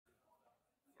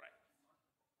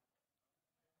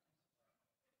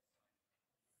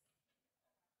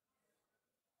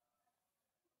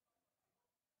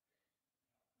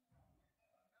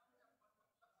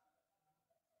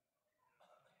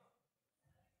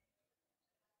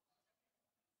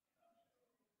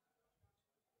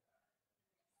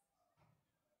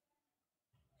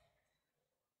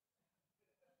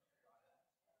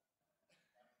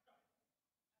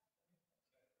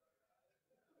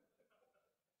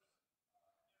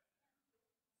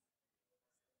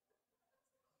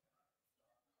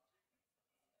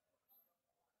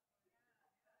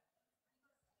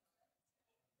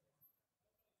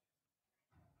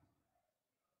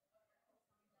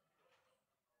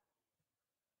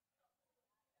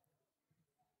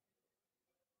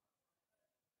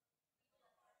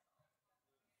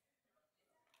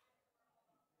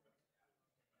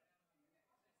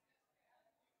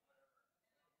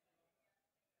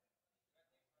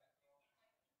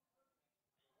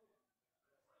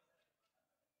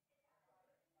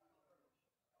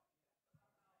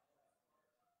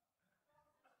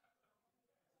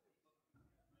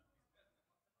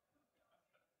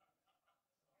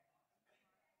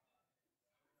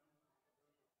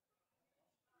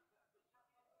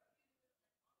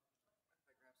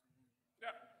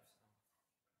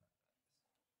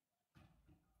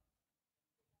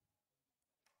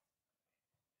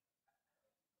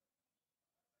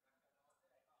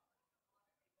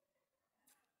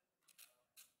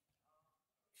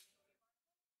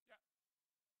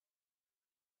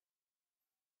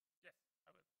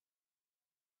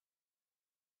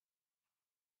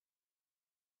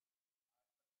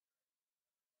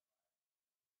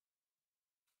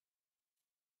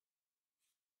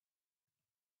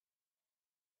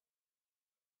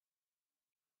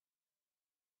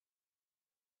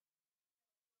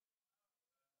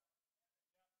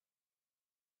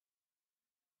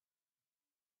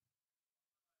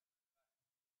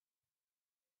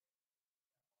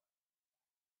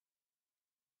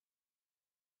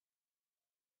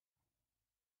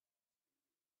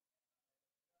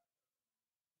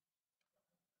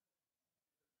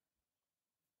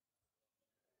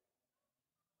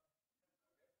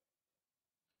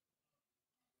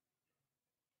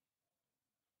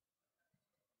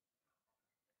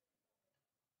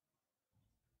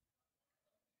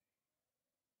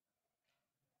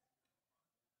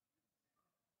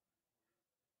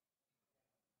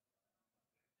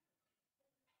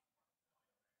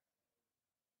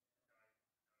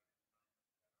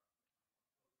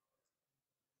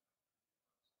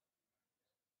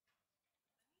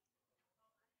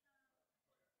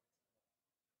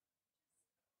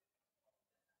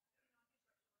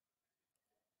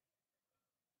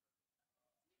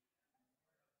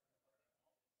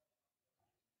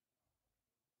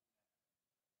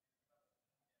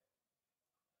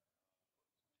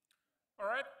All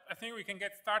right, I think we can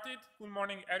get started. Good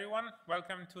morning, everyone.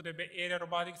 Welcome to the Bay Area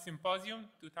Robotics Symposium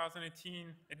 2018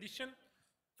 edition.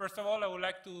 First of all, I would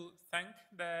like to thank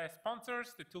the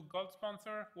sponsors, the two gold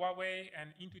sponsors, Huawei and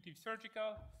Intuitive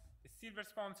Surgical, the silver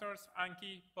sponsors,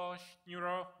 Anki, Bosch,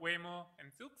 Neuro, Waymo,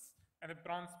 and Zoox, and the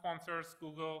bronze sponsors,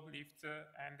 Google, Lyft,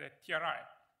 and TRI.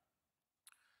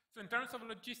 So in terms of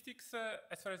logistics,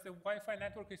 as far as the Wi-Fi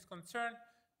network is concerned,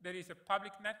 there is a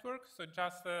public network, so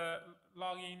just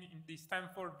log in the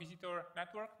Stanford Visitor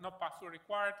Network, no password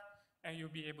required, and you'll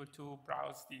be able to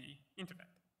browse the internet.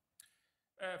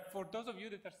 For those of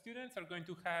you that are students, are going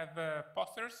to have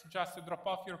posters. Just drop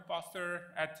off your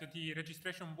poster at the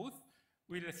registration booth.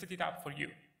 We'll set it up for you.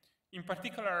 In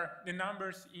particular, the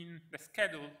numbers in the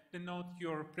schedule denote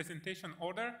your presentation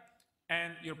order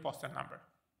and your poster number.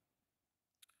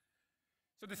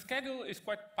 So the schedule is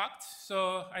quite packed,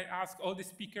 so I ask all the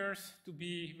speakers to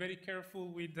be very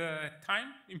careful with the time.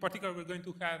 In particular, we're going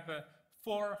to have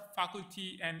 4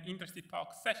 faculty and industry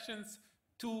talk sessions,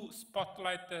 2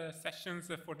 spotlight sessions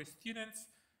for the students,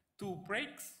 2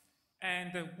 breaks,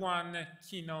 and 1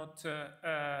 keynote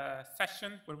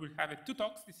session where we'll have 2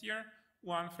 talks this year,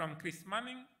 one from Chris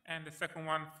Manning and the second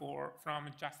one from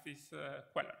Justice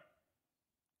Queller.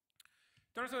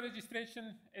 In terms of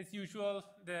registration, as usual,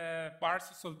 the bars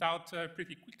sold out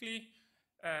pretty quickly.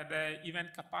 The event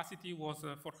capacity was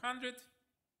 400.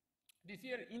 This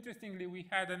year, interestingly, we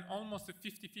had an almost a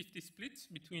 50-50 split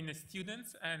between the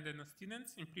students and the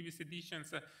non-students. In previous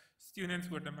editions,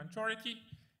 students were the majority.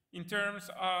 In terms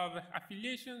of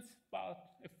affiliations, about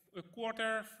a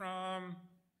quarter from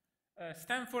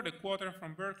Stanford, a quarter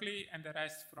from Berkeley, and the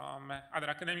rest from other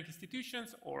academic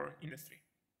institutions or industry.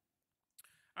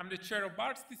 I'm the chair of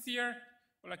BARTS this year.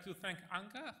 I'd like to thank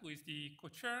Anka, who is the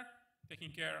co-chair,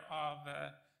 taking care of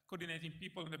coordinating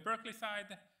people on the Berkeley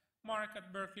side, Mark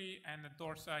at Berkeley, and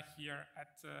Dorsa here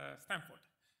at Stanford.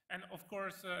 And of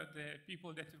course, the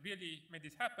people that really made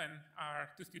this happen are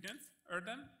 2 students,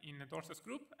 Erdem in Dorsa's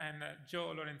group, and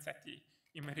Joe Lorenzetti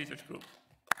in my research group.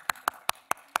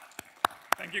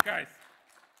 Thank you, guys.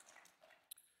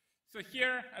 So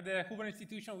here at the Hoover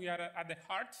Institution, we are at the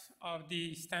heart of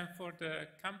the Stanford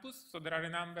campus. So there are a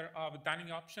number of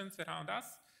dining options around us.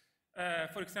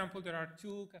 For example, there are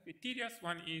 2 cafeterias.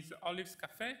 One is Olive's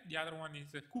Cafe. The other one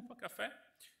is Coupa Cafe.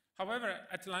 However,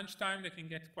 at lunchtime, they can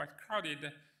get quite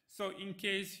crowded. So in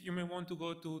case you may want to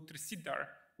go to Tresidar,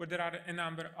 where there are a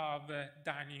number of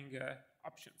dining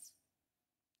options.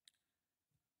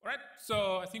 All right,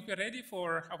 so I think we're ready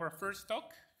for our first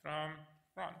talk from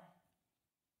Ron.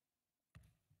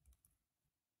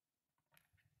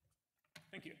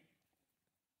 Thank you.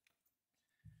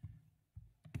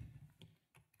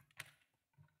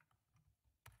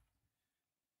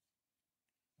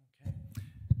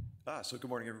 Okay. So good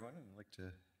morning, everyone. I'd like to,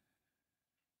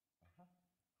 oh,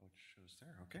 it shows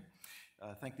there, okay.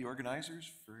 Thank the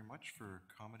organizers very much for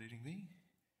accommodating me.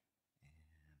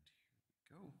 And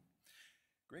here we go.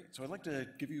 Great, so I'd like to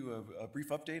give you a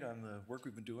brief update on the work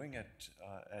we've been doing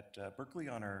at Berkeley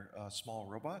on our small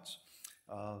robots.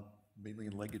 Mainly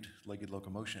in legged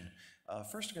locomotion.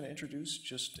 First, I'm going to introduce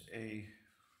just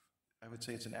I would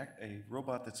say it's a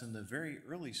robot that's in the very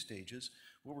early stages.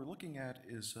 What we're looking at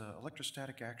is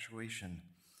electrostatic actuation,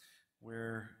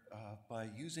 where by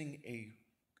using a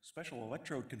special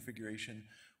electrode configuration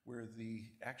where the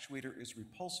actuator is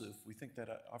repulsive, we think that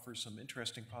offers some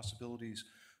interesting possibilities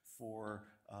for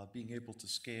being able to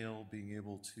scale, being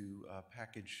able to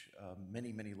package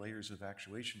many layers of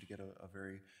actuation to get a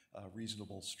very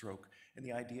reasonable stroke. And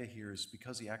the idea here is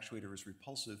because the actuator is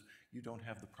repulsive, you don't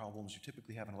have the problems you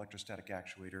typically have in an electrostatic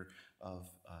actuator of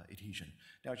adhesion.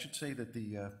 Now, I should say that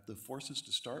the forces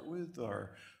to start with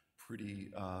are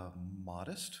pretty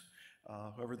modest.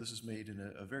 However, this is made in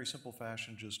a very simple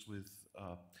fashion, just with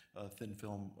a thin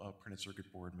film printed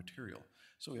circuit board material.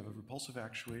 So we have a repulsive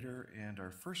actuator, and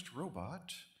our first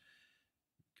robot,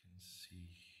 you can see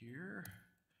here,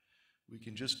 we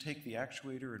can just take the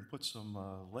actuator and put some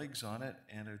legs on it,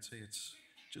 and I'd say it's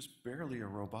just barely a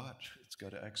robot. It's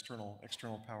got an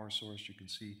external power source. You can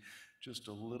see just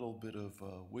a little bit of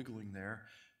wiggling there,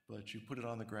 but you put it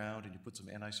on the ground and you put some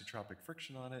anisotropic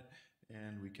friction on it,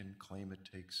 and we can claim it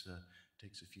takes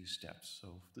a few steps.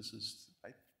 So this is,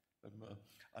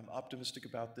 I'm optimistic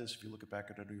about this. If you look back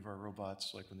at any of our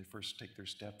robots, like when they first take their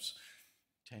steps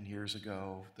 10 years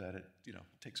ago, that it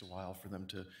takes a while for them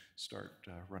to start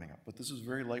running up. But this is a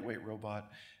very lightweight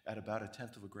robot at about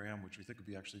 1/10 of a gram, which we think would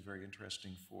be actually very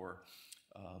interesting for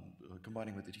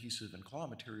combining with adhesive and claw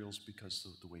materials because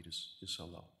the weight is so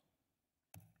low.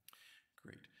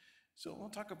 Great. So we'll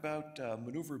talk about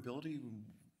maneuverability.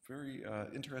 very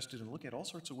interested in looking at all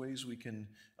sorts of ways we can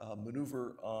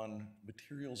maneuver on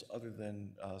materials other than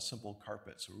simple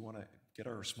carpet. So we want to get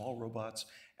our small robots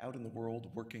out in the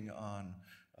world working on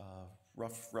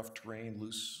rough terrain,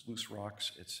 loose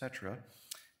rocks, etc.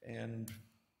 And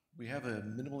we have a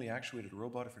minimally actuated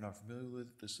robot, if you're not familiar with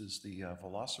it. This is the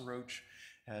Velociroach.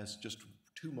 Has just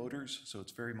 2 motors, so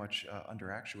it's very much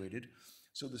under-actuated.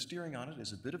 So the steering on it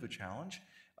is a bit of a challenge.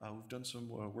 We've done some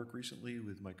work recently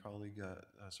with my colleague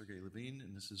Sergey Levine,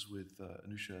 and this is with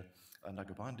Anusha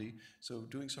Nagabandi. So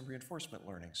doing some reinforcement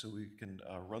learning. So we can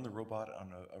run the robot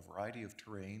on a variety of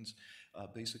terrains,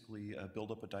 basically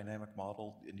build up a dynamic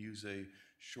model and use a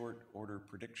short order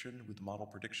prediction with model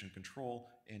prediction control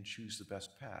and choose the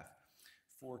best path.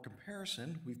 For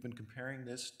comparison, we've been comparing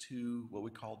this to what we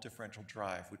call differential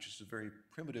drive, which is a very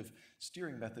primitive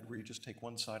steering method where you just take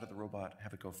one side of the robot,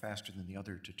 have it go faster than the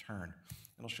other to turn.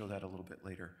 And I'll show that a little bit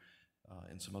later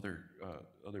in some other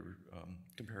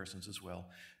comparisons as well.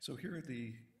 So here are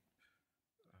the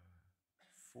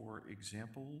 4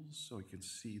 examples. So you can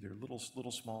see they're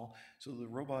little small. So the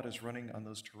robot is running on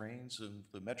those terrains, and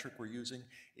the metric we're using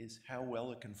is how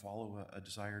well it can follow a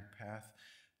desired path.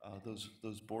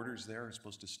 Those borders there are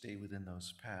supposed to stay within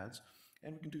those paths.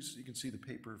 And you can see the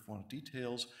paper if you want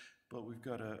details, but we've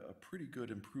got a pretty good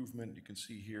improvement you can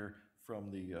see here from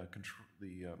the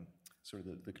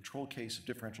control case of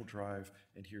differential drive,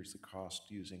 and here's the cost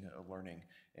using a learning.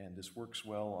 And this works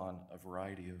well on a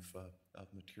variety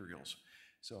of materials.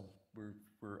 So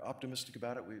we're optimistic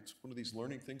about it. It's one of these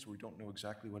learning things where we don't know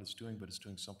exactly what it's doing, but it's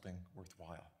doing something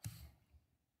worthwhile.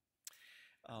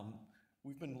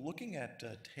 We've been looking at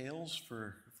tails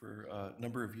for a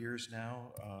number of years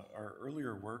now. Our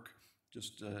earlier work,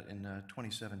 just in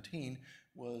 2017,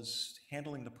 was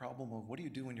handling the problem of what do you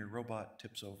do when your robot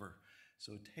tips over?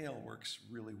 So tail works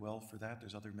really well for that.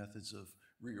 There's other methods of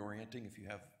reorienting. If you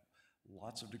have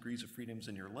lots of degrees of freedoms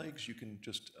in your legs, you can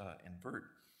just invert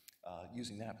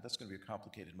using that, but that's going to be a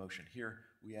complicated motion. Here,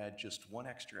 we add just one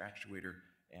extra actuator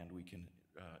and we can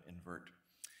invert.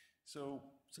 So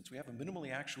since we have a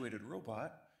minimally actuated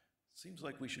robot, it seems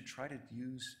like we should try to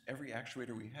use every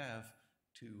actuator we have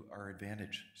to our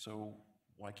advantage. So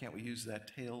why can't we use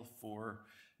that tail for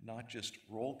not just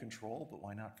roll control, but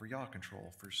why not for yaw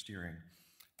control, for steering?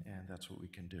 And that's what we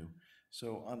can do.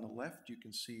 So on the left, you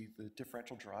can see the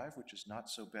differential drive, which is not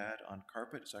so bad on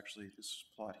carpet. It's actually, this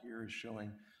plot here is showing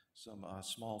some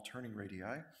small turning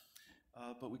radii.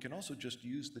 But we can also just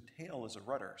use the tail as a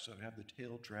rudder. So we have the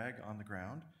tail drag on the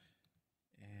ground.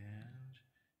 And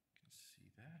you can see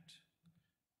that.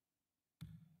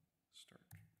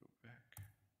 Go back.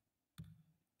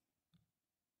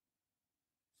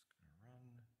 It's going to run.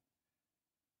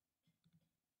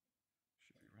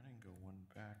 Should be running, go one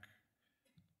back.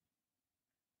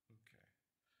 Okay.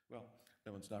 Well,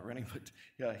 that one's not running, but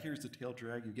yeah, here's the tail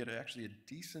drag. You get actually a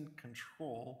decent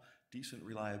control, decent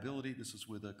reliability. This is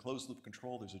with a closed loop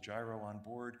control. There's a gyro on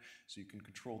board, so you can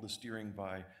control the steering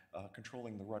by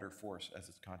controlling the rudder force as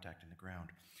it's contacting the ground.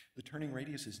 The turning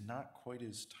radius is not quite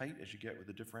as tight as you get with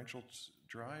the differential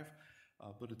drive,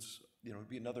 but it's, it'd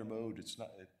be another mode. It's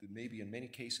not, maybe in many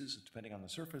cases, depending on the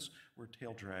surface, where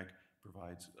tail drag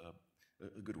provides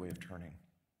a good way of turning.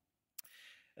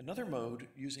 Another mode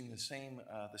using the same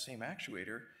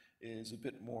actuator is a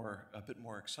bit more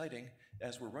exciting.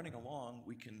 As we're running along,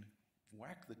 we can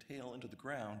whack the tail into the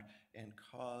ground and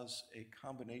cause a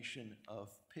combination of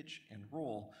pitch and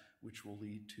roll, which will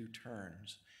lead to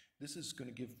turns. This is going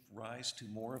to give rise to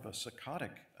more of a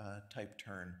saccadic type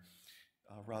turn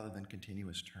rather than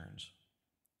continuous turns.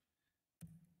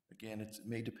 Again, it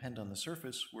may depend on the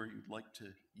surface where you'd like to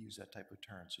use that type of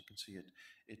turn. So you can see it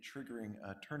triggering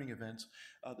turning events.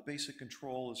 The basic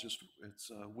control is just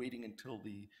waiting until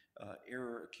the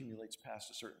error accumulates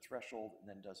past a certain threshold and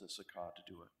then does a saccade to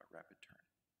do a rapid turn.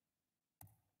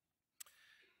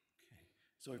 Okay.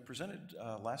 So I presented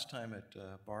last time at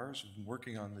BARS. We've been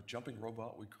working on the jumping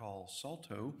robot we call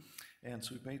Salto. And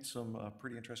so we've made some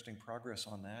pretty interesting progress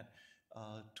on that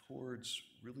towards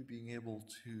really being able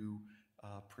to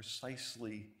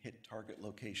precisely hit target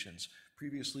locations.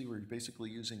 Previously, we were basically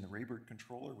using the Raybird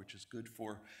controller, which is good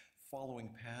for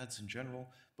following paths in general,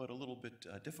 but a little bit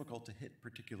difficult to hit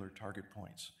particular target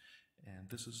points. And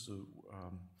this is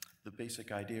the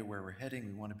basic idea where we're heading.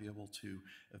 We want to be able to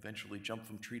eventually jump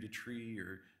from tree to tree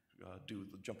or do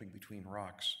the jumping between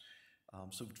rocks.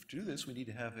 So to do this, we need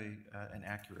to have an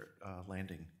accurate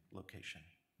landing location.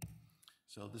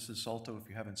 So this is Salto, if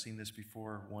you haven't seen this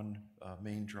before, one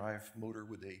main drive motor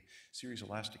with a series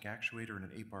elastic actuator and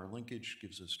an 8-bar linkage,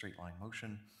 gives a straight line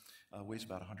motion. weighs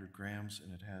about 100 grams,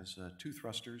 and it has 2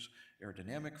 thrusters,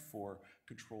 aerodynamic for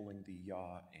controlling the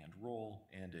yaw and roll,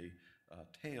 and a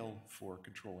tail for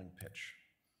controlling pitch.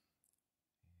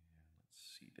 And let's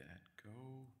see that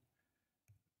go.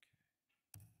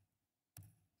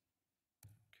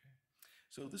 Okay.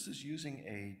 So this is using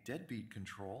a deadbeat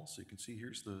control. So you can see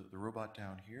here's the robot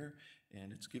down here,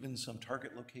 and it's given some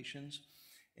target locations.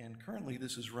 And currently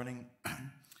this is running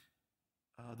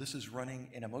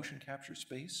in a motion capture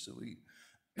space. So we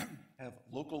have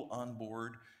local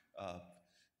onboard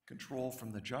control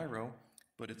from the gyro,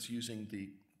 but it's using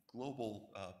the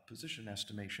global position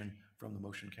estimation from the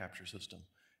motion capture system.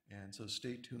 And so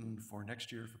stay tuned for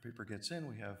next year. If a paper gets in,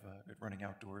 we have it running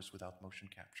outdoors without motion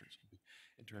capture. So it'll be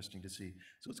interesting to see.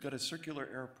 So it's got a circular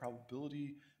error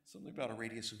probability, something about a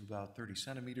radius of about 30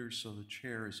 centimeters. So the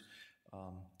chair is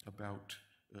about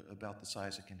the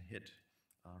size it can hit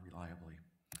reliably.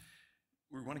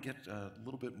 We want to get a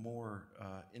little bit more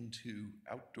into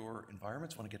outdoor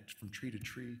environments. Want to get from tree to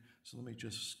tree. So let me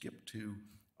just skip to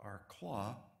our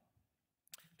claw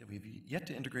that we've yet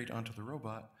to integrate onto the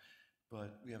robot,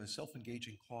 but we have a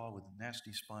self-engaging claw with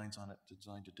nasty spines on it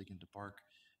designed to dig into bark,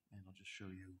 and I'll just show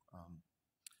you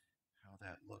how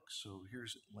that looks. So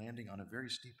here's landing on a very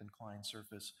steep inclined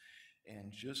surface,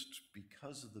 and just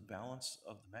because of the balance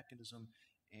of the mechanism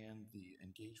and the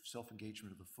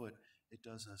self-engagement of the foot, it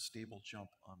does a stable jump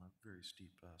on a very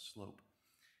steep slope.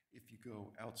 If you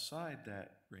go outside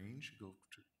that range, go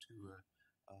to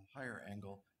a higher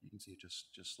angle, you can see it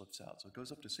just slips out. So it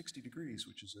goes up to 60 degrees,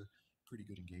 which is a pretty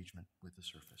good engagement with the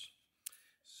surface.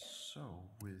 So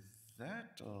with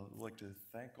that, I'd like to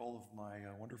thank all of my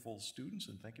wonderful students,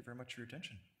 and thank you very much for your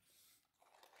attention.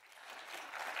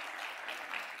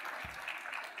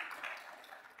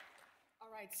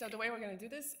 So the way we're going to do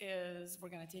this is we're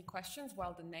going to take questions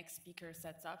while the next speaker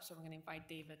sets up. So we're going to invite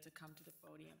David to come to the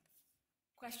podium.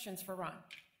 Questions for Ron?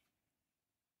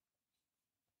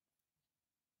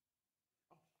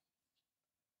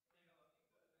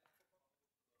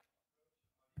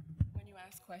 When you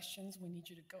ask questions, we need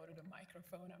you to go to the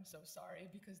microphone. I'm so sorry,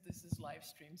 because this is live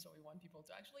stream, so we want people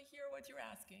to actually hear what you're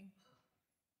asking.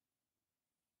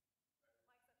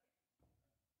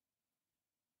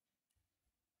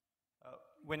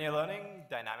 When you're learning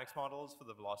dynamics models for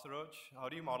the Velociroach, how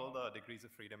do you model the degrees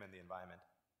of freedom in the environment?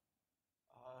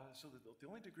 So the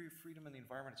only degree of freedom in the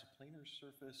environment is a planar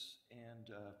surface,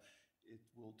 and it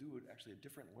will do actually a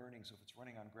different learning. So if it's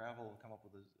running on gravel, it'll come up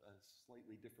with a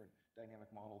slightly different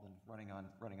dynamic model than running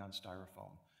on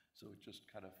styrofoam. So it just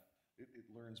kind of it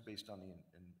learns based on the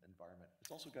environment.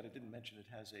 It's also got, I didn't mention, it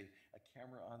has a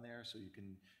camera on there, so you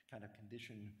can kind of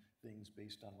condition things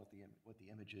based on what the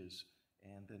image is.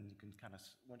 And then you can kind of,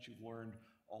 once you've learned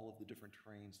all of the different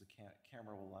terrains, the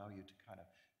camera will allow you to kind of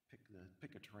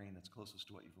pick a terrain that's closest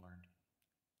to what you've learned.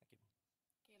 Thank you.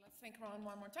 Okay, let's thank Ron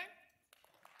one more time.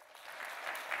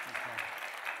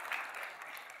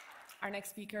 Our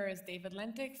next speaker is David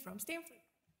Lentig from Stanford.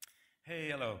 Hey,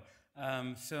 hello.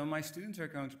 So my students are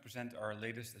going to present our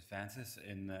latest advances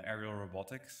in aerial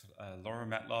robotics. Laura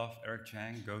Matloff, Eric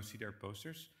Chang, go see their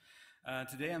posters.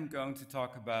 Today I'm going to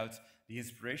talk about the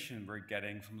inspiration we're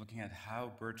getting from looking at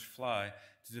how birds fly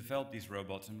to develop these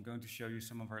robots. I'm going to show you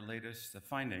some of our latest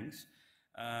findings.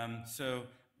 So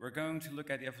we're going to look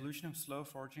at the evolution of slow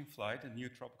foraging flight and new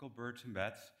tropical birds and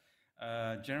bats.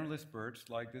 Generalist birds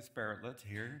like this parrotlet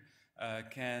here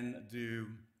can do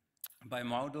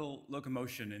bimodal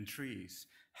locomotion in trees.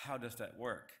 How does that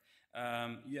work?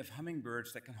 You have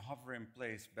hummingbirds that can hover in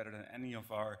place better than any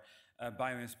of our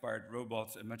bio-inspired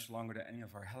robots and much longer than any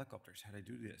of our helicopters. How do they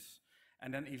do this?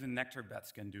 And then even nectar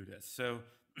bats can do this. So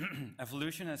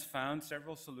evolution has found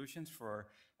several solutions for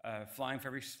flying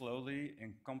very slowly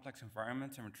in complex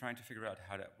environments, and we're trying to figure out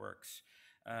how that works.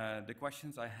 The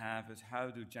questions I have is, how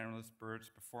do generalist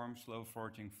birds perform slow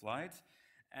foraging flight?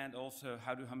 And also,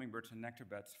 how do hummingbirds and nectar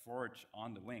bats forage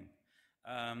on the wing?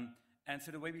 And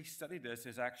so the way we study this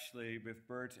is actually with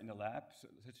birds in the lab,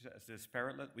 such as this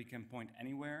parrotlet. We can point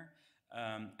anywhere,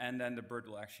 and then the bird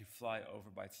will actually fly over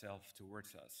by itself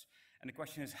towards us. And the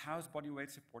question is, how is body weight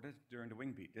supported during the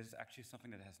wing beat? This is actually something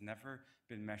that has never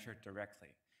been measured directly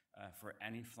for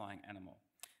any flying animal.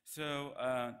 So,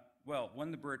 well, when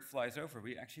the bird flies over,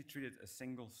 we actually treat it a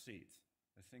single seat,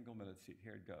 a single millet seat.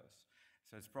 Here it goes.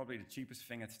 So it's probably the cheapest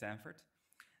thing at Stanford.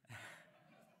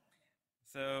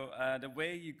 So the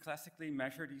way you classically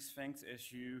measure these things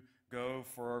is you go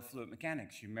for fluid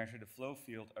mechanics. You measure the flow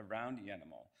field around the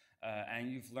animal.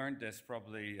 And you've learned this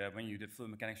probably when you did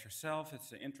fluid mechanics yourself.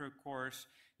 It's the intro course.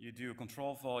 You do a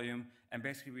control volume. And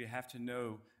basically, we have to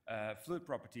know fluid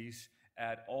properties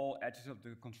at all edges of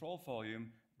the control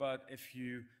volume But if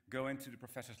you go into the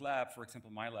professor's lab, for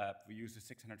example, my lab, we use a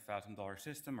 $600,000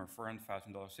 system or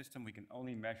 $400,000 system. We can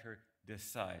only measure this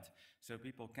side. So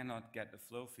people cannot get the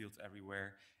flow fields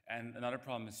everywhere. And another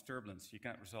problem is turbulence. You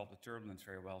cannot resolve the turbulence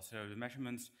very well. So the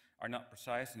measurements are not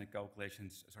precise and the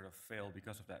calculations sort of fail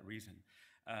because of that reason.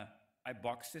 I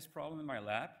boxed this problem in my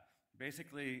lab.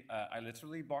 Basically, I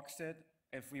literally boxed it.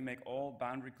 If we make all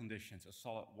boundary conditions a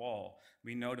solid wall,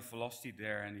 we know the velocity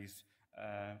there, and these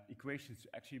equations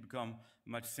actually become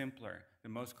much simpler. The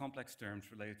most complex terms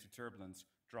related to turbulence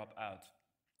drop out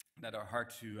that are hard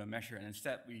to measure, and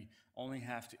instead we only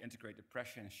have to integrate the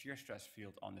pressure and shear stress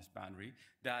field on this boundary.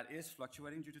 That is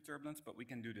fluctuating due to turbulence, but we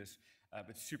can do this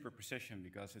with super precision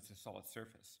because it's a solid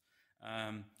surface.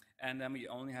 And then we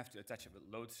only have to attach it with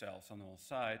load cells on all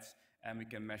sides, and we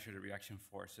can measure the reaction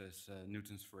forces,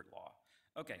 Newton's third law.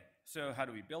 Okay, so how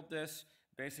do we build this?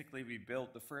 Basically, we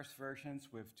built the first versions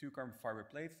with 2 carbon fiber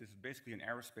plates. This is basically an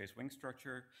aerospace wing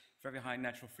structure, very high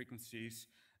natural frequencies.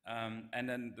 And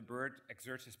then the bird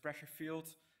exerts its pressure field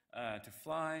to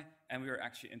fly, and we are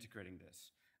actually integrating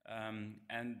this.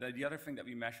 And the other thing that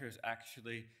we measure is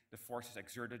actually the forces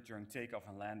exerted during takeoff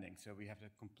and landing. So we have the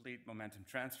complete momentum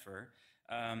transfer.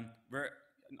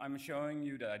 I'm showing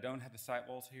you that I don't have the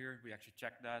sidewalls here. We actually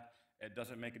checked that. It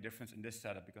doesn't make a difference in this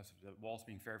setup because of the walls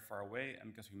being very far away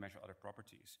and because we measure other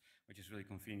properties, which is really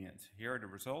convenient. Here are the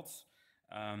results.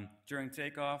 During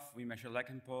takeoff, we measure lag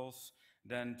impulse.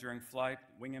 Then during flight,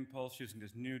 wing impulse using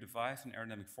this new device, an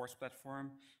aerodynamic force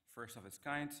platform, first of its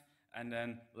kind, and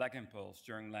then lag impulse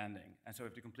during landing. And so we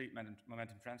have the complete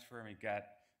momentum transfer, and we get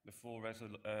the full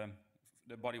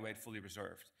the body weight fully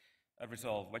resolved.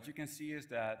 What you can see is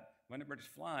that when the bird is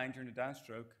flying during the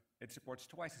downstroke, it supports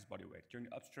twice its body weight. During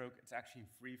the upstroke, it's actually in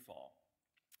free fall.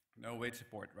 No weight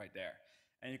support right there.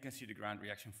 And you can see the ground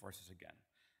reaction forces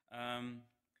again.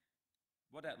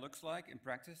 What that looks like in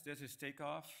practice, this is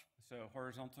takeoff, so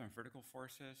horizontal and vertical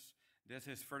forces. This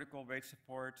is vertical weight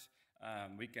support.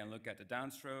 We can look at the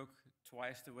downstroke,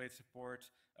 twice the weight support,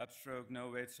 upstroke, no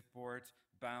weight support,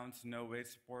 bounce, no weight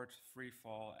support, free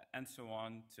fall, and so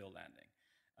on till landing.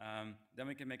 Then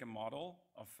we can make a model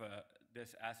of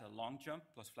this as a long jump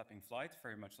plus flapping flight,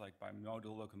 very much like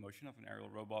bimodal locomotion of an aerial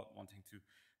robot wanting to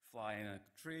fly in a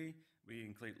tree. We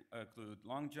include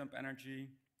long jump energy,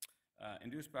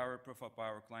 induced power, profile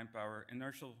power, climb power,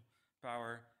 inertial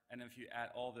power, and if you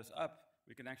add all this up,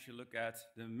 we can actually look at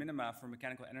the minima for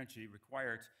mechanical energy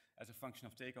required as a function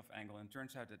of takeoff angle, and it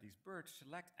turns out that these birds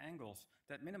select angles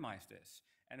that minimize this.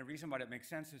 And the reason why that makes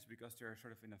sense is because they're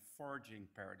sort of in a foraging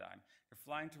paradigm. They're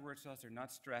flying towards us, they're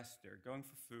not stressed, they're going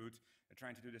for food, they're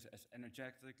trying to do this as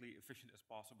energetically efficient as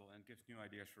possible, and it gives new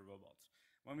ideas for robots.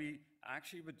 When we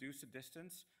actually reduced the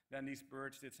distance, then these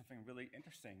birds did something really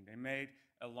interesting. They made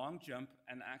a long jump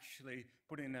and actually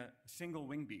put in a single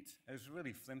wing beat. It was a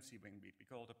really flimsy wing beat. We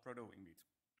call it a proto-wing beat.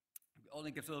 It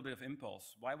only gives a little bit of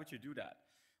impulse. Why would you do that?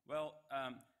 Well,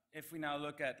 if we now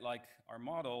look at like our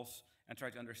models and try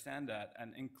to understand that,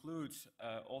 and includes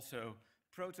also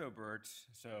proto-birds,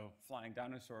 so flying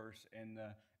dinosaurs in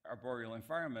arboreal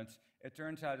environments, it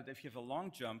turns out that if you have a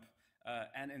long jump,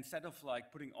 and instead of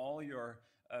like putting all your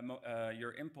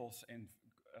impulse in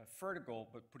vertical,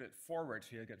 but put it forward,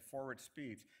 so you get forward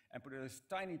speed, and put this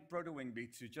tiny proto-wing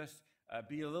beat to just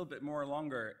be a little bit more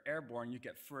longer airborne, you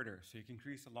get further. So you can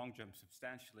increase the long jump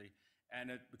substantially,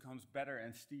 and it becomes better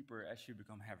and steeper as you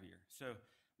become heavier. So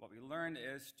what we learned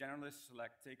is generalists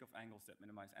select takeoff angles that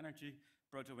minimize energy.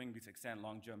 Proto-wing beats extend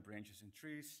long jump ranges in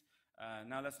trees.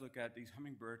 Now let's look at these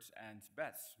hummingbirds and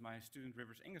bats. My student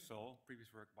Rivers Ingersoll,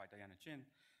 previous work by Diana Chin,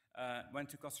 went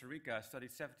to Costa Rica,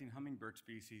 studied 17 hummingbird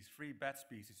species, 3 bat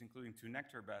species, including 2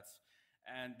 nectar bats.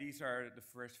 And these are the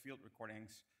first field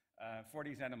recordings for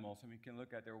these animals, and we can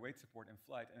look at their weight support in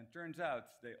flight. And it turns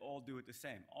out they all do it the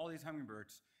same. All these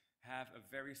hummingbirds have a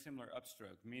very similar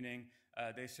upstroke, meaning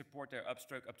they support their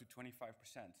upstroke up to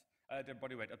 25%, their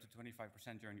body weight up to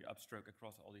 25% during the upstroke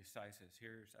across all these sizes.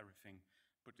 Here's everything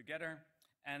put together,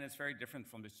 and it's very different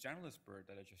from this generalist bird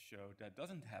that I just showed that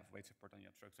doesn't have weight support on the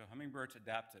upstroke. So hummingbirds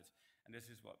adapted, and this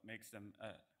is what makes them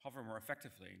hover more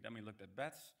effectively. Then we looked at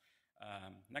bats,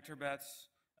 nectar bats,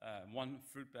 one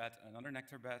fruit bat and another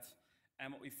nectar bat,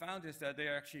 and what we found is that they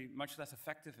are actually much less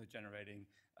effective at generating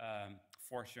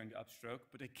force during the upstroke,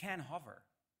 but they can hover.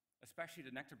 Especially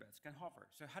the nectar bats can hover.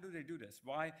 So how do they do this?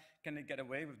 Why can they get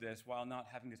away with this while not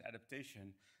having this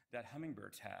adaptation that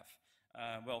hummingbirds have?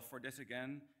 Well, for this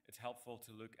again, it's helpful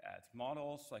to look at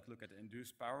models, like look at the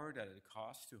induced power that it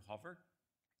costs to hover.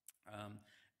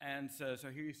 So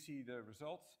here you see the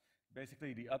results.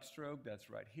 Basically, the upstroke, that's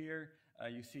right here.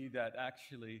 You see that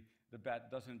actually the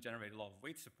bat doesn't generate a lot of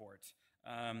weight support.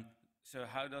 So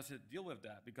how does it deal with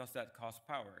that? Because that costs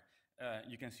power.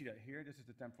 You can see that here, this is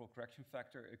the temporal correction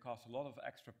factor. It costs a lot of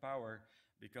extra power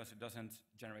because it doesn't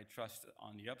generate thrust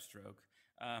on the upstroke.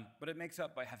 But it makes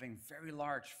up by having very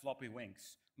large floppy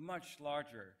wings, much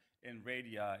larger in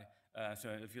radii. So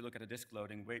if you look at the disk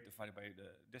loading, weight divided by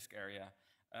the disk area,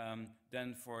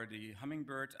 than for the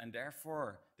hummingbird, and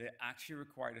therefore they actually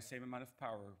require the same amount of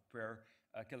power per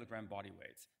kilogram body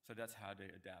weight. So that's how they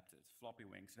adapted, floppy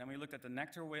wings. And then we looked at the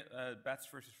nectar bats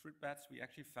versus fruit bats. We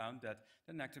actually found that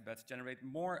the nectar bats generate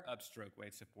more upstroke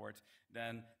weight support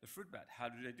than the fruit bat. How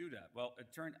do they do that? Well,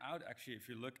 it turned out actually, if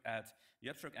you look at the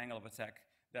upstroke angle of attack,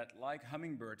 that like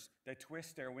hummingbirds, they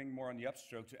twist their wing more on the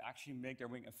upstroke to actually make their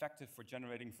wing effective for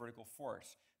generating vertical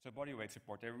force. So body weight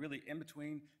support, they're really in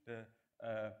between the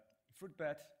fruit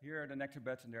bat, here are the nectar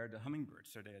bats, and there are the hummingbirds,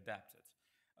 so they adapted.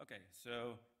 Okay,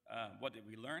 so what did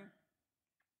we learn?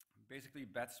 Basically,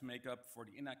 bats make up for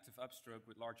the inactive upstroke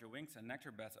with larger wings, and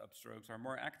nectar bats' upstrokes are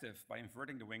more active by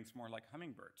inverting the wings more like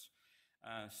hummingbirds.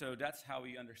 So that's how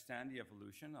we understand the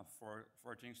evolution of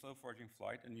foraging, slow foraging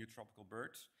flight in new tropical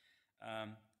birds.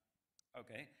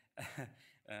 Okay,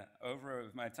 over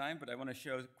my time, but I want to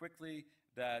show quickly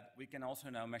that we can also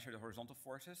now measure the horizontal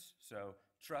forces, so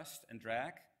thrust and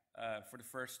drag for the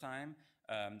first time.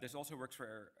 This also works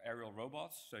for aerial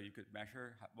robots, so you could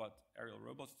measure what aerial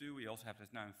robots do. We also have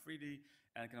this now in 3D,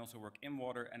 and it can also work in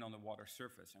water and on the water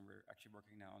surface, and we're actually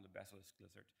working now on the basilisk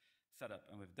lizard setup.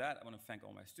 And with that, I want to thank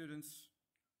all my students,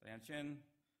 Diane Chin,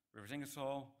 Rivers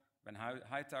Ingersoll, Ben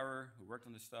Hightower, who worked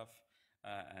on this stuff,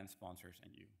 and sponsors,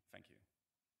 and you. Thank you.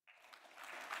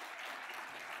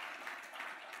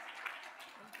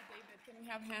 Thank you, David. Can we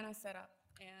have Hannah set up?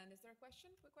 And is there a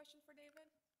question? Quick question for David?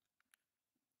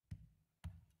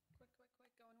 Quick,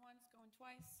 going once, going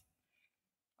twice.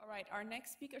 All right, our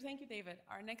next speaker, thank you, David.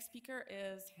 Our next speaker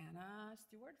is Hannah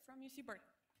Stewart from UC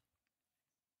Berkeley.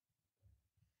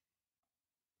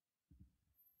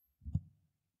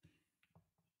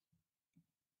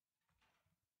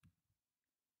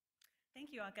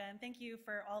 Thank you, Anka, and thank you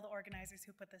for all the organizers who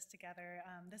put this together.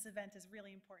 This event is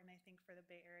really important, I think, for the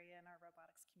Bay Area and our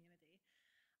robotics community.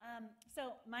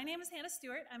 So my name is Hannah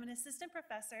Stewart. I'm an assistant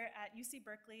professor at UC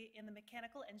Berkeley in the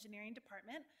mechanical engineering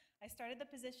department. I started the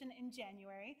position in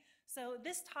January. So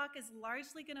this talk is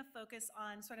largely going to focus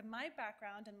on sort of my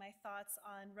background and my thoughts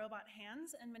on robot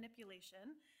hands and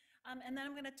manipulation. And then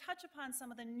I'm going to touch upon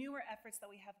some of the newer efforts that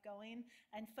we have going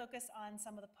and focus on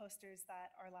some of the posters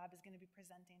that our lab is going to be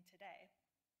presenting today.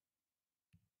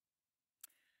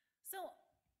 So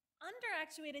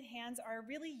under-actuated hands are a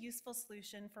really useful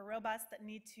solution for robots that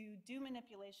need to do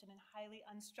manipulation in highly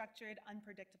unstructured,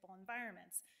 unpredictable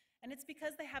environments. And it's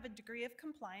because they have a degree of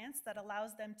compliance that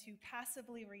allows them to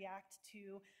passively react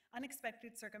to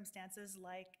unexpected circumstances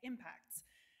like impacts.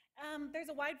 There's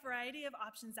a wide variety of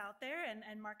options out there,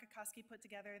 and Mark Kokoski put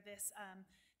together this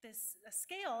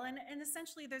scale, and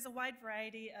essentially there's a wide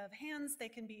variety of hands. They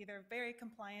can be either very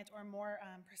compliant or more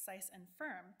precise and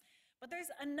firm. But there's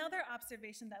another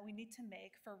observation that we need to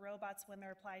make for robots when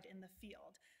they're applied in the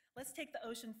field. Let's take the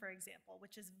ocean, for example,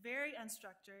 which is very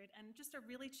unstructured and just a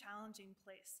really challenging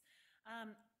place.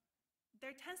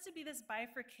 There tends to be this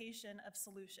bifurcation of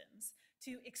solutions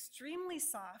to extremely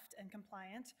soft and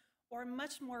compliant or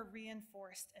much more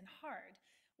reinforced and hard,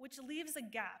 which leaves a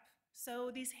gap.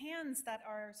 So these hands that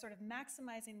are sort of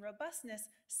maximizing robustness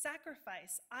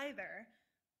sacrifice either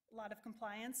a lot of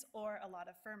compliance or a lot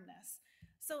of firmness.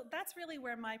 So that's really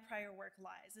where my prior work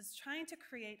lies, is trying to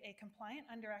create a compliant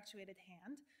under-actuated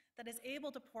hand that is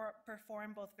able to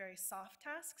perform both very soft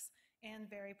tasks and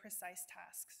very precise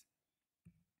tasks.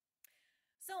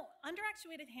 So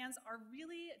under-actuated hands are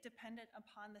really dependent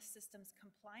upon the system's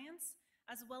compliance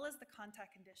as well as the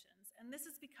contact conditions. And this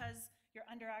is because your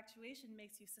under-actuation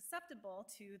makes you susceptible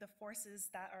to the forces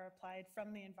that are applied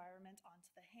from the environment onto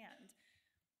the hand.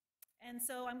 And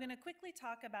so I'm going to quickly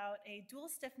talk about a dual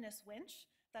stiffness winch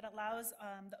that allows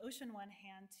the Ocean One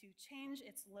hand to change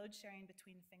its load sharing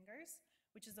between fingers,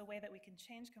 which is a way that we can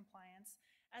change compliance,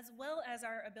 as well as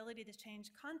our ability to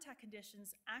change contact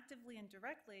conditions actively and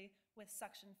directly with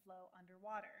suction flow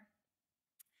underwater.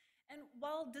 And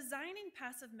while designing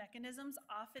passive mechanisms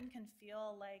often can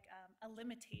feel like a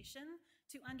limitation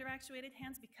to under-actuated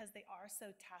hands because they are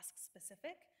so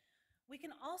task-specific, we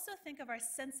can also think of our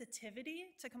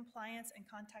sensitivity to compliance and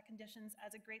contact conditions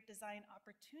as a great design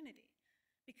opportunity,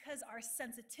 because our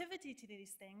sensitivity to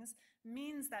these things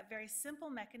means that very simple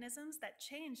mechanisms that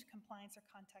change compliance or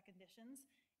contact conditions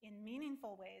in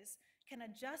meaningful ways can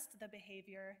adjust the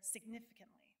behavior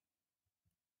significantly.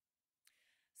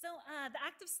 So the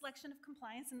active selection of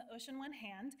compliance in the Ocean One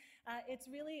hand, it's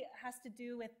really has to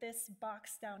do with this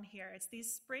box down here. It's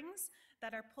these springs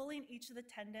that are pulling each of the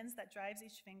tendons that drives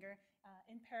each finger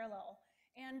in parallel.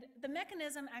 And the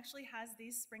mechanism actually has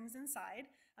these springs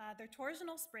inside. They're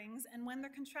torsional springs, and when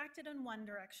they're contracted in one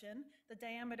direction, the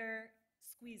diameter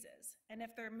squeezes. And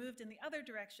if they're moved in the other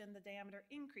direction, the diameter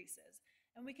increases.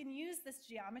 And we can use this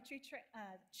geometry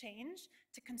change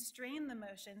to constrain the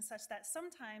motion such that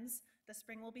sometimes the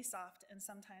spring will be soft and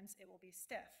sometimes it will be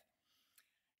stiff.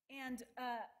 And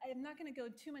I'm not going to go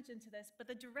too much into this,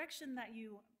 but the direction that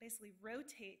you basically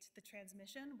rotate the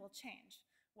transmission will change,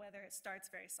 whether it starts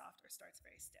very soft or starts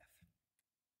very stiff.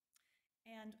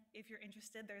 And if you're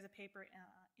interested, there's a paper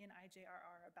in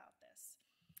IJRR about this.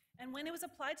 And when it was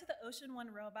applied to the Ocean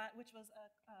One robot, which was,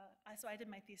 so I did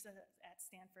my thesis at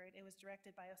Stanford, it was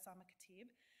directed by Osama Khatib.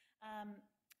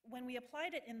 When we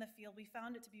applied it in the field, we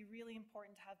found it to be really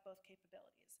important to have both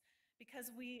capabilities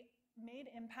because we made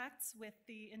impacts with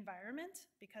the environment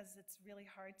because it's really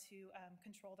hard to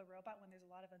control the robot when there's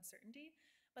a lot of uncertainty,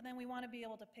 but then we want to be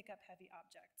able to pick up heavy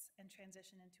objects and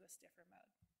transition into a stiffer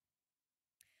mode.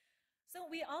 So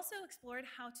we also explored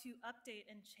how to update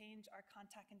and change our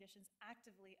contact conditions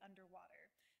actively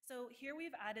underwater. So here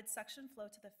we've added suction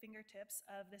flow to the fingertips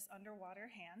of this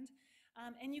underwater hand.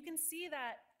 And you can see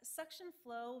that suction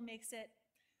flow makes it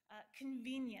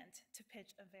convenient to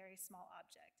pitch a very small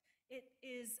object. It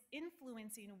is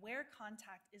influencing where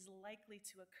contact is likely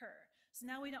to occur. So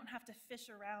now we don't have to fish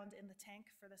around in the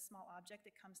tank for the small object,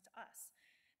 it comes to us.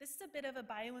 This is a bit of a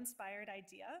bio-inspired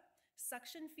idea.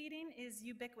 Suction feeding is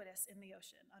ubiquitous in the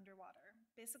ocean, underwater.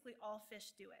 Basically, all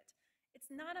fish do it. It's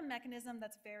not a mechanism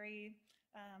that's very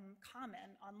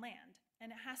common on land,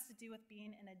 and it has to do with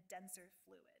being in a denser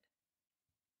fluid.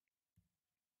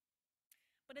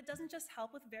 But it doesn't just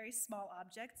help with very small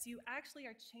objects. You actually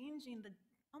are changing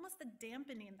almost the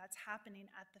dampening that's happening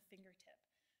at the fingertip,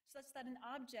 such that an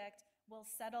object will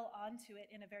settle onto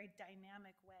it in a very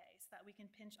dynamic way so that we can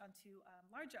pinch onto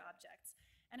larger objects.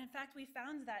 And in fact, we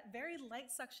found that very light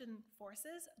suction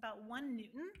forces, about 1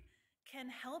 Newton,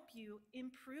 can help you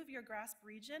improve your grasp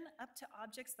region up to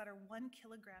objects that are 1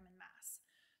 kilogram in mass.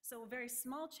 So a very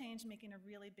small change making a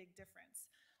really big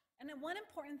difference. And then one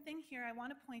important thing here I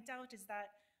want to point out is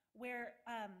that where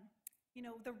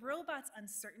the robot's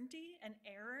uncertainty and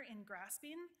error in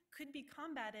grasping could be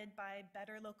combated by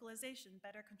better localization,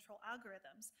 better control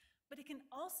algorithms, but it can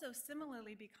also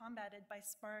similarly be combated by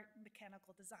smart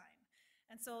mechanical design.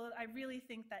 And so I really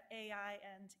think that AI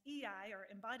and EI, or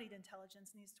embodied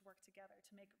intelligence, needs to work together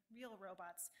to make real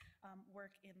robots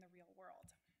work in the real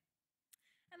world.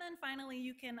 And then finally,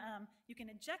 you can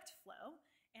eject flow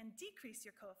and decrease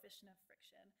your coefficient of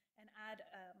friction and add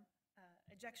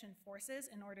ejection forces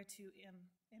in order to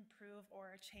improve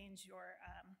or change your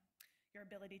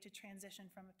ability to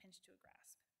transition from a pinch to a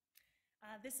grasp.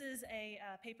 This is a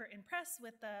paper in press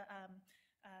with the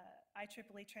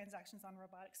IEEE Transactions on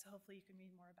Robotics, so hopefully you can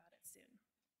read more about it soon.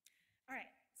 All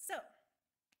right, so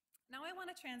now I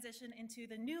want to transition into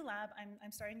the new lab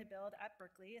I'm starting to build at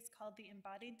Berkeley. It's called the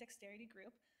Embodied Dexterity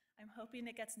Group. I'm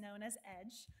hoping it gets known as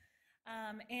EDGE.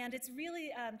 And it's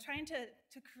really trying to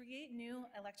create new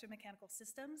electromechanical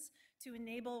systems to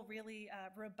enable really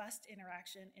robust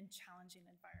interaction in challenging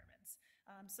environments.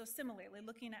 So similarly,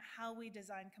 looking at how we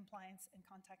design compliance and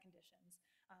contact conditions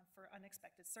for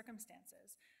unexpected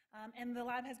circumstances. And the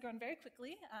lab has grown very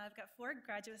quickly. I've got 4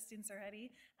 graduate students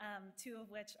already, 2 of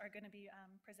which are going to be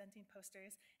presenting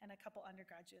posters, and a couple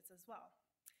undergraduates as well.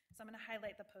 So I'm going to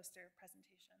highlight the poster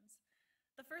presentations.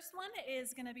 The first one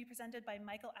is going to be presented by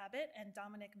Michael Abbott and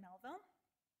Dominic Melville,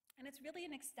 and it's really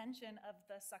an extension of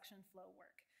the suction flow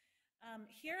work.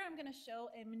 Here I'm going to show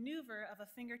a maneuver of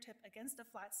a fingertip against a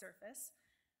flat surface.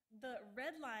 The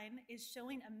red line is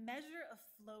showing a measure of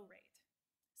flow rate.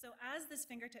 So as this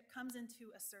fingertip comes into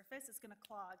a surface, it's going to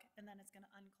clog, and then it's going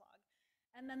to unclog.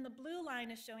 And then the blue line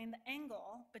is showing the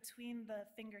angle between the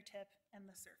fingertip and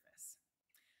the surface.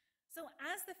 So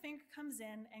as the finger comes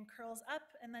in and curls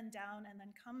up and then down and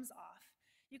then comes off,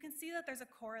 you can see that there's a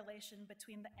correlation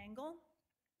between the angle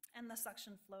and the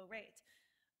suction flow rate.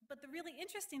 But the really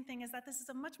interesting thing is that this is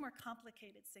a much more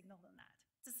complicated signal than that.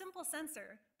 It's a simple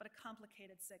sensor, but a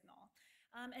complicated signal.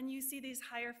 And you see these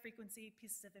higher frequency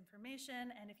pieces of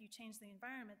information, and if you change the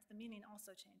environment, the meaning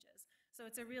also changes. So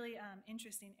it's a really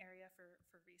interesting area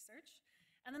for research.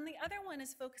 And then the other one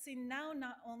is focusing now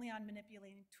not only on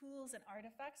manipulating tools and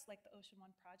artifacts like the Ocean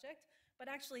One project, but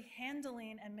actually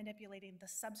handling and manipulating the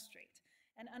substrate.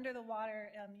 And under the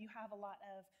water, you have a lot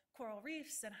of coral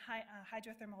reefs and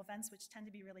hydrothermal vents, which tend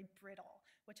to be really brittle.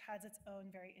 which has its own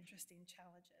very interesting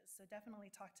challenges. So definitely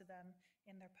talk to them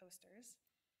in their posters.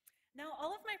 Now,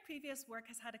 all of my previous work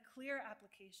has had a clear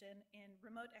application in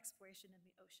remote exploration in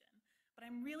the ocean, but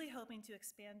I'm really hoping to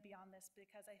expand beyond this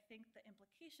because I think the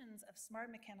implications of smart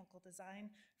mechanical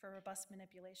design for robust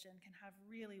manipulation can have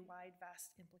really wide,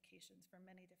 vast implications for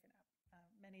many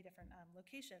different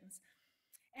locations.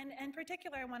 And in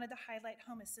particular, I wanted to highlight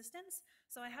home assistance.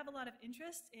 So I have a lot of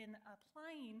interest in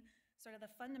applying sort of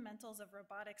the fundamentals of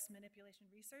robotics manipulation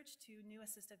research to new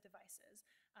assistive devices.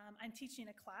 I'm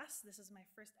teaching a class. This is my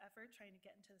first effort trying to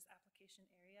get into this application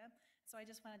area. So I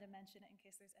just wanted to mention it in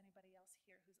case there's anybody else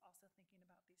here who's also thinking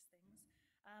about these things.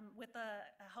 With the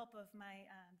help of my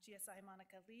GSI,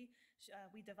 Monica Lee,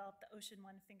 we developed the Ocean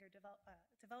One Finger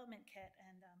development kit,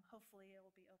 and hopefully it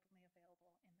will be openly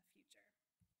available in the future.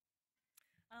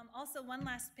 Also, one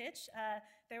last pitch.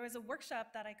 There was a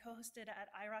workshop that I co-hosted at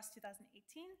IROS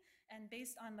 2018, and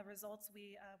based on the results,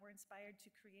 we were inspired to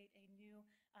create a new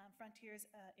Frontiers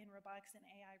in Robotics and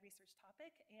AI research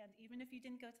topic. And even if you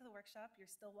didn't go to the workshop,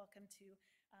 you're still welcome to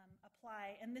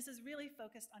apply. And this is really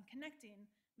focused on connecting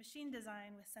machine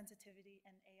design with sensitivity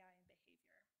and AI and behavior.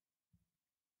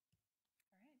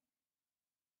 All right.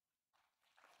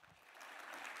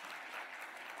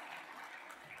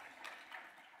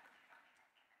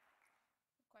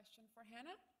 Question for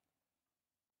Hannah?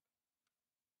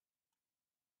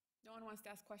 No one wants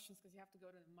to ask questions because you have to go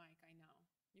to the mic, I know.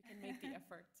 You can make the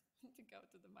effort to go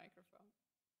to the microphone.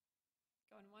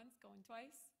 Going once, going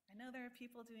twice? I know there are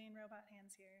people doing robot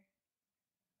hands here.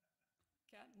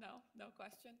 Okay, no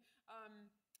question.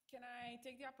 Can I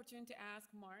take the opportunity to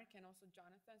ask Mark and also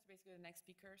Jonathan, so basically the next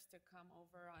speakers, to come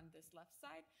over on this left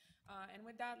side? And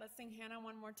with that, let's sing Hannah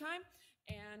one more time.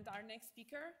 And our next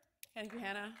speaker, thank you,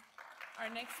 Hannah.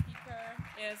 Our next speaker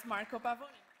is Marco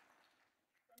Pavoni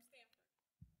from Stanford.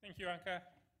 Thank you, Anka.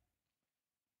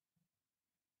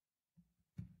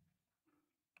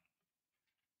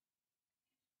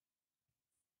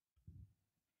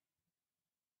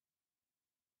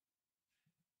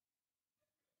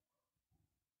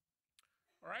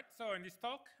 All right, so in this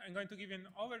talk, I'm going to give you an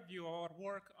overview of our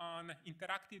work on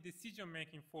interactive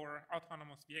decision-making for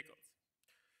autonomous vehicles.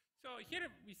 So here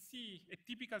we see a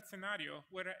typical scenario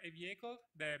where a vehicle,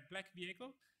 the black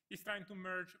vehicle, is trying to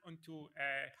merge onto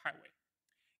a highway.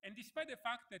 And despite the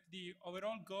fact that the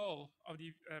overall goal of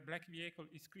the black vehicle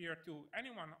is clear to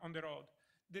anyone on the road,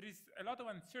 there is a lot of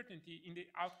uncertainty in the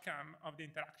outcome of the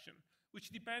interaction, which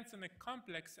depends on a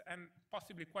complex and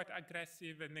possibly quite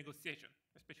aggressive negotiation,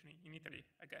 especially in Italy,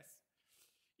 I guess.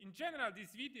 In general,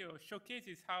 this video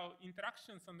showcases how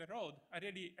interactions on the road are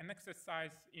really an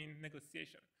exercise in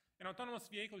negotiation. An autonomous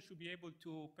vehicle should be able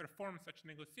to perform such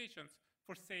negotiations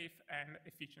for safe and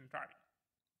efficient driving.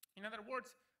 In other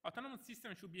words, autonomous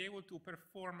systems should be able to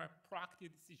perform a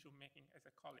proactive decision-making, as I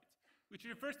call it, which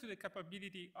refers to the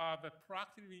capability of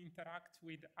proactively interact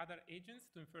with other agents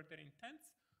to infer their intents,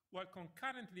 while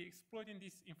concurrently exploiting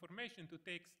this information to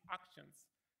take actions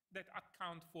that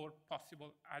account for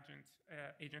possible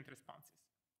agent responses.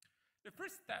 The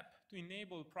first step to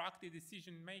enable proactive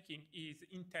decision-making is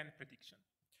intent prediction.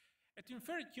 To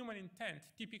infer human intent,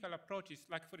 typical approaches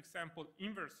like, for example,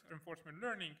 inverse reinforcement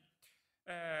learning,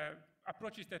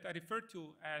 approaches that are referred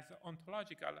to as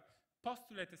ontological,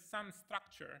 postulate some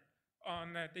structure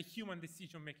on the human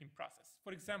decision-making process,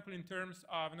 for example, in terms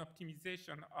of an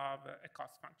optimization of a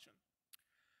cost function.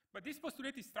 But this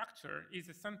postulated structure is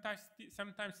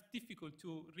sometimes difficult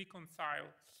to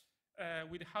reconcile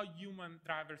with how human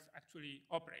drivers actually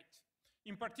operate.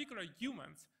 In particular,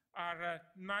 humans are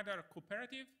neither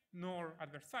cooperative nor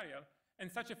adversarial,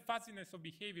 and such a fuzziness of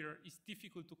behavior is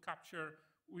difficult to capture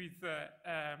with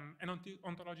an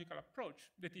ontological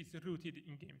approach that is rooted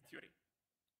in game theory.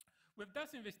 We've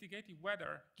thus investigated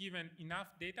whether, given enough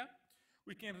data,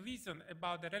 we can reason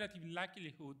about the relative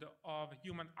likelihood of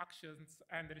human actions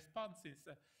and responses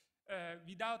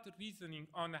without reasoning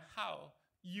on how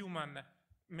human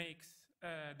makes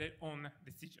their own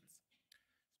decisions.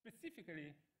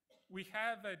 Specifically, we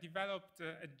have developed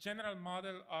a general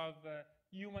model of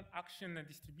human action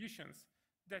distributions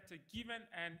that, given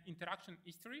an interaction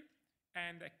history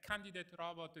and a candidate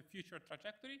robot future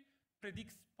trajectory,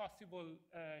 predicts possible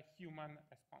human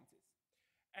responses.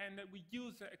 And we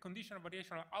use a conditional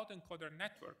variational autoencoder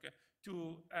network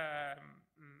to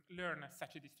learn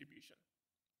such a distribution.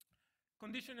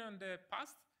 Conditioning on the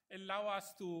past allow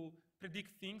us to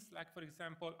predict things like, for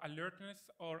example,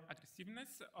 alertness or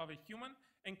aggressiveness of a human,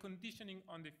 and conditioning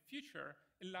on the future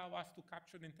allow us to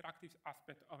capture the interactive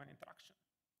aspect of an interaction.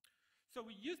 So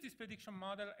we use this prediction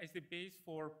model as the base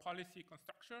for policy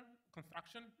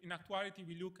construction. In actuality,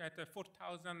 we look at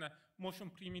 4,000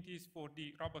 motion primitives for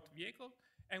the robot vehicle,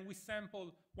 and we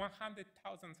sample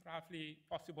 100,000 roughly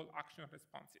possible action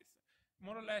responses,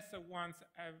 more or less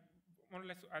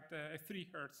at 3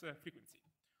 Hertz frequency.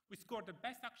 We score the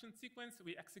best action sequence,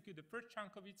 we execute the first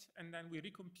chunk of it, and then we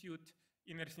recompute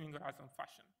in a receiving horizon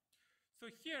fashion. So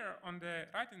here on the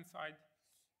right-hand side,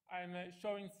 I'm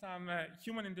showing some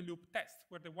human-in-the-loop test,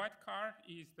 where the white car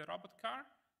is the robot car,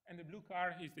 and the blue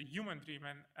car is the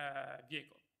human-driven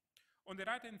vehicle. On the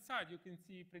right-hand side, you can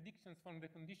see predictions from the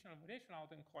conditional variation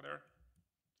autoencoder.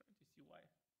 Trying to see why.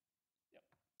 Yep.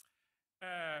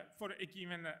 For a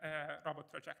given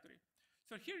robot trajectory.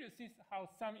 So here you see how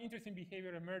some interesting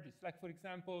behavior emerges. Like, for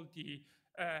example, the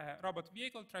robot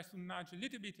vehicle tries to nudge a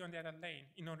little bit on the other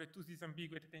lane in order to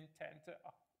disambiguate the intent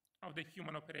of the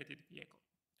human-operated vehicle.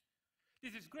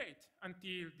 This is great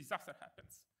until disaster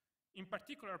happens. In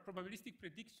particular, probabilistic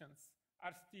predictions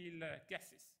are still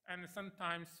guesses, and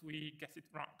sometimes we guess it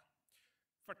wrong.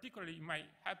 Particularly, it might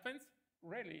happen,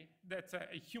 rarely, that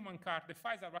a human car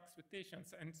defies our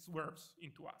expectations and swerves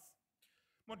into us.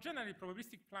 More generally,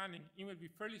 probabilistic planning, even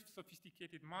with fairly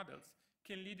sophisticated models,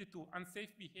 can lead to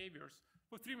unsafe behaviors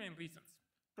for 3 main reasons.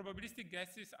 Probabilistic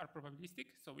guesses are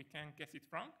probabilistic, so we can guess it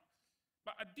wrong.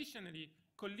 But additionally,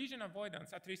 collision avoidance,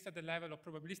 at least at the level of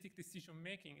probabilistic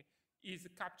decision-making, is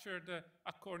captured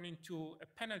according to a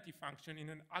penalty function in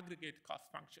an aggregate cost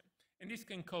function. And this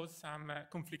can cause some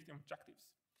conflicting objectives.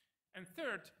 And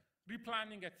third,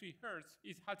 replanning at 3 Hertz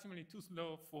is ultimately too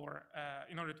slow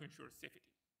in order to ensure safety.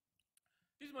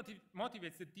 This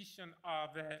motivates the addition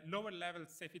of a lower-level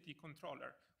safety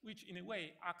controller, which in a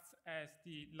way acts as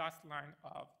the last line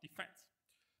of defense.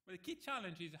 But the key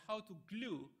challenge is how to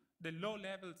glue the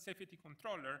low-level safety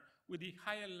controller with the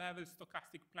higher-level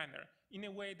stochastic planner in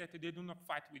a way that they do not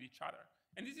fight with each other.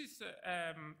 And this is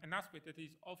an aspect that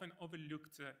is often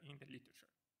overlooked in the literature.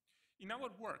 In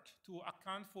our work to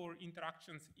account for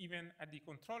interactions even at the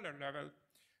controller level,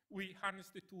 we harness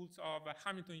the tools of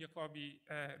Hamilton-Jacobi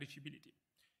reachability.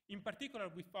 In particular,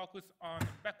 we focus on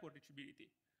backward reachability,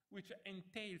 which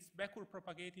entails backward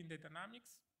propagating the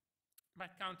dynamics by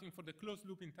accounting for the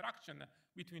closed-loop interaction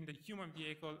between the human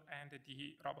vehicle and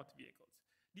the robot vehicles.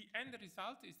 The end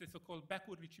result is the so-called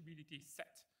backward reachability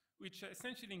set, which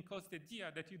essentially encodes the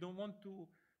idea that you don't want to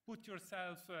put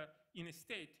yourself in a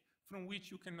state from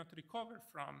which you cannot recover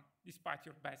from despite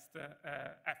your best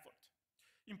effort.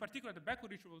 In particular, the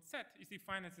backward reachable set is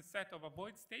defined as a set of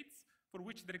avoid states for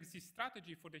which there exists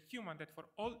strategy for the human that for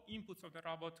all inputs of the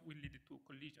robot will lead to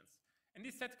collisions. And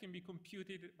this set can be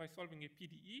computed by solving a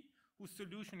PDE, whose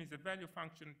solution is a value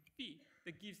function P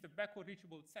that gives the backward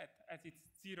reachable set as its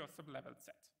 0 sublevel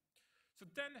set. So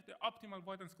then the optimal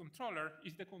avoidance controller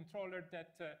is the controller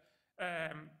that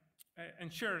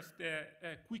ensures the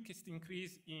quickest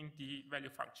increase in the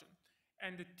value function.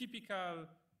 And the typical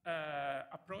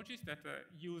approaches that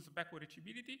use backward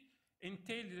reachability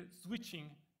entail switching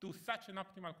to such an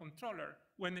optimal controller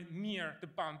when near the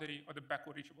boundary of the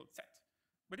backward reachable set.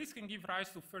 But this can give rise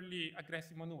to fairly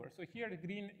aggressive maneuvers. So here the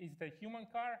green is the human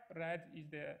car, red is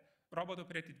the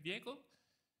robot-operated vehicle.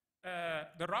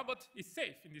 The robot is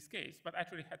safe in this case, but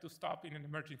actually had to stop in an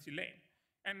emergency lane.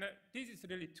 And this is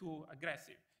really too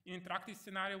aggressive. In an interactive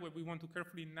scenario where we want to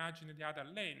carefully nudge in the other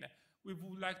lane, we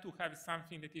would like to have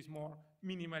something that is more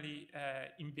minimally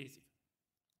invasive.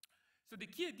 So the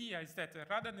key idea is that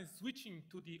rather than switching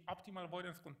to the optimal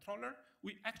avoidance controller,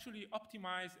 we actually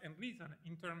optimize and reason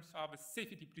in terms of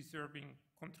safety-preserving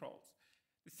controls.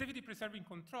 The safety-preserving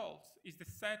controls is the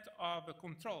set of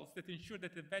controls that ensure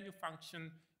that the value function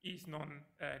is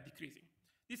non-decreasing.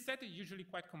 This set is usually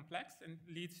quite complex and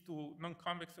leads to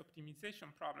non-convex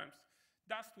optimization problems.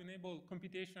 Thus, to enable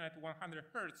computation at 100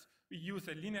 Hertz, we use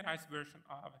a linearized version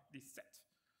of this set.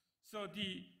 So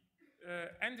the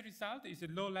end result is a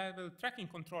low-level tracking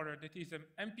controller that is an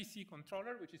MPC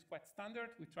controller, which is quite standard.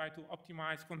 We try to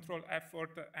optimize control effort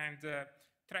and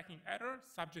tracking error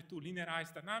subject to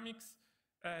linearized dynamics,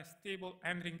 stable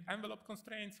entering envelope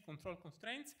constraints, control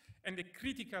constraints, and the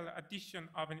critical addition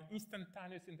of an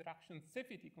instantaneous interaction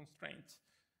safety constraint,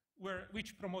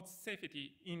 which promotes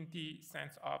safety in the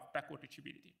sense of backward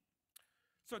reachability.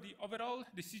 So the overall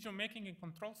decision-making and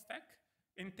control stack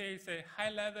entails a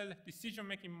high-level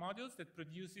decision-making modules that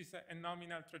produces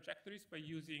nominal trajectories by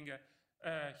using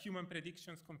human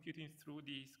predictions computing through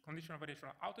the conditional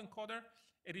variational autoencoder,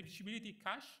 a reachability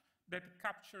cache that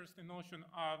captures the notion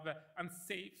of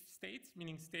unsafe states,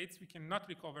 meaning states we cannot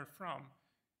recover from,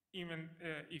 even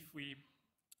if we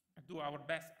do our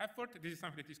best effort. This is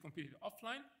something that is computed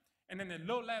offline. And then a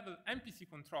low-level MPC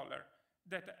controller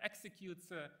that executes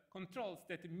controls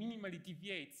that minimally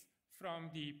deviates from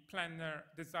the planner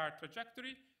desired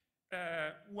trajectory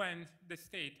when the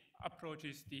state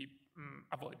approaches the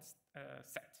avoid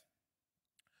set.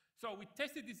 So we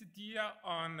tested this idea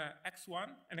on X1,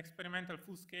 an experimental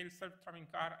full-scale self-driving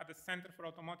car at the Center for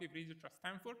Automotive Research at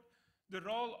Stanford. The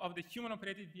role of the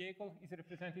human-operated vehicle is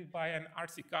represented by an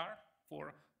RC car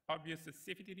for obvious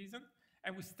safety reasons.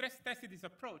 And we stress tested this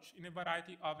approach in a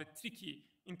variety of tricky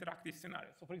interactive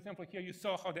scenarios. So for example, here you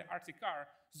saw how the RC car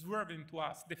swerved into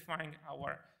us, defying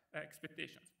our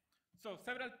expectations. So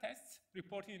several tests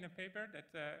reported in a paper that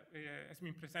has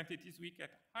been presented this week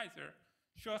at HISER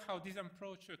show how this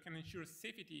approach can ensure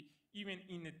safety even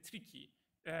in tricky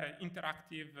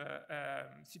interactive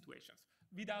situations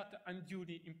without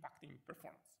unduly impacting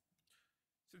performance.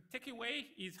 So the takeaway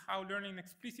is how learning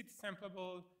explicit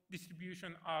sampleable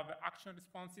distribution of action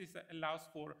responses allows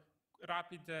for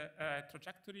rapid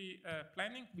trajectory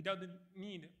planning without the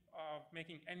need of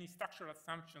making any structural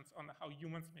assumptions on how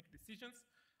humans make decisions.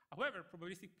 However,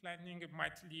 probabilistic planning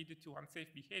might lead to unsafe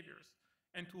behaviors.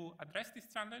 And to address this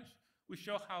challenge, we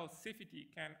show how safety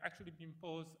can actually be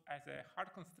imposed as a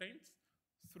hard constraint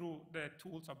through the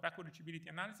tools of backward reachability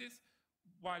analysis,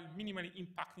 while minimally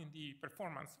impacting the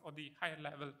performance of the higher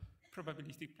level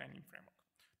probabilistic planning framework.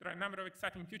 There are a number of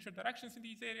exciting future directions in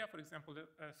this area, for example,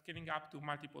 scaling up to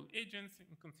multiple agents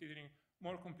and considering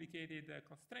more complicated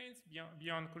constraints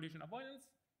beyond collision avoidance,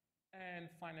 and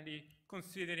finally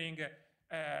considering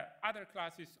other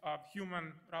classes of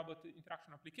human-robot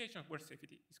interaction applications where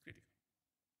safety is critical.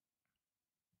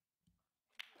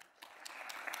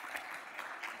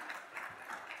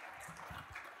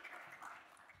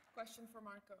 Question for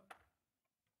Marco.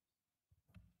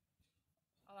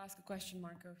 I'll ask a question,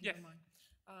 Marco, if you don't mind.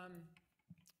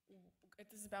 It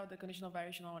is about the conditional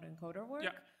variational autoencoder work.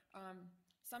 Yeah.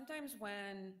 Sometimes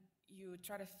when you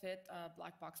try to fit a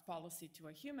black box policy to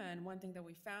a human, one thing that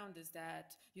we found is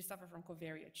that you suffer from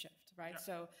covariate shift, right? Yeah.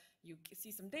 So you see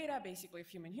some data, basically of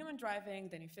human-human driving,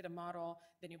 then you fit a model,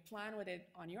 then you plan with it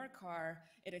on your car,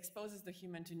 it exposes the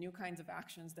human to new kinds of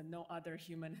actions that no other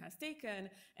human has taken,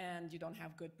 and you don't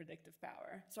have good predictive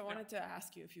power. So I wanted to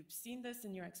ask you if you've seen this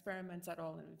in your experiments at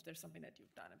all, and if there's something that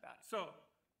you've done about it. So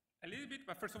a little bit,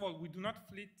 but first of all, we do not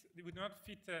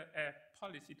fit a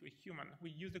policy to a human.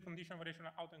 We use the conditional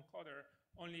variational autoencoder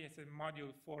only as a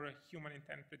module for a human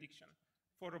intent prediction.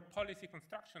 For policy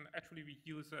construction, actually, we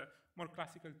use more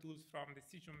classical tools from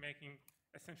decision-making,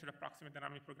 essentially approximate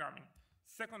dynamic programming.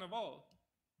 Second of all,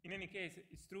 in any case,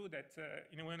 it's true that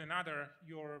in a way or another,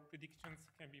 your predictions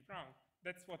can be wrong.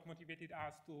 That's what motivated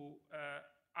us to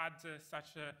add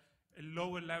such a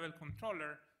lower-level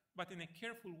controller, but in a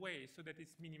careful way so that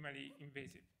it's minimally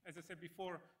invasive. As I said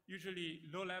before, usually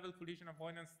low-level collision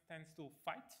avoidance tends to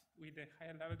fight with the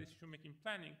higher-level decision-making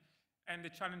planning, and the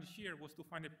challenge here was to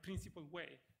find a principled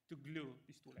way to glue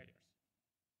these two layers.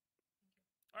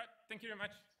 All right, thank you very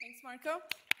much. Thanks, Marco.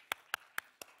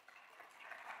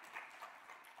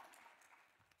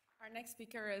 Our next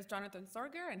speaker is Jonathan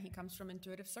Sorger, and he comes from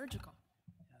Intuitive Surgical.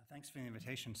 Thanks for the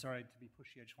invitation. Sorry to be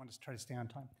pushy. I just wanted to try to stay on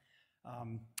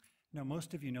time. No,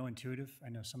 most of you know Intuitive. I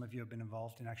know some of you have been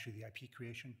involved in actually the IP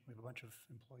creation. We have a bunch of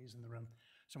employees in the room.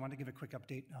 So I wanted to give a quick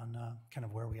update on kind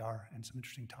of where we are and some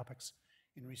interesting topics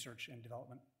in research and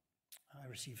development. I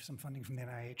received some funding from the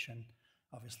NIH, and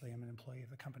obviously I'm an employee of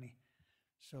the company.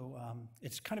 So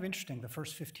it's kind of interesting. The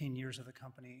first 15 years of the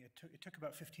company, it took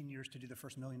about 15 years to do the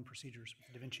first 1 million procedures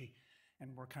with Da Vinci,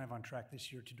 and we're kind of on track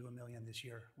this year to do 1 million this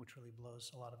year, which really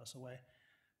blows a lot of us away.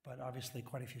 But obviously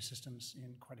quite a few systems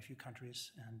in quite a few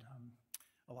countries, and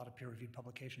a lot of peer-reviewed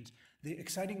publications. The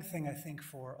exciting thing, I think,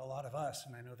 for a lot of us,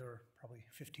 and I know there are probably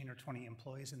 15 or 20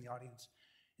 employees in the audience,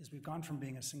 is we've gone from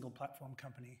being a single platform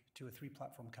company to a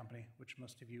 3-platform company, which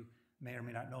most of you may or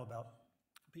may not know about.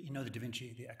 But you know the Da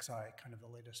Vinci, the Xi, kind of the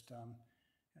latest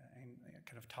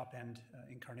kind of top-end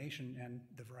incarnation, and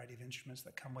the variety of instruments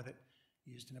that come with it,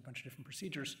 used in a bunch of different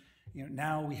procedures. You know,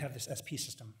 now we have this SP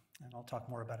system, and I'll talk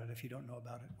more about it if you don't know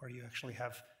about it, where you actually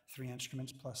have 3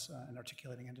 instruments plus an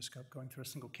articulating endoscope going through a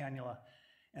single cannula.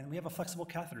 And we have a flexible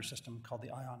catheter system called the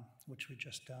ION, which we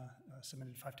just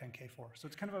submitted 510K for. So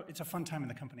it's kind of it's a fun time in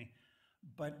the company.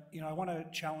 But you know, I want to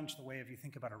challenge the way if you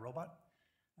think about a robot.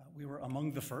 We were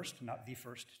among the first, not the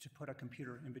first, to put a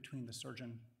computer in between the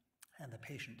surgeon and the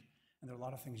patient. And there are a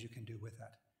lot of things you can do with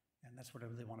that. And that's what I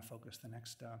really want to focus the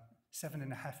next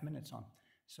 7.5 minutes on.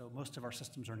 So most of our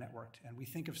systems are networked, and we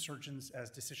think of surgeons as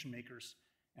decision makers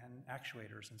and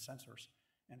actuators and sensors.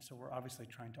 And so we're obviously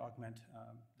trying to augment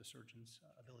the surgeon's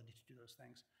ability to do those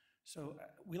things. So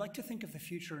we like to think of the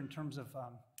future in terms of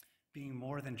being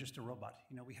more than just a robot.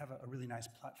 You know, we have a really nice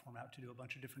platform out to do a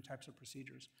bunch of different types of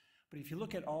procedures. But if you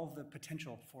look at all the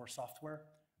potential for software,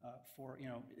 for, you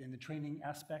know, in the training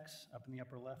aspects, up in the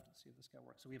upper left, let's see if this guy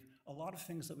works. So we have a lot of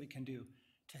things that we can do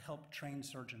to help train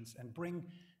surgeons and bring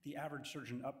the average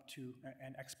surgeon up to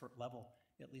an expert level,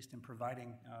 at least in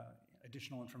providing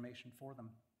additional information for them.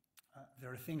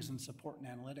 There are things in support and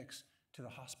analytics to the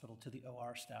hospital, to the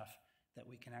OR staff that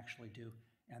we can actually do.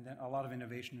 And then a lot of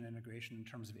innovation and integration in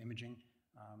terms of imaging,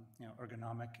 you know,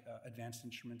 ergonomic, advanced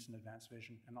instruments and advanced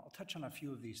vision. And I'll touch on a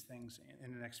few of these things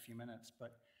in the next few minutes,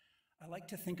 but I like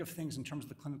to think of things in terms of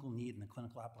the clinical need and the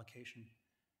clinical application.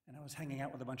 And I was hanging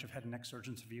out with a bunch of head and neck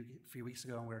surgeons a few weeks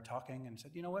ago, and we were talking and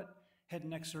said, you know what, head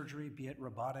and neck surgery, be it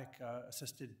robotic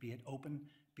assisted, be it open,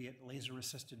 be it laser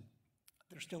assisted,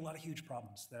 there's still a lot of huge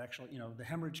problems that actually, you know, the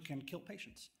hemorrhage can kill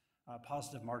patients.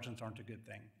 Positive margins aren't a good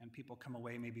thing, and people come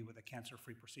away maybe with a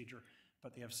cancer-free procedure,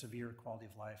 but they have severe quality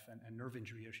of life and nerve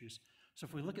injury issues. So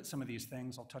if we look at some of these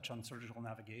things, I'll touch on surgical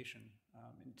navigation.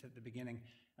 Into the beginning,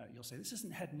 you'll say, this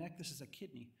isn't head and neck, this is a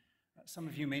kidney. Some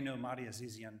of you may know Madi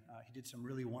Azizian. He did some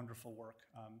really wonderful work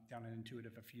down in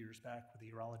Intuitive a few years back with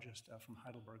a urologist from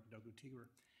Heidelberg, Dogu Tiger,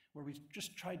 where we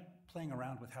just tried playing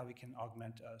around with how we can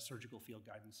augment surgical field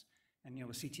guidance. And, you know,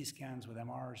 with CT scans, with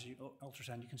MRs,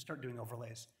 ultrasound, you can start doing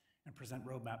overlays and present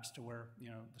roadmaps to where, you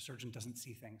know, the surgeon doesn't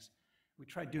see things. We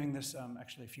tried doing this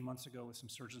actually a few months ago with some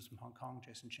surgeons from Hong Kong,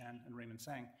 Jason Chan and Raymond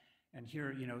Sang. And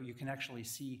here, you know, you can actually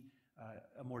see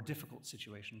a more difficult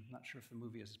situation. I'm not sure if the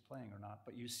movie is playing or not,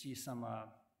 but you see some,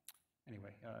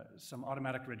 some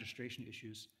automatic registration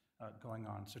issues going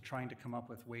on. So trying to come up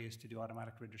with ways to do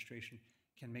automatic registration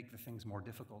can make the things more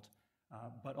difficult.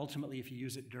 But ultimately, if you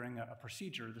use it during a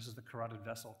procedure, this is the carotid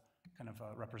vessel kind of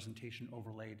representation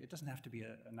overlaid. It doesn't have to be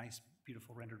a nice,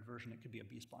 beautiful rendered version. It could be a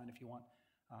B-spline if you want.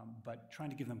 But trying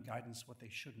to give them guidance what they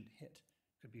shouldn't hit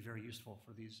could be very useful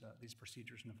for these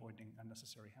procedures and avoiding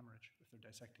unnecessary hemorrhage if they're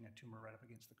dissecting a tumor right up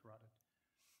against the carotid.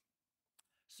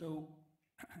 So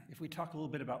if we talk a little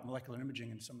bit about molecular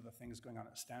imaging and some of the things going on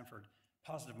at Stanford,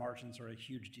 positive margins are a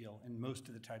huge deal in most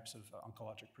of the types of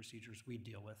oncologic procedures we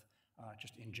deal with,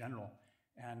 just in general.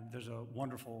 And there's a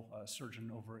wonderful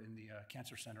surgeon over in the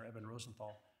Cancer Center, Eben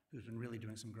Rosenthal, who's been really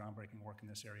doing some groundbreaking work in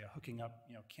this area, hooking up,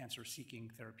 you know,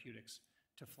 cancer-seeking therapeutics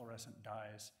to fluorescent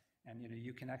dyes. And, you know,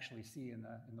 you can actually see in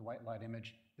the white light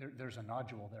image, there's a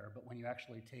nodule there, but when you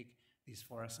actually take these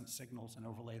fluorescent signals and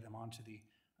overlay them onto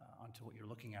what you're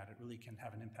looking at, it really can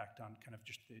have an impact on kind of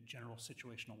just the general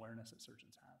situational awareness that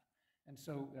surgeons have. And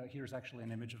so here's actually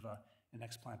an image of an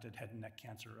explanted head and neck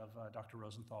cancer of Dr.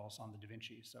 Rosenthal's on the Da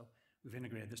Vinci. So we've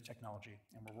integrated this technology,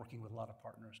 and we're working with a lot of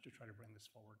partners to try to bring this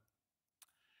forward.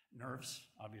 Nerves,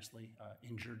 obviously,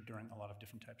 injured during a lot of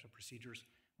different types of procedures.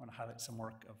 I want to highlight some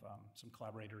work of some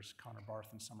collaborators, Connor Barth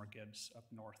and Summer Gibbs up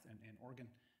north in Oregon,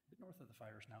 a bit north of the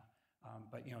fires now.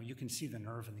 But, you know, you can see the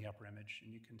nerve in the upper image,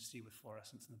 and you can see with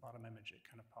fluorescence in the bottom image, it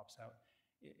kind of pops out.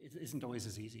 It isn't always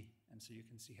as easy, and so you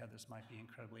can see how this might be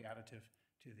incredibly additive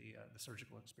to the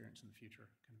surgical experience in the future,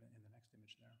 kind of in the next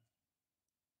image there.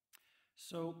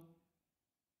 So,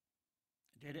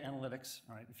 data analytics,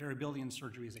 all right, variability in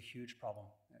surgery is a huge problem,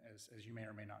 as you may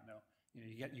or may not know. You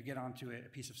know, you get onto a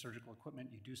piece of surgical equipment,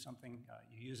 you do something,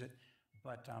 you use it,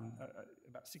 but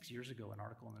about 6 years ago, an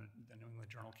article in the New England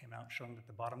Journal came out showing that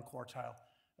the bottom quartile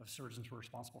of surgeons were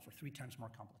responsible for 3 times more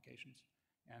complications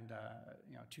and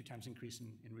you know, 2 times increase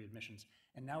in readmissions.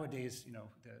 And nowadays, you know,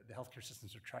 the healthcare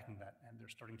systems are tracking that, and they're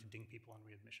starting to ding people on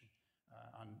readmission,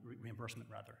 reimbursement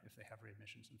rather, if they have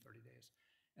readmissions in 30 days.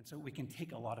 And so we can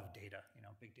take a lot of data. You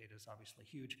know, big data is obviously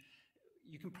huge.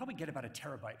 You can probably get about 1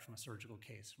 terabyte from a surgical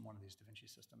case from one of these Da Vinci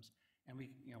systems. And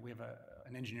we have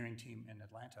an engineering team in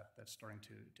Atlanta that's starting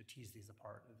to tease these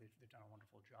apart. They've done a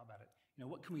wonderful job at it. You know,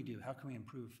 what can we do? How can we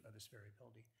improve this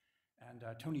variability? And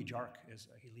Tony Jark,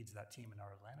 he leads that team in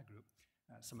our Atlanta group.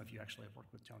 Some of you actually have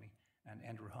worked with Tony. And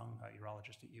Andrew Hung, a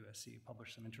urologist at USC,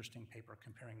 published some interesting paper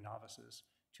comparing novices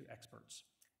to experts.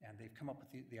 And they've come up with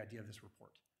the idea of this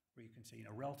report, where you can say, you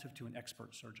know, relative to an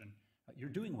expert surgeon, you're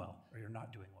doing well or you're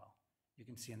not doing well. You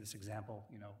can see in this example,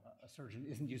 you know, a surgeon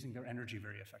isn't using their energy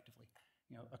very effectively.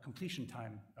 You know, a completion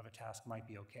time of a task might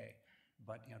be okay,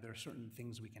 but, you know, there are certain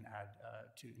things we can add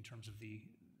in terms of the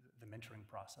mentoring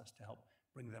process to help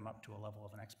bring them up to a level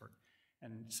of an expert.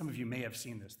 And some of you may have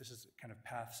seen this. This is kind of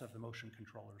paths of the motion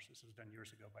controllers. This was done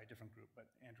years ago by a different group, but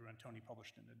Andrew and Tony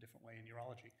published it in a different way in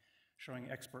urology, showing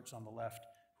experts on the left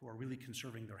who are really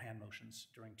conserving their hand motions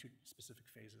during 2 specific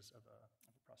phases of a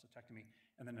prostatectomy.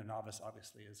 And then a novice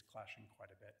obviously is clashing quite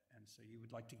a bit. And so you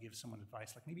would like to give someone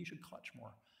advice, like maybe you should clutch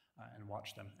more and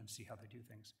watch them and see how they do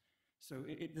things. So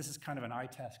this is kind of an eye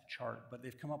task chart, but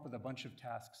they've come up with a bunch of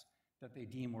tasks that they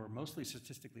deem were mostly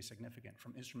statistically significant,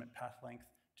 from instrument path length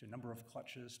to number of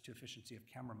clutches to efficiency of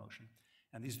camera motion.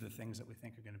 And these are the things that we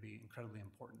think are going to be incredibly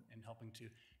important in helping to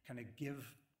kind of give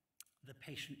the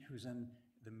patient who's in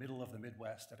the middle of the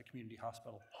Midwest at a community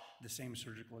hospital the same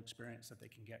surgical experience that they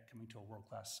can get coming to a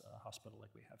world-class hospital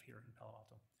like we have here in Palo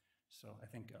Alto. So I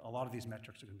think a lot of these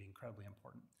metrics are going to be incredibly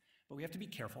important. But we have to be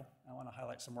careful. I want to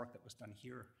highlight some work that was done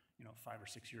here 5 or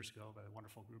 6 years ago by the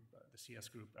wonderful group, the CS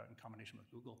group, in combination with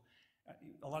Google.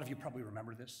 A lot of you probably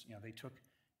remember this. They took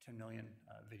 10 million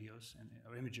videos,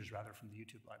 or images rather, from the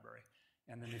YouTube library,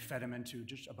 and then they fed them into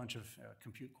just a bunch of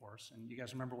compute cores. And you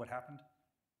guys remember what happened?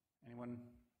 Anyone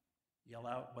yell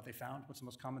out what they found? What's the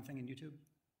most common thing in YouTube?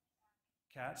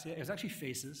 Cats. Yeah, it was actually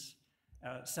faces.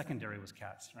 Secondary was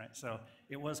cats, right? So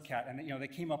it was cat, and they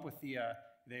came up with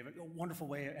they have a wonderful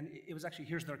way, and it was actually,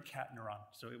 here's their cat neuron.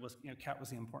 So it was, cat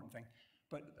was the important thing,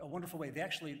 but a wonderful way.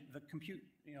 The compute,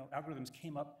 algorithms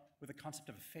came up with the concept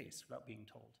of a face without being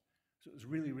told. So it was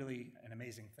really, really an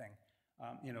amazing thing.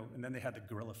 And then they had the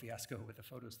gorilla fiasco with the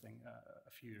photos thing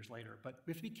a few years later. But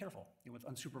we have to be careful with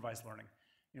unsupervised learning.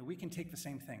 We can take the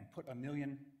same thing, put 1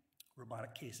 million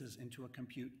robotic cases into a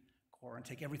compute core and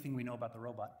take everything we know about the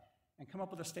robot and come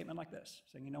up with a statement like this,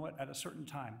 saying, you know what, at a certain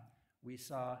time, we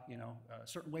saw,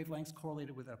 certain wavelengths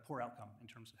correlated with a poor outcome in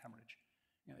terms of hemorrhage.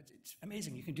 It's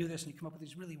amazing. You can do this and you come up with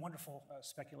these really wonderful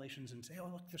speculations and say, oh,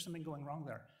 look, there's something going wrong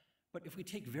there. But if we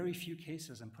take very few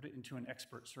cases and put it into an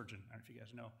expert surgeon, I don't know if you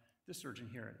guys know, this surgeon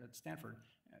here at Stanford,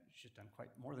 she's done quite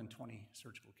more than 20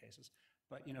 surgical cases,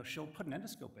 but she'll put an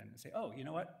endoscope in and say, oh, you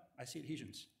know what, I see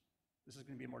adhesions. This is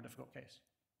going to be a more difficult case.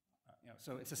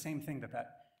 So it's the same thing that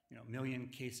 1 million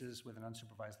cases with an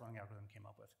unsupervised learning algorithm came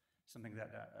up with, something that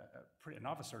a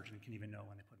novice surgeon can even know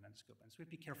when they put an endoscope in. So we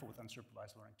have to be careful with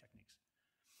unsupervised learning techniques.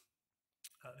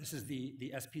 This is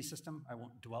the SP system. I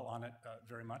won't dwell on it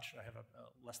very much. I have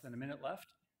less than a minute left,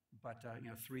 but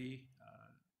 3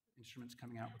 instruments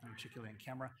coming out with an articulating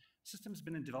camera. System's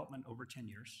been in development over 10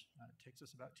 years. It takes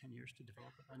us about 10 years to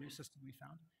develop a new system we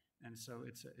found, and so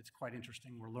it's quite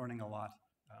interesting. We're learning a lot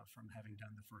from having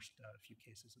done the first few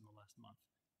cases in the last month,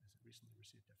 as it recently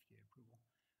received FDA approval.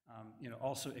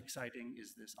 Also exciting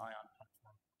is this ION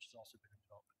platform, which has also been in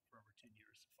development for over 10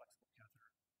 years, a flexible catheter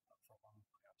for lung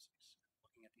biopsies,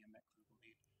 looking at the unmet clinical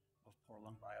need of poor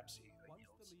lung biopsy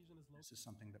yields. This is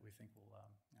something that we think will,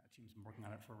 team's been working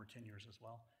on it for over 10 years as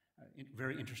well.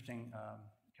 Very interesting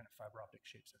kind of fiber optic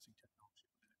shape sensing technology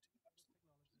within it to give absolute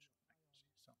positional accuracy.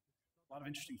 So a lot of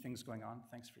interesting things going on.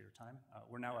 Thanks for your time.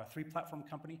 We're now a 3-platform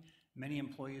company. Many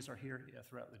employees are here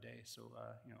throughout the day. So,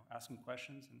 ask them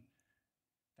questions, and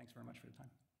thanks very much for your time.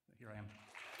 Here I am.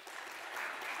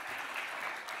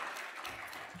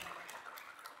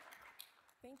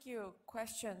 Thank you.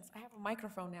 Questions? I have a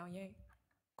microphone now, yay.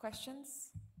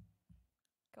 Questions?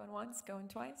 Going once, going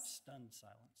twice? Stunned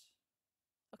silence.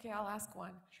 Okay, I'll ask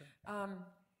one. Sure.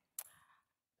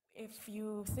 If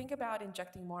you think about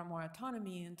injecting more and more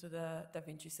autonomy into the Da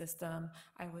Vinci system,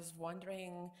 I was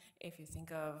wondering if you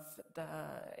think of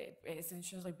it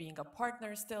essentially being a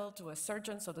partner still to a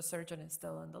surgeon, so the surgeon is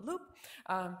still in the loop.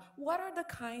 What are the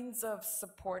kinds of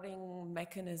supporting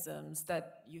mechanisms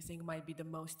that you think might be the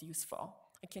most useful?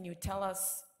 Can you tell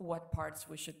us what parts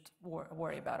we should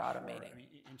worry about automating? Sure. I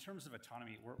mean, in terms of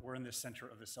autonomy, we're in the center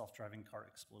of the self-driving car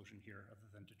explosion here, other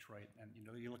than Detroit. And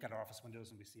you look at our office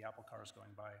windows and we see Apple cars going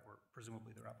by, or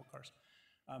presumably they're Apple cars.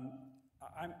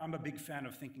 I'm a big fan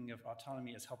of thinking of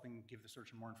autonomy as helping give the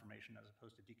surgeon more information as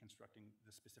opposed to deconstructing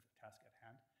the specific task at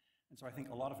hand. And so I think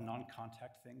a lot of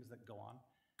non-contact things that go on.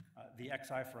 The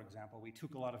XI, for example, we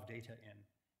took a lot of data in.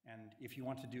 And if you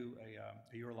want to do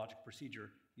a urologic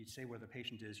procedure, you say where the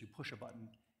patient is, you push a button,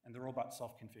 and the robot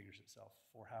self-configures itself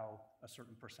for how a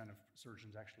certain % of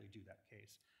surgeons actually do that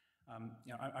case.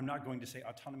 I'm not going to say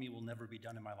autonomy will never be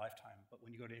done in my lifetime, but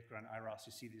when you go to ICRA and IROS,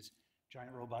 you see these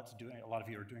giant robots doing, a lot of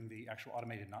you are doing the actual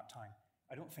automated knot tying.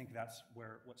 I don't think that's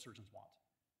what surgeons want.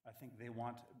 I think they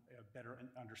want a better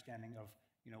understanding of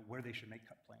where they should make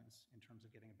cut planes in terms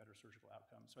of getting a better surgical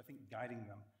outcome. So I think guiding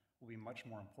them will be much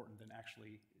more important than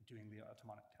actually doing the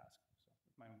automatic task. So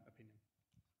that's my own opinion.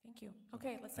 Thank you.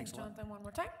 Okay, let's thank Jonathan one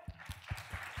more time.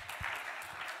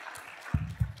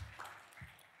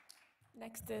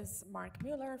 Next is Mark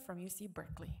Mueller from UC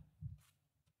Berkeley.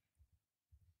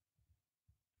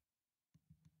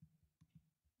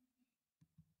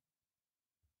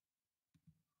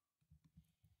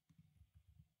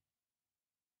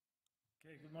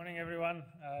 Okay, good morning, everyone.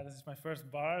 This is my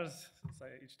first bars, since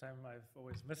each time I've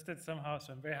always missed it somehow,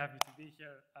 so I'm very happy to be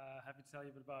here. Happy to tell you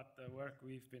a bit about the work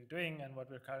we've been doing and what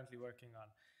we're currently working on.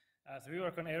 So we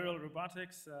work on aerial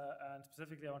robotics, and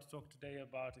specifically I want to talk today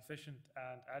about efficient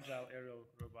and agile aerial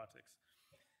robotics.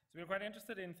 So we're quite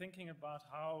interested in thinking about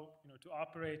how to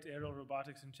operate aerial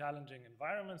robotics in challenging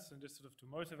environments, and just sort of to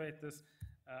motivate this,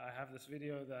 I have this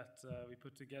video that we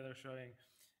put together showing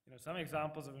some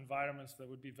examples of environments that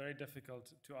would be very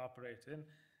difficult to operate in,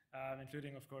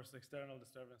 including, of course, external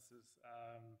disturbances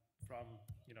from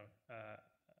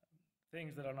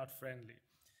things that are not friendly.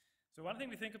 So one thing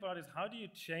we think about is how do you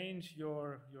change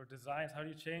your designs, how do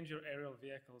you change your aerial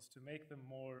vehicles to make them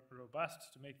more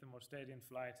robust, to make them more steady in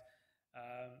flight.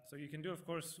 So you can do, of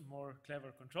course, more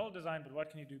clever control design, but what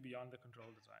can you do beyond the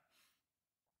control design?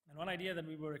 And one idea that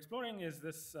we were exploring is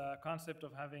this concept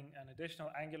of having an additional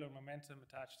angular momentum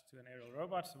attached to an aerial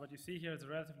robot. So what you see here is a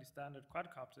relatively standard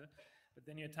quadcopter, but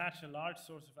then you attach a large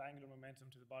source of angular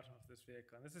momentum to the bottom of this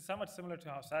vehicle. And this is somewhat similar to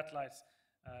how satellites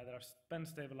that are spin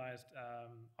stabilized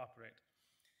operate.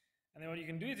 And then what you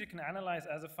can do is you can analyze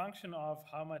as a function of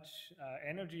how much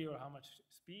energy or how much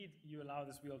speed you allow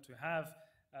this wheel to have,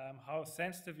 how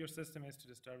sensitive your system is to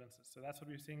disturbances. So that's what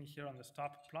we're seeing here on this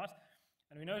top plot.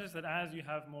 And we notice that as you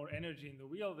have more energy in the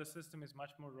wheel, the system is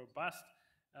much more robust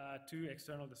to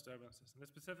external disturbances. And the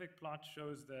specific plot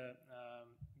shows the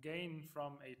gain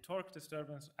from a torque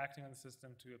disturbance acting on the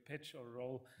system to a pitch or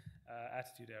roll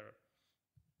attitude error.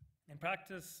 In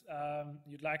practice,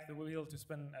 you'd like the wheel to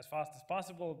spin as fast as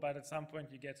possible, but at some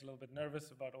point you get a little bit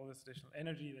nervous about all this additional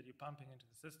energy that you're pumping into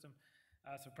the system.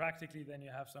 So practically, then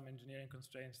you have some engineering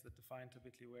constraints that define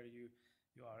typically where you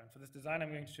are. And for this design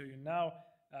I'm going to show you now,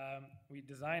 we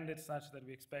designed it such that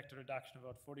we expect a reduction of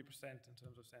about 40% in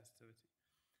terms of sensitivity.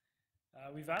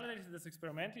 We validated this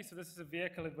experimentally. So this is a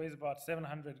vehicle that weighs about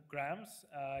 700 grams.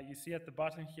 You see at the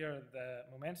bottom here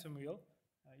the momentum wheel.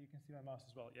 You can see my mouse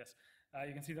as well, yes.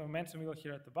 You can see the momentum wheel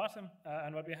here at the bottom.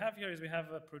 And what we have here is we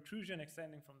have a protrusion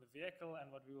extending from the vehicle.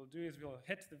 And what we will do is we will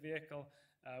hit the vehicle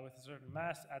with a certain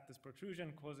mass at this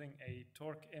protrusion, causing a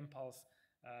torque impulse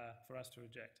for us to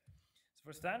reject. So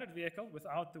for a standard vehicle,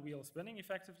 without the wheel spinning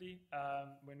effectively,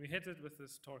 when we hit it with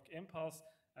this torque impulse,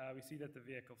 we see that the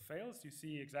vehicle fails. You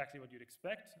see exactly what you'd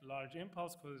expect. Large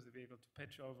impulse causes the vehicle to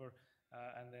pitch over,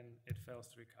 and then it fails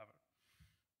to recover.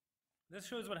 This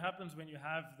shows what happens when you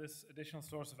have this additional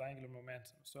source of angular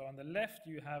momentum. So on the left,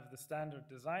 you have the standard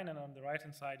design, and on the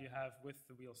right-hand side, you have with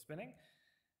the wheel spinning.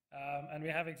 And we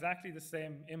have exactly the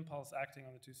same impulse acting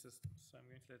on the two systems. So I'm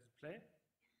going to let it play.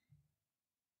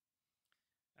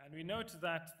 And we note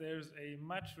that there's a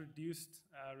much reduced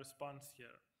response here.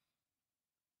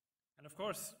 And of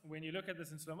course, when you look at this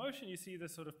in slow motion, you see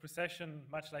this sort of precession,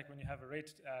 much like when you have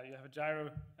a gyro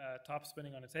top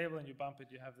spinning on a table and you bump it,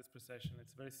 you have this precession.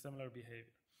 It's very similar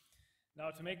behavior.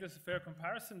 Now, to make this a fair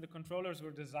comparison, the controllers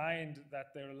were designed that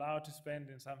they're allowed to spend,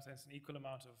 in some sense, an equal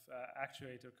amount of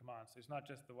actuator commands. So it's not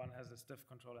just the one has a stiff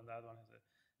control and the other one has a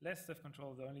less stiff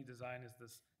control. The only design is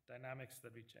this dynamics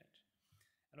that we change.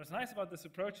 And what's nice about this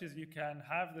approach is you can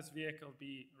have this vehicle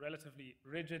be relatively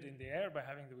rigid in the air by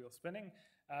having the wheel spinning.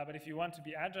 But if you want to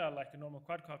be agile like a normal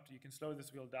quadcopter, you can slow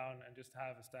this wheel down and just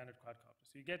have a standard quadcopter.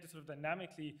 So you get to sort of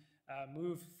dynamically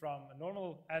move from a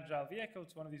normal agile vehicle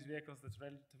to one of these vehicles that's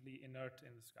relatively inert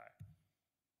in the sky.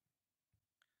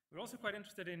 We're also quite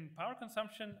interested in power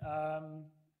consumption.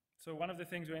 So one of the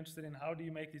things we're interested in, how do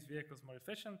you make these vehicles more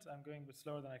efficient? I'm going a bit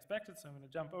slower than I expected, so I'm going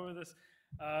to jump over this.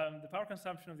 The power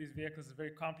consumption of these vehicles is a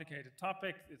very complicated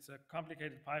topic. It's a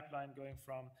complicated pipeline going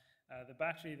from the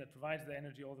battery that provides the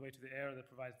energy all the way to the air that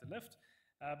provides the lift.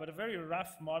 But a very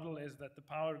rough model is that the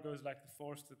power goes like the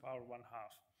force to the power 1/2.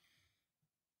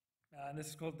 And this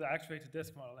is called the actuated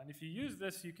disk model. And if you use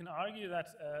this, you can argue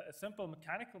that a simple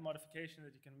mechanical modification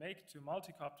that you can make to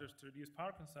multicopters to reduce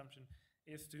power consumption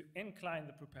is to incline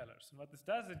the propellers. And what this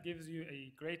does, it gives you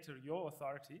a greater yaw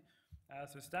authority.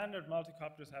 So standard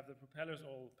multicopters have the propellers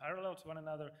all parallel to one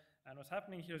another. And what's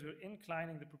happening here is we're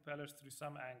inclining the propellers through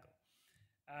some angle.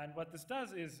 And what this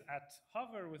does is at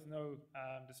hover with no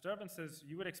disturbances,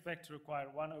 you would expect to require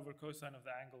 1 over cosine of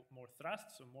the angle more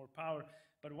thrust, so more power.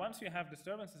 But once you have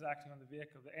disturbances acting on the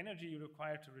vehicle, the energy you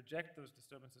require to reject those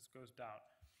disturbances goes down.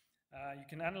 You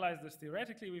can analyze this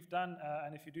theoretically, we've done,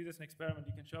 and if you do this in experiment,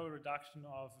 you can show a reduction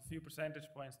of a few percentage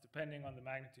points depending on the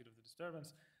magnitude of the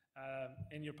disturbance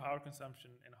in your power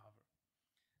consumption in hover.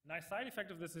 Nice side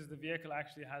effect of this is the vehicle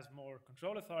actually has more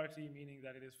control authority, meaning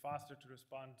that it is faster to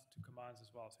respond to commands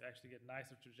as well. So you actually get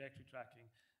nicer trajectory tracking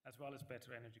as well as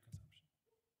better energy consumption.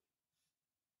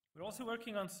 We're also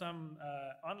working on some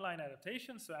online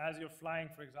adaptations. So as you're flying,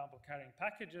 for example, carrying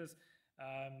packages,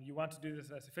 you want to do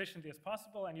this as efficiently as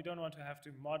possible, and you don't want to have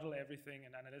to model everything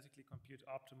and analytically compute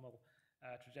optimal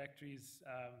trajectories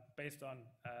based on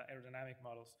aerodynamic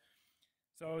models.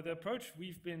 So the approach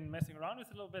we've been messing around with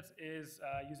a little bit is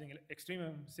using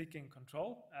extremum-seeking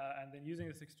control, and then using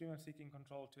this extremum-seeking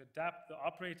control to adapt the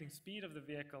operating speed of the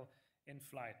vehicle in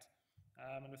flight.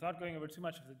 And without going over too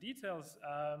much of the details,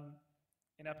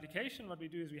 in application, what we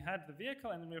do is we had the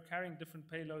vehicle, and then we're carrying different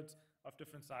payloads of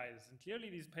different sizes. And clearly,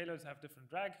 these payloads have different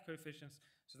drag coefficients,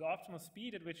 so the optimal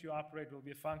speed at which you operate will be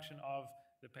a function of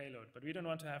the payload. But we don't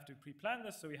want to have to pre-plan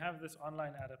this, so we have this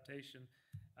online adaptation.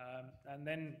 And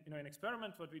then, in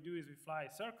experiment, what we do is we fly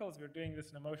circles. We're doing this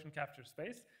in a motion capture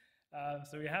space.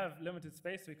 So we have limited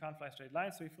space, so we can't fly straight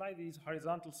lines. So we fly these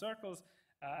horizontal circles,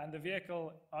 and the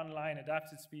vehicle online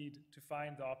adapts its speed to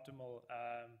find the optimal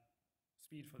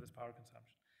speed for this power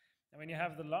consumption. And when you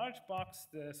have the large box,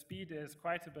 the speed is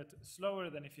quite a bit slower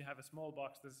than if you have a small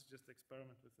box. This is just an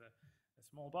experiment with a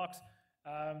small box.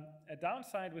 A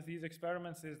downside with these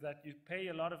experiments is that you pay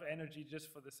a lot of energy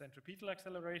just for the centripetal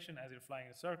acceleration as you're flying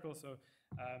a circle. So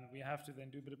we have to then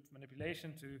do a bit of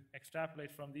manipulation to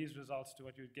extrapolate from these results to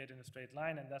what you would get in a straight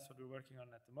line, and that's what we're working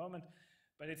on at the moment.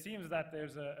 But it seems that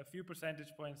there's a few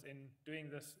percentage points in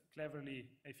doing this cleverly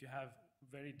if you have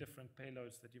very different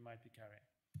payloads that you might be carrying.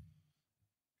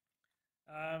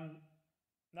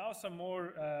 Now some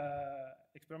more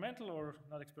experimental, or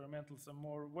not experimental, some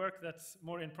more work that's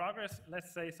more in progress.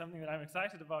 Let's say something that I'm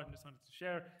excited about and just wanted to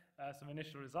share some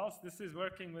initial results. This is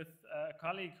working with a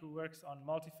colleague who works on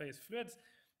multi-phase fluids,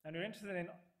 and we're interested in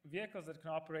vehicles that can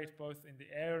operate both in the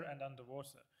air and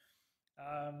underwater.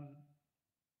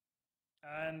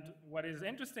 And what is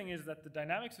interesting is that the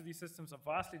dynamics of these systems are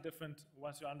vastly different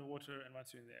once you're underwater and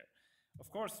once you're in the air. Of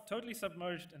course, totally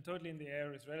submerged and totally in the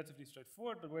air is relatively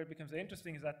straightforward, but where it becomes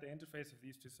interesting is at the interface of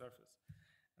these two surfaces.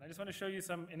 And I just want to show you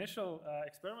some initial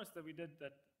experiments that we did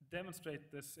that demonstrate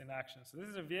this in action. So this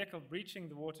is a vehicle breaching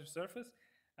the water surface.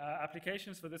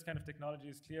 Applications for this kind of technology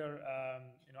is clear,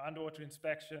 underwater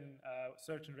inspection,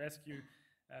 search and rescue,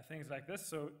 things like this.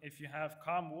 So if you have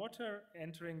calm water,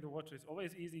 entering the water is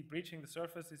always easy. Breaching the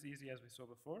surface is easy, as we saw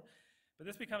before. But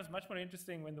this becomes much more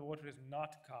interesting when the water is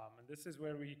not calm. And this is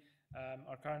where we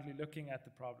are currently looking at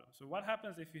the problem. So what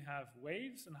happens if you have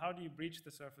waves, and how do you breach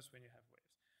the surface when you have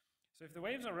waves? So if the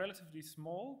waves are relatively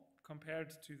small compared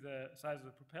to the size of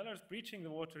the propellers, breaching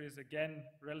the water is, again,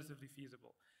 relatively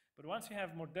feasible. But once you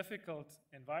have more difficult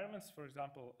environments, for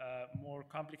example, more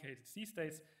complicated sea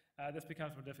states, this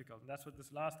becomes more difficult. And that's what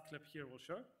this last clip here will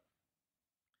show.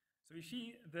 So we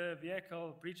see the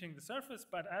vehicle breaching the surface,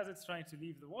 but as it's trying to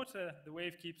leave the water, the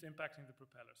wave keeps impacting the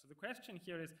propeller. So the question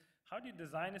here is, how do you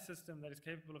design a system that is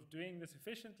capable of doing this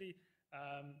efficiently,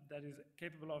 that is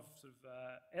capable of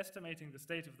estimating the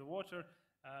state of the water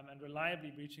and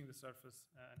reliably breaching the surface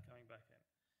and coming back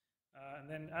in? And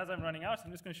then as I'm running out,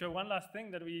 I'm just going to show one last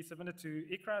thing that we submitted to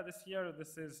ICRA this year.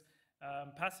 This is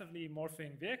passively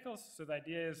morphing vehicles. So the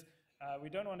idea is we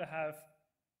don't want to have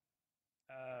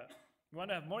we want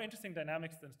to have more interesting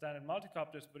dynamics than standard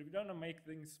multicopters, but we don't want to make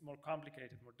things more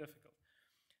complicated, more difficult.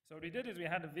 So what we did is we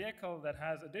had a vehicle that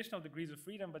has additional degrees of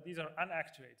freedom, but these are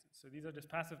unactuated. So these are just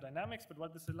passive dynamics, but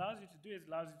what this allows you to do is it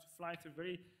allows you to fly through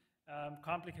very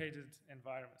complicated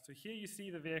environments. So here you see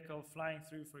the vehicle flying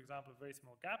through, for example, a very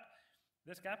small gap.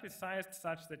 This gap is sized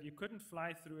such that you couldn't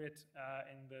fly through it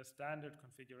in the standard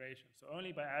configuration. So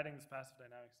only by adding this passive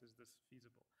dynamics is this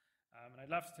feasible. And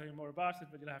I'd love to tell you more about it,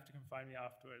 but you'll have to come find me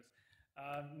afterwards.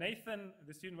 Nathan,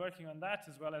 the student working on that,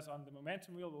 as well as on the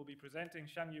momentum wheel, will be presenting.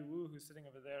 Shangyu Wu, who's sitting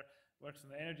over there, works on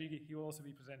the energy. He will also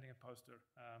be presenting a poster.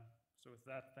 So with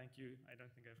that, thank you. I don't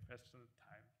think I've pressed on the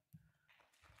time.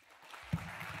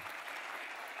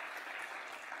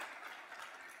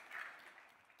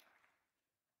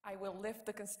 I will lift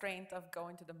the constraint of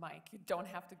going to the mic. You don't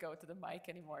have to go to the mic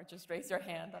anymore. Just raise your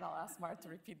hand and I'll ask Mark to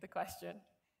repeat the question.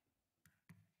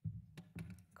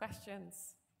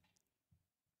 Questions?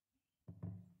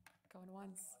 Going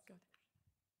once, good.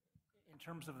 In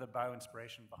terms of the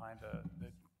bio-inspiration behind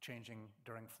the changing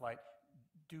during flight,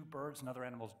 do birds and other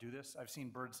animals do this? I've seen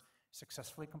birds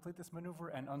successfully complete this maneuver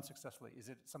and unsuccessfully. Is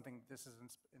it something this is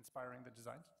inspiring the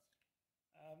designs?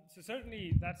 So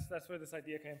certainly that's where this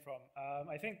idea came from.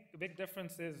 I think the big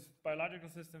difference is biological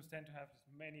systems tend to have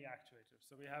many actuators.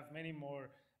 So we have many more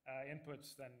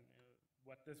inputs than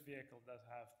what this vehicle does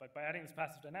have. But by adding this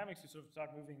passive dynamics, you sort of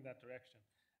start moving in that direction.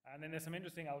 And then there's some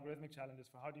interesting algorithmic challenges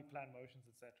for how do you plan motions,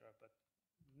 etc. But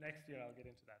next year I'll get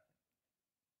into that.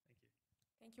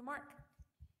 Thank you. Thank you, Mark.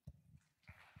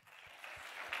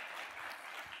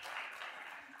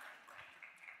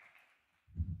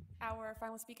 Our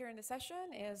final speaker in the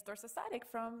session is Dorsa Sadik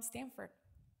from Stanford.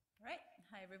 All right.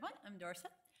 Hi, everyone. I'm Dorsa.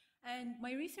 And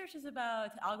my research is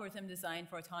about algorithm design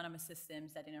for autonomous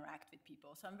systems that interact with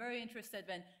people. So I'm very interested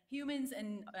when humans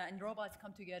and robots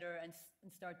come together and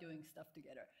start doing stuff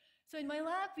together. So in my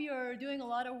lab, we are doing a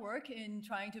lot of work in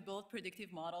trying to build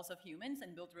predictive models of humans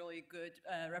and build really good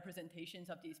representations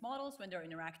of these models when they're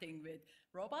interacting with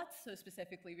robots. So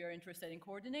specifically, we are interested in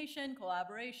coordination,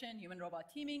 collaboration,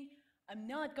 human-robot teaming. I'm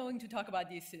not going to talk about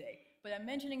these today, but I'm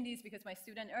mentioning these because my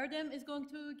student Erdem is going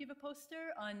to give a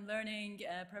poster on learning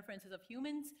preferences of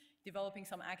humans, developing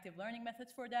some active learning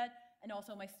methods for that, and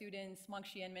also my students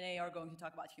Mangxi and Mene are going to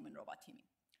talk about human-robot teaming.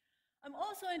 I'm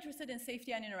also interested in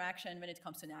safety and interaction when it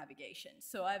comes to navigation.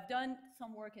 So I've done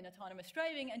some work in autonomous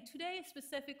driving, and today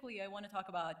specifically I want to talk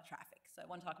about traffic. So I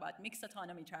want to talk about mixed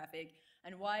autonomy traffic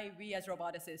and why we as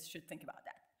roboticists should think about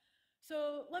that.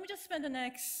 So let me just spend the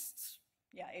next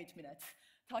 8 minutes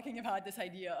talking about this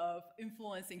idea of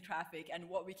influencing traffic and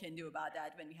what we can do about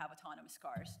that when we have autonomous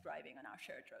cars driving on our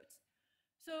shared roads.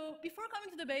 So before coming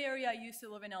to the Bay Area, I used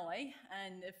to live in LA,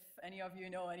 and if any of you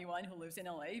know anyone who lives in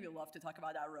LA, we love to talk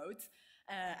about our roads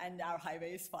and our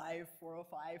highways, 5,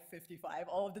 405, 55,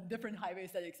 all of the different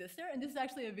highways that exist there. And this is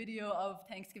actually a video of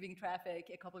Thanksgiving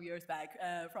traffic a couple of years back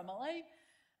from LA.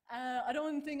 I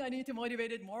don't think I need to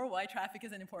motivate it more why traffic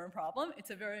is an important problem.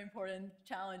 It's a very important,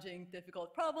 challenging,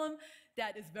 difficult problem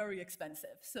that is very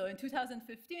expensive. So in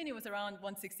 2015, it was around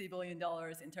 $160 billion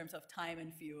in terms of time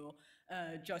and fuel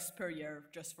just per year,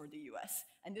 just for the US.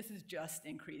 And this is just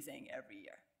increasing every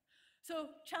year. So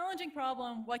challenging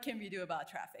problem, what can we do about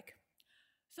traffic?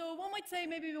 So one might say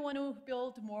maybe we want to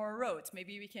build more roads.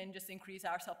 Maybe we can just increase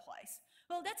our supplies.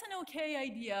 Well, that's an okay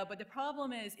idea, but the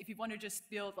problem is if you want to just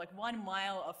build like 1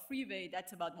 mile of freeway,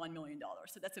 that's about $1 million.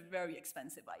 So that's a very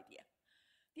expensive idea.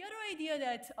 The other idea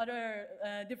that other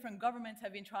different governments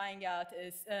have been trying out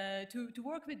is to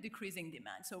work with decreasing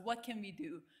demand. So what can we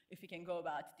do if we can go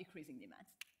about decreasing demand?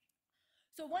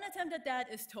 So one attempt at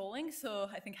that is tolling. So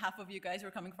I think half of you guys are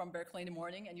coming from Berkeley in the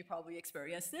morning, and you probably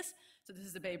experienced this. So this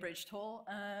is the Bay Bridge toll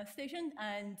station,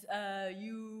 and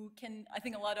I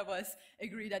think a lot of us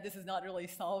agree that this is not really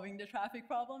solving the traffic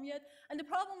problem yet. And the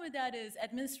problem with that is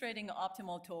administrating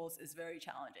optimal tolls is very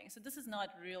challenging. So this is not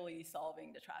really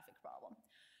solving the traffic problem.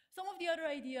 Some of the other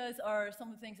ideas are some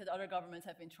of the things that other governments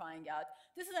have been trying out.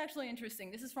 This is actually interesting.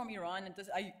 This is from Iran, and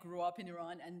I grew up in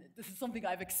Iran, and this is something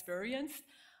I've experienced.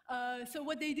 So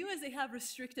what they do is they have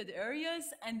restricted areas,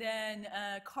 and then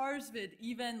cars with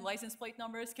even license plate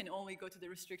numbers can only go to the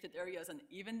restricted areas on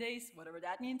even days, whatever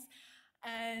that means.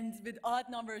 And with odd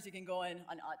numbers, you can go in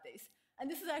on odd days. And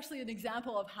this is actually an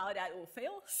example of how that will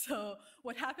fail. So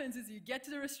what happens is you get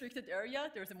to the restricted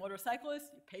area, there's a motorcyclist,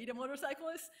 you pay the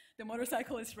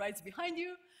motorcyclist rides behind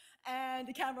you, and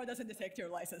the camera doesn't detect your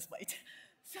license plate.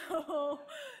 So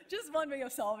just one way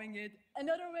of solving it.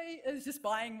 Another way is just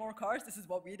buying more cars. This is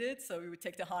what we did. So we would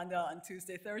take the Honda on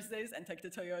Tuesday, Thursdays, and take the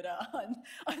Toyota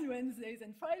on Wednesdays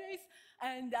and Fridays,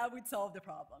 and that would solve the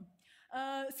problem.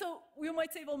 So we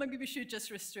might say, well, maybe we should just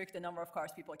restrict the number of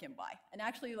cars people can buy. And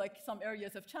actually, like some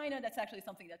areas of China, that's actually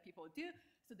something that people do.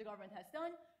 So the government has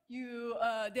done.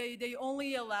 They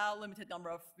only allow limited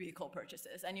number of vehicle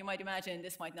purchases. And you might imagine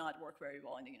this might not work very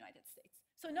well in the United States.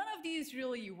 So none of these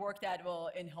really work that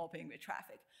well in helping with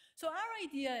traffic. So our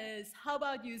idea is, how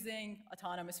about using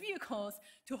autonomous vehicles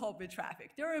to help with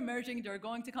traffic? They're emerging, they're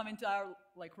going to come into our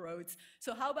roads.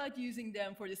 So how about using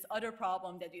them for this other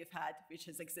problem that we've had, which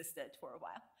has existed for a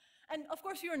while? And of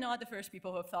course, you're not the first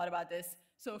people who have thought about this.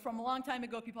 So from a long time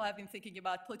ago, people have been thinking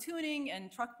about platooning and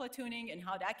truck platooning and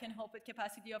how that can help with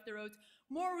capacity of the roads.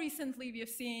 More recently, we have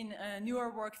seen newer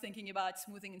work thinking about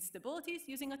smoothing instabilities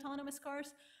using autonomous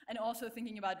cars, and also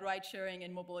thinking about ride sharing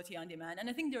and mobility on demand. And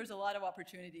I think there's a lot of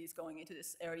opportunities going into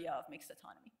this area of mixed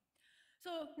autonomy.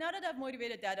 So now that I've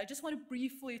motivated that, I just want to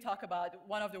briefly talk about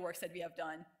one of the works that we have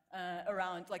done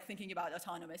around thinking about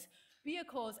autonomous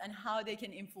vehicles and how they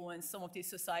can influence some of these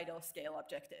societal scale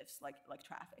objectives like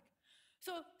traffic.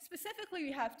 So specifically,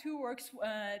 we have two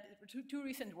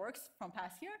recent works from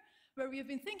past year where we have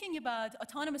been thinking about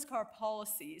autonomous car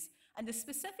policies and the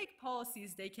specific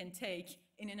policies they can take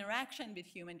in interaction with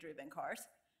human-driven cars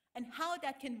and how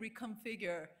that can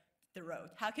reconfigure the road.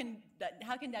 How can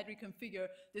that reconfigure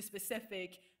the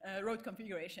specific road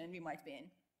configuration we might be in?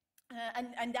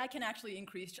 And that can actually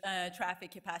increase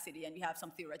traffic capacity, and we have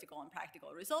some theoretical and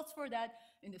practical results for that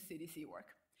in the CDC work.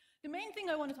 The main thing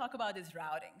I want to talk about is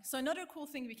routing. So another cool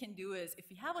thing we can do is if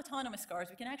we have autonomous cars,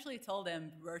 we can actually tell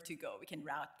them where to go. We can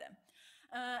route them.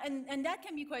 And that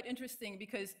can be quite interesting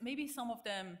because maybe some of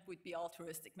them would be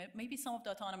altruistic. Maybe some of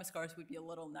the autonomous cars would be a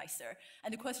little nicer.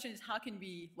 And the question is, how can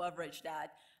we leverage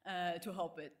that to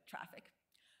help with traffic?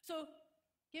 So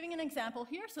Giving an example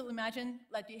here, so imagine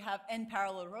that we have n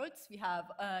parallel roads. We have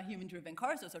human-driven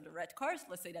cars, those are the red cars.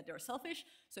 Let's say that they're selfish.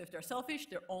 So if they're selfish,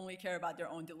 they only care about their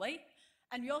own delay.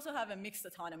 And we also have a mixed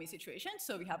autonomy situation,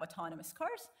 so we have autonomous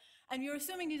cars. And we're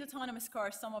assuming these autonomous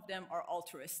cars, some of them are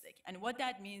altruistic. And what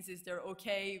that means is they're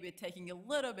okay with taking a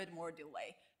little bit more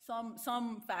delay,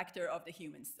 some factor of the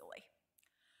human's delay.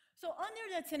 So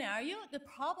under that scenario, the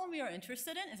problem we are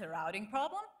interested in is a routing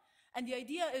problem. And the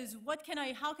idea is,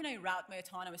 how can I route my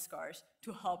autonomous cars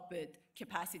to help with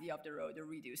capacity of the road or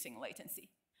reducing latency?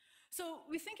 So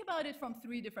we think about it from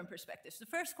 3 different perspectives. The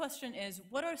first question is,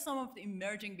 what are some of the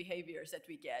emerging behaviors that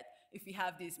we get if we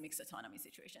have these mixed autonomy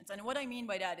situations? And what I mean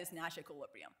by that is Nash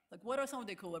equilibrium. Like, what are some of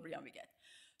the equilibrium we get?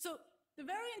 So the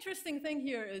very interesting thing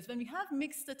here is when we have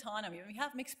mixed autonomy, when we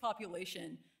have mixed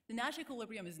population, the Nash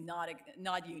equilibrium is not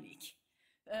unique.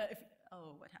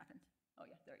 What happened? Oh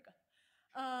yeah, there you go.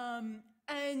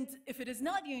 And if it is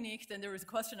not unique, then there is a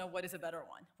question of what is a better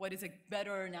one? What is a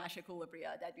better Nash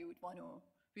equilibria that we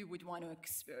would want to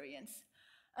experience?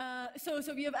 So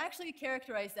we have actually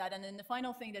characterized that, and then the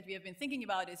final thing that we have been thinking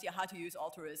about is how to use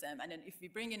altruism, and then if we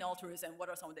bring in altruism, what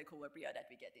are some of the equilibria that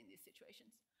we get in these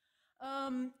situations?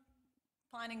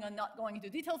 Planning on not going into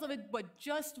details of it, but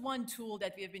just one tool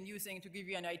that we have been using to give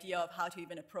you an idea of how to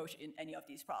even approach in any of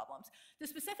these problems. The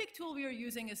specific tool we are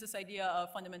using is this idea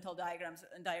of fundamental diagrams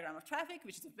and diagram of traffic,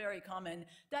 which is a very common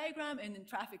diagram in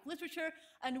traffic literature.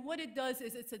 And what it does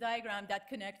is it's a diagram that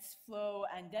connects flow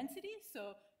and density.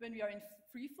 So when we are in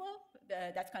free flow,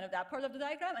 that's kind of that part of the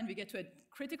diagram, and we get to a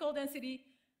critical density,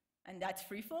 and that's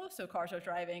free flow, so cars are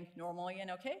driving normally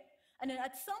and okay. And then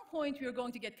at some point, we are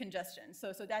going to get congestion.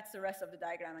 So that's the rest of the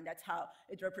diagram, and that's how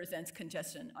it represents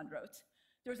congestion on roads.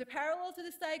 There's a parallel to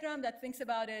this diagram that thinks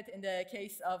about it in the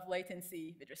case of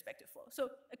latency with respect to flow. So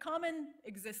a common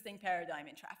existing paradigm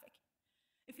in traffic.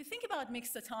 If you think about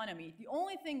mixed autonomy, the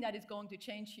only thing that is going to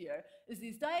change here is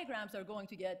these diagrams are going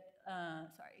to get,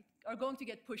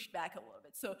 pushed back a little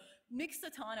bit. So mixed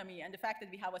autonomy and the fact that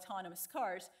we have autonomous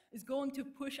cars is going to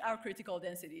push our critical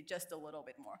density just a little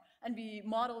bit more. And we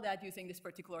model that using this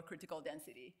particular critical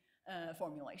density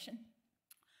formulation.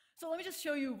 So let me just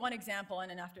show you one example,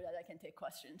 and then after that I can take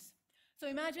questions. So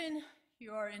imagine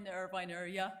you are in the Irvine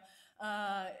area.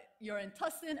 You're in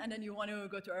Tustin, and then you want to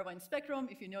go to Irvine Spectrum.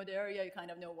 If you know the area, you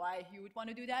kind of know why you would want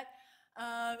to do that.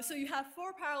 So you have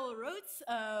 4 parallel roads.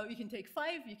 You can take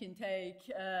 5, you can take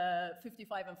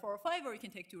 55 and 405, or you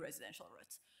can take 2 residential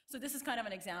roads. So this is kind of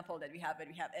an example that we have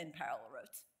n parallel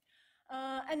roads.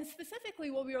 And specifically,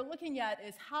 what we are looking at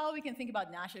is how we can think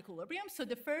about Nash equilibrium. So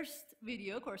the first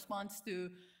video corresponds to,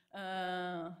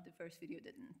 the first video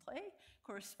didn't play,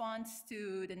 corresponds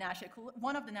to the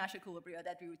one of the Nash equilibria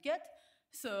that we would get.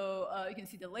 So you can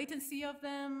see the latency of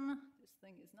them. This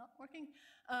thing is not working.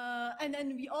 And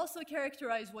then we also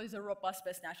characterize what is a robust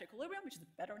best Nash equilibrium, which is a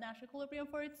better Nash equilibrium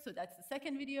for it. So that's the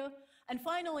second video. And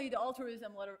finally, the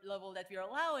altruism level that we are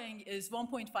allowing is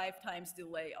 1.5 times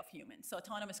delay of humans. So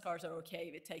autonomous cars are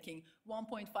okay with taking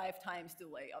 1.5 times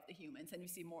delay of the humans, and we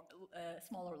see more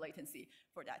smaller latency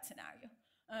for that scenario.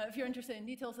 If you're interested in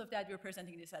details of that, we're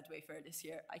presenting this at Wayfair this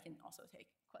year. I can also take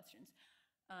questions.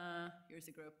 Here's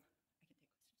the group.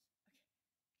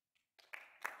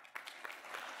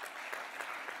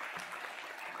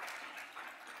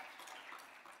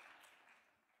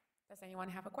 Does anyone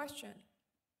have a question?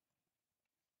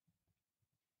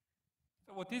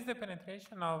 So what is the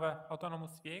penetration of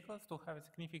autonomous vehicles to have a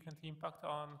significant impact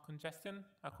on congestion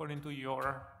according to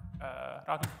your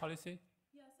routing policy?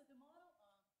 Yeah,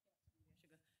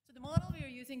 so the model we are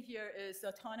using here is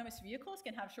autonomous vehicles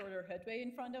can have shorter headway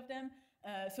in front of them.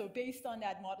 So based on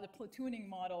that model, the platooning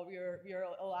model, we are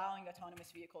allowing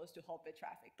autonomous vehicles to help with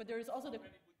traffic. But there is also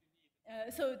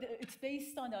it's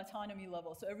based on the autonomy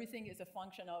level. So everything is a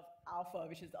function of alpha,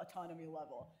 which is the autonomy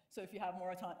level. So if you have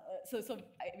more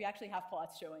we actually have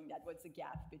plots showing that what's the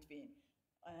gap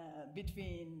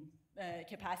between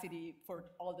capacity for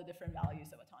all the different values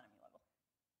of autonomy level.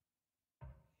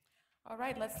 All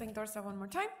right, let's thank Dorsa one more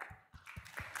time.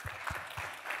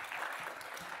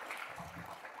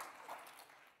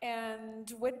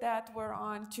 And with that, we're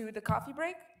on to the coffee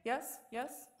break. Yes?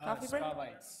 Yes? Coffee break?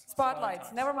 Spotlights.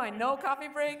 Spotlights. Never mind. No coffee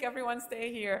break. Everyone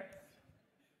stay here.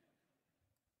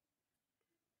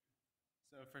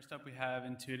 So first up, we have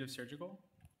Intuitive Surgical.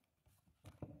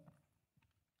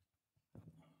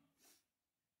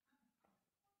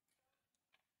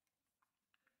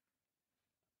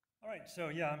 All right, so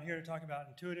yeah, I'm here to talk about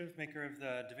Intuitive, maker of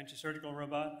the Da Vinci surgical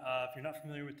robot. If you're not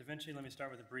familiar with Da Vinci, let me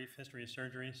start with a brief history of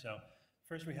surgery. So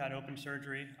first we had open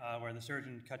surgery, where the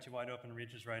surgeon cuts you wide open,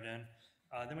 reaches right in.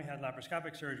 Then we had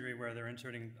laparoscopic surgery, where they're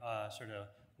inserting sort of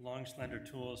long, slender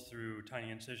tools through tiny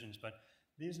incisions, but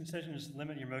these incisions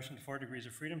limit your motion to 4 degrees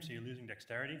of freedom, so you're losing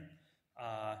dexterity.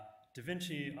 Da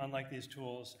Vinci, unlike these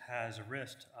tools, has a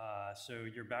wrist, so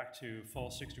you're back to full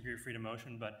 6-degree freedom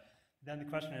motion, but then the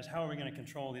question is, how are we going to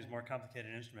control these more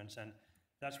complicated instruments? And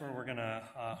that's where we're going to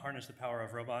harness the power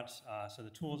of robots. So the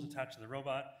tools attached to the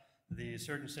robot, the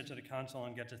surgeon sits at a console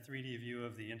and gets a 3D view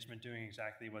of the instrument doing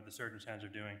exactly what the surgeon's hands are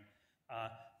doing.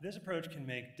 This approach can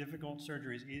make difficult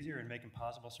surgeries easier and make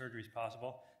impossible surgeries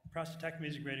possible. Prostatectomy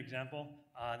is a great example.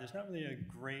 There's not really a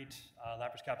great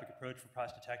laparoscopic approach for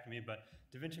prostatectomy, but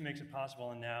Da Vinci makes it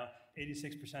possible, and now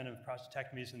 86% of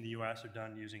prostatectomies in the US are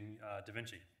done using Da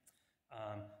Vinci.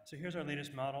 So here's our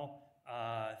latest model,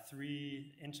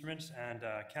 3 instruments and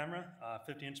a camera,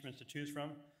 50 instruments to choose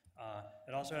from.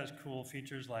 It also has cool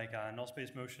features like null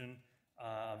space motion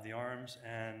of the arms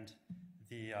and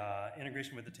the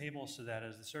integration with the table, so that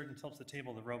as the surgeon tilts the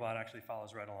table, the robot actually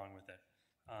follows right along with it.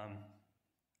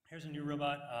 Here's a new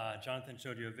robot. Jonathan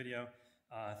showed you a video.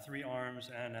 3 arms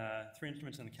and 3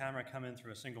 instruments and the camera come in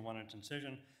through a single 1-inch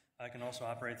incision. It can also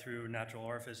operate through natural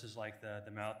orifices like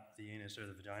the mouth, the anus, or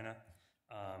the vagina.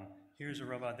 Here's a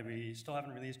robot that we still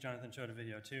haven't released. Jonathan showed a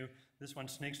video too. This one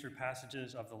snakes through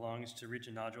passages of the lungs to reach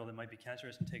a nodule that might be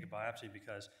cancerous and take a biopsy,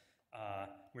 because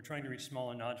we're trying to reach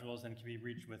smaller nodules than can be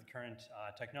reached with current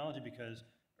technology, because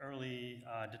early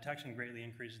detection greatly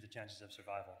increases the chances of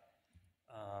survival.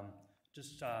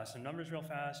 Just some numbers real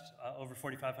fast. Over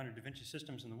 4,500 Da Vinci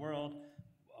systems in the world,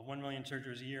 1 million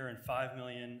surgeries a year, and 5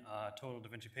 million total Da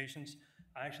Vinci patients.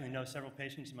 I actually know several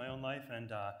patients in my own life,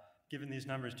 and given these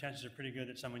numbers, chances are pretty good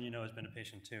that someone you know has been a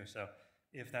patient too. So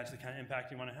if that's the kind of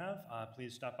impact you want to have,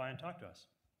 please stop by and talk to us.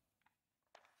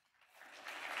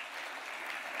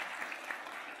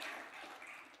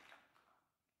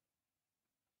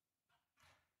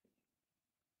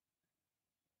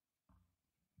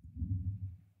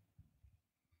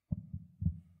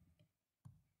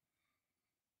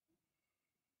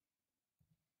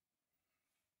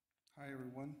 Hi,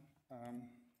 everyone.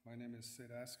 My name is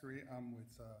Sid Askari. I'm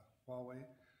with Huawei,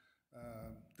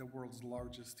 the world's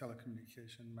largest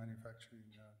telecommunication manufacturing,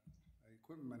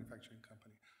 equipment manufacturing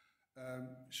company.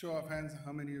 Show of hands,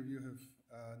 how many of you have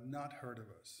not heard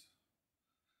of us?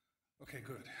 Okay,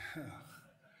 good.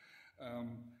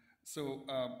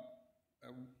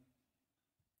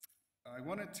 I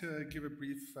wanted to give a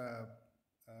brief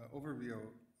overview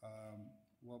of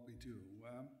what we do.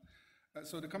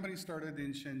 So the company started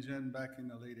in Shenzhen back in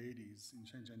the late 80s, in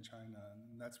Shenzhen, China,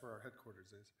 and that's where our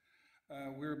headquarters is.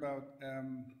 We're about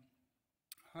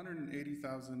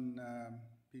 180,000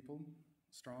 people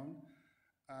strong,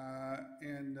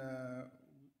 and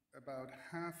about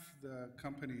half the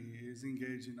company is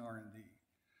engaged in R&D.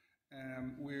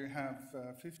 We have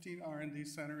 15 R&D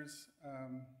centers,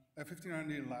 15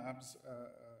 R&D labs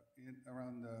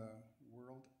around the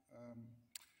world.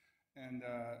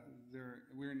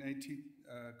 We're in 80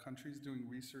 countries doing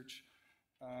research,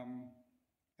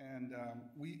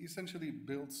 we essentially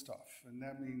build stuff, and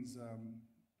that means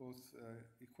both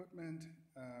equipment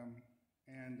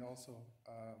and also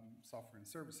software and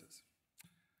services.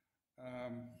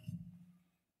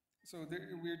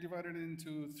 We're divided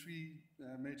into 3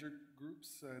 major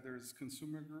groups. There's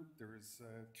consumer group, there's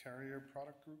carrier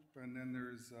product group, and then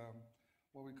there's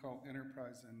what we call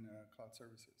enterprise and cloud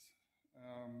services.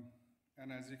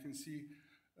 And as you can see,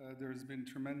 there's been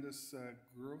tremendous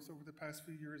growth over the past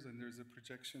few years, and there's a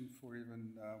projection for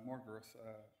even more growth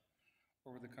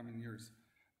over the coming years.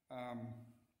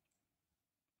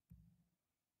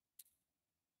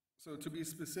 So to be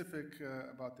specific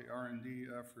about the R&D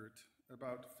effort,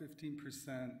 about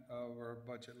 15% of our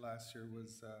budget last year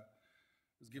was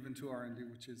given to R&D,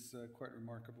 which is quite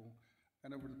remarkable.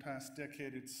 And over the past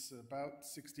decade, it's about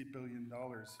 $60 billion.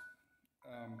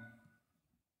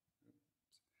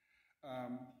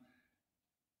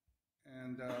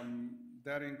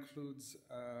 That includes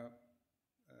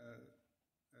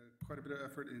quite a bit of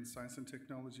effort in science and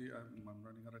technology. I'm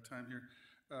running out of time here.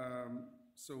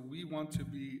 So we want to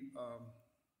be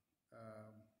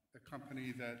a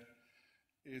company that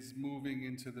is moving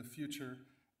into the future,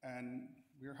 and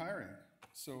we're hiring.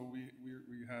 So we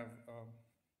have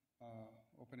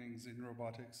openings in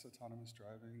robotics, autonomous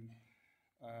driving,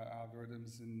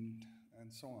 algorithms, and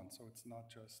so on. So it's not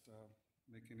just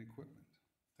making equipment.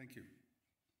 Thank you.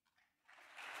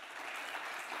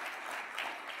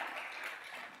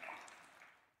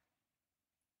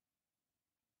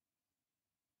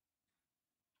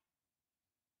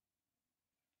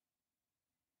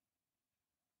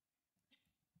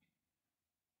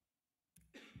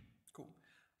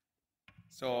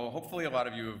 So hopefully a lot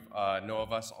of you know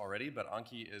of us already, but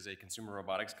Anki is a consumer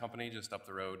robotics company just up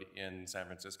the road in San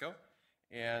Francisco.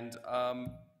 And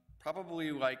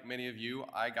probably like many of you,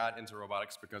 I got into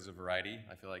robotics because of variety.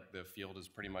 I feel like the field is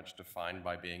pretty much defined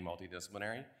by being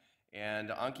multidisciplinary. And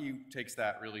Anki takes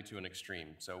that really to an extreme.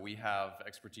 So we have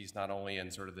expertise not only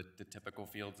in sort of the typical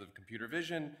fields of computer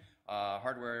vision,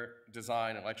 hardware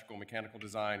design, electrical, mechanical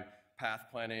design, path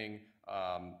planning,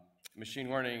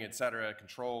 machine learning, et cetera,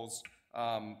 controls.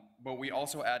 But we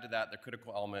also add to that the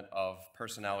critical element of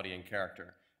personality and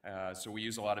character. So we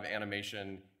use a lot of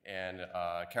animation and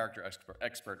character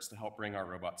experts to help bring our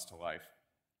robots to life.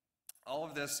 All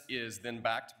of this is then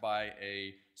backed by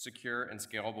a secure and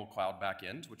scalable cloud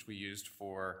backend, which we used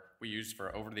for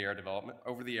over-the-air development,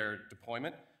 over-the-air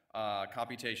deployment,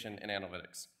 computation, and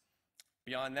analytics.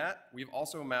 Beyond that, we've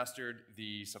also mastered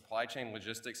the supply chain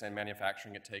logistics and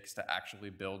manufacturing it takes to actually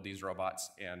build these robots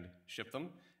and ship them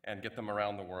and get them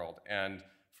around the world. And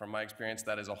from my experience,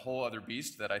 that is a whole other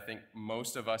beast that I think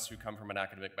most of us who come from an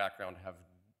academic background have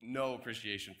no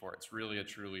appreciation for. It's really a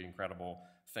truly incredible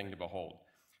thing to behold.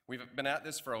 We've been at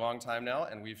this for a long time now,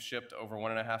 and we've shipped over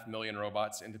 1.5 million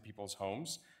robots into people's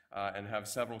homes and have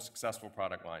several successful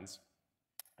product lines.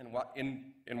 And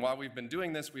while we've been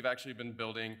doing this, we've actually been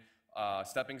building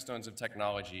stepping stones of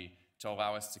technology to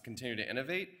allow us to continue to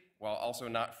innovate while also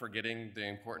not forgetting the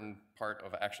important part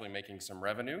of actually making some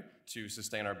revenue to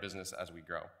sustain our business as we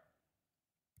grow.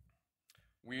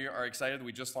 We are excited.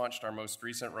 We just launched our most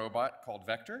recent robot called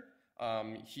Vector.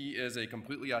 He is a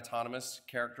completely autonomous,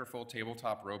 characterful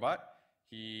tabletop robot.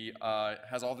 He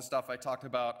has all the stuff I talked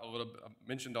about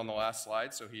mentioned on the last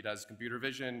slide. So he does computer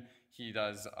vision, he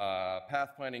does path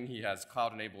planning, he has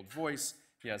cloud-enabled voice,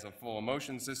 he has a full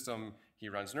emotion system, he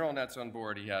runs neural nets on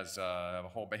board, he has a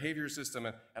whole behavior system,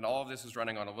 and all of this is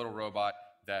running on a little robot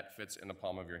that fits in the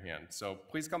palm of your hand. So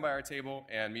please come by our table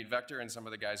and meet Vector and some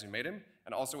of the guys who made him.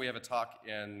 And also we have a talk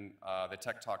in the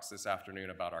Tech Talks this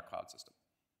afternoon about our cloud system.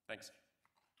 Thanks.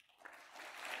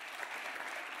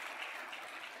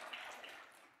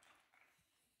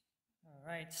 All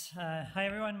right. Hi,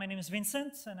 everyone. My name is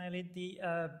Vincent, and I lead the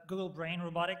Google Brain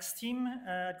Robotics team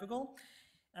at Google.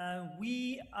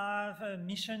 We have a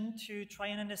mission to try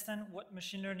and understand what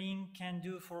machine learning can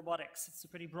do for robotics. It's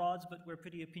pretty broad, but we're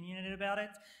pretty opinionated about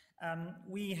it.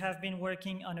 We have been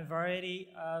working on a variety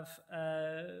of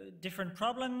different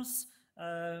problems,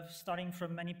 starting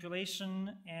from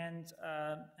manipulation and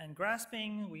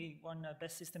grasping. We won a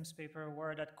Best Systems Paper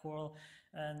award at Coral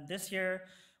this year.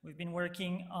 We've been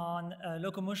working on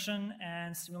locomotion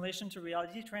and simulation to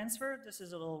reality transfer. This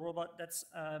is a little robot that's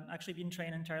actually been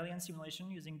trained entirely on simulation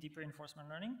using deep reinforcement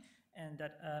learning, and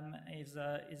that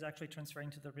is actually transferring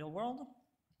to the real world.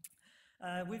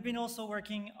 We've been also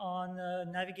working on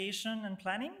navigation and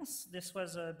planning. This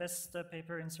was a best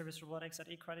paper in service robotics at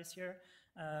ICRA this year,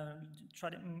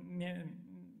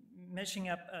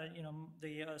 meshing up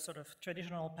the sort of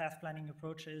traditional path planning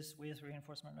approaches with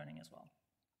reinforcement learning as well.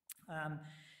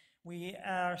 We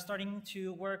are starting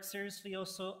to work seriously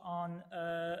also on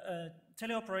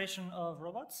teleoperation of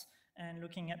robots and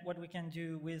looking at what we can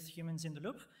do with humans in the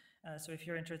loop. So if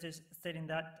you're interested in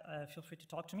that, feel free to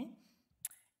talk to me.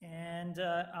 And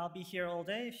I'll be here all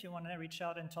day. If you want to reach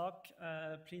out and talk,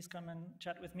 please come and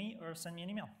chat with me or send me an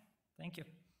email. Thank you.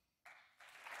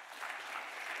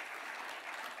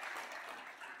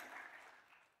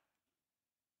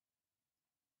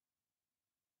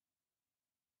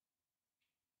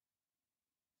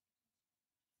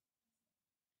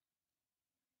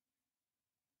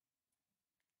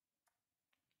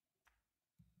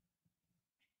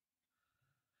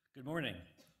 Good morning.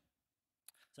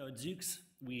 So at Zoox,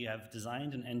 we have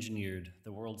designed and engineered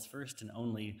the world's first and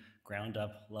only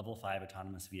ground-up level 5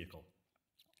 autonomous vehicle.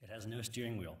 It has no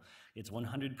steering wheel. It's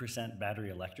 100%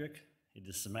 battery electric, it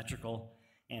is symmetrical,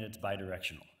 and it's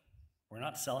bidirectional. We're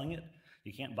not selling it,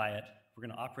 you can't buy it, we're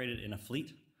gonna operate it in a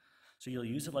fleet, so you'll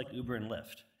use it like Uber and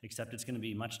Lyft, except it's gonna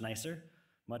be much nicer,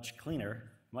 much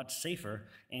cleaner, much safer,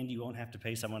 and you won't have to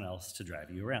pay someone else to drive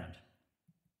you around.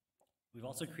 We've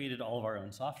also created all of our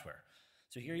own software.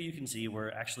 So here you can see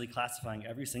we're actually classifying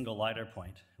every single LiDAR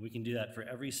point. We can do that for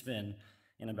every spin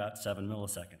in about 7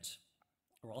 milliseconds.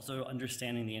 We're also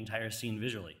understanding the entire scene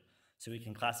visually. So we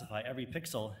can classify every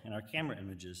pixel in our camera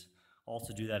images,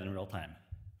 also do that in real time.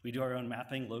 We do our own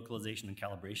mapping, localization, and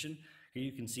calibration. Here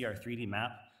you can see our 3D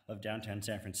map of downtown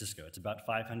San Francisco. It's about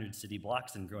 500 city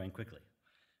blocks and growing quickly.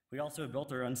 We also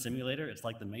built our own simulator. It's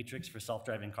like the Matrix for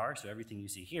self-driving cars, so everything you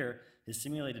see here is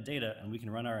simulated data, and we can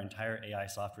run our entire AI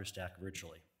software stack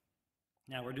virtually.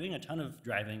 Now, we're doing a ton of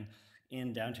driving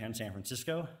in downtown San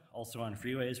Francisco. Also on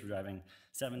freeways, we're driving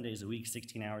 7 days a week,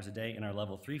 16 hours a day in our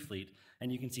level 3 fleet,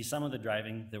 and you can see some of the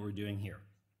driving that we're doing here.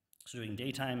 So doing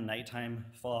daytime, nighttime,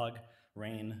 fog,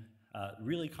 rain,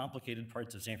 really complicated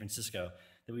parts of San Francisco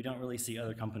that we don't really see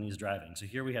other companies driving. So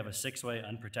here we have a 6-way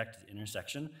unprotected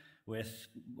intersection with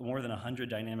more than 100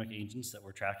 dynamic agents that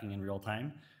we're tracking in real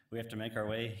time. We have to make our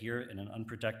way here in an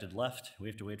unprotected left. We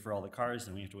have to wait for all the cars,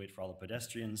 and we have to wait for all the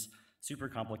pedestrians. Super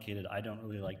complicated. I don't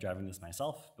really like driving this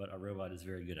myself, but our robot is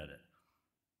very good at it.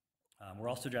 We're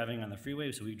also driving on the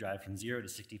freeway, so we drive from 0 to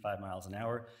 65 miles an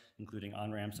hour, including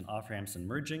on-ramps and off-ramps and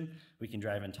merging. We can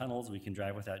drive in tunnels. We can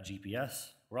drive without GPS.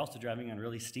 We're also driving on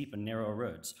really steep and narrow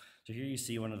roads. So here you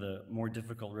see one of the more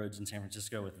difficult roads in San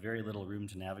Francisco with very little room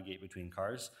to navigate between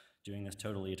cars, doing this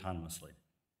totally autonomously.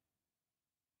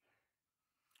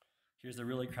 Here's a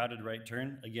really crowded right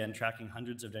turn, again, tracking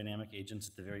hundreds of dynamic agents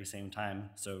at the very same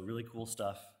time, so really cool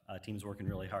stuff, teams working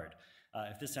really hard.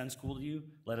 If this sounds cool to you,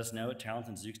 let us know at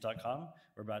talentandzooks.com.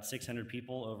 We're about 600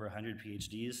 people, over 100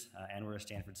 PhDs, and we're a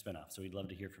Stanford spinoff, so we'd love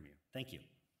to hear from you. Thank you.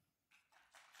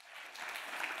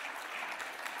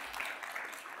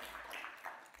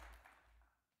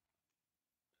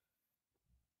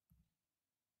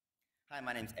 Hi,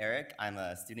 my name's Eric. I'm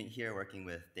a student here working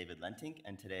with David Lentink,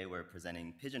 and today we're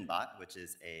presenting PigeonBot, which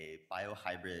is a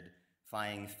biohybrid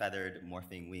flying feathered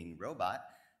morphing wing robot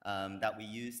that we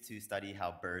use to study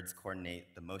how birds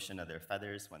coordinate the motion of their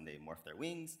feathers when they morph their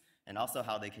wings, and also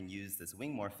how they can use this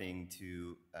wing morphing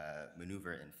to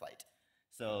maneuver in flight.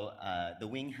 So the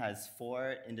wing has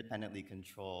 4 independently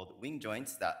controlled wing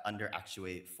joints that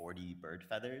under-actuate 40 bird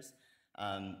feathers.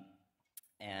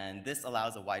 And this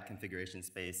allows a wide configuration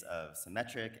space of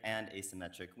symmetric and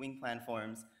asymmetric wing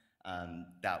planforms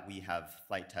that we have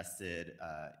flight tested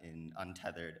in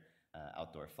untethered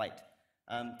outdoor flight.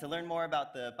 To learn more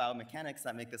about the biomechanics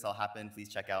that make this all happen, please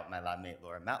check out my lab mate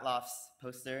Laura Matloff's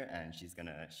poster, and she's going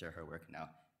to share her work now.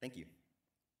 Thank you.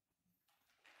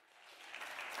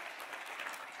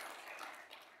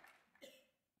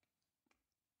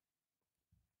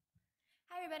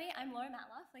 Hi everybody, I'm Laura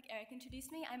Matloff, like Eric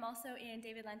introduced me. I'm also in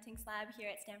David Lentink's lab here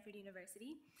at Stanford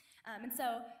University. And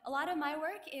so a lot of my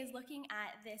work is looking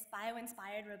at this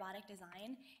bio-inspired robotic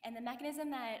design, and the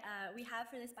mechanism that we have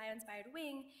for this bio-inspired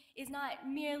wing is not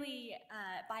merely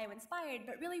bio-inspired,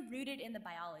 but really rooted in the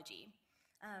biology.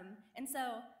 And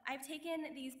so I've taken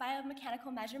these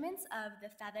biomechanical measurements of the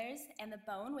feathers and the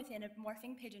bone within a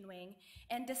morphing pigeon wing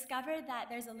and discovered that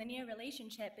there's a linear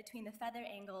relationship between the feather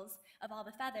angles of all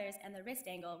the feathers and the wrist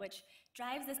angle, which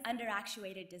drives this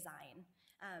under-actuated design.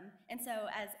 And so,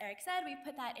 as Eric said, we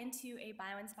put that into a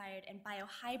bio-inspired and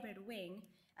biohybrid wing,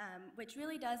 which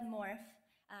really does morph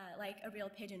like a real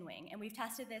pigeon wing. And we've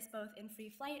tested this both in free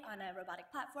flight on a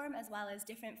robotic platform as well as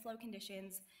different flow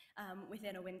conditions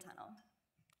within a wind tunnel.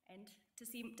 And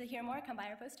to hear more, come by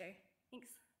our poster. Thanks.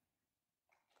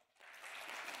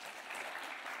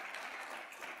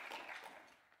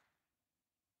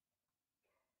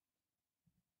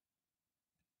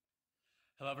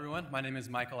 Hello everyone, my name is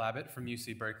Michael Abbott from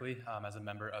UC Berkeley as a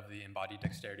member of the Embodied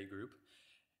Dexterity group.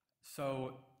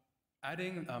 So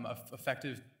adding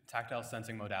effective tactile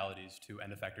sensing modalities to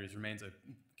end effectors remains a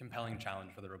compelling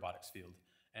challenge for the robotics field.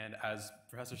 And as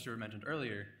Professor Stewart mentioned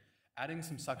earlier, adding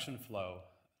some suction flow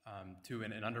to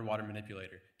an underwater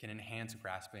manipulator can enhance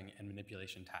grasping and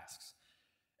manipulation tasks.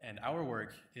 And our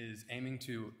work is aiming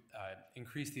to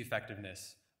increase the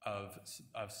effectiveness of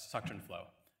suction flow,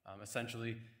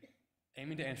 essentially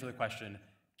aiming to answer the question,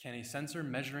 can a sensor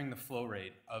measuring the flow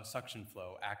rate of suction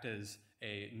flow act as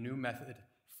a new method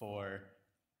for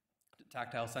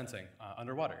tactile sensing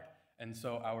underwater? And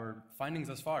so our findings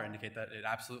thus far indicate that it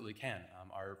absolutely can.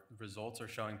 Our results are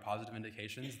showing positive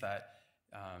indications that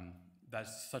that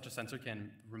such a sensor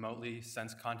can remotely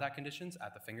sense contact conditions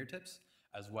at the fingertips,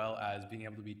 as well as being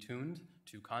able to be tuned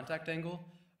to contact angle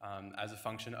as a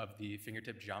function of the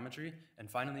fingertip geometry. And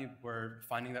finally, we're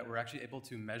finding that we're actually able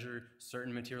to measure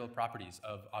certain material properties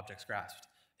of objects grasped.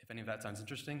 If any of that sounds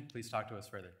interesting, please talk to us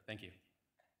further. Thank you.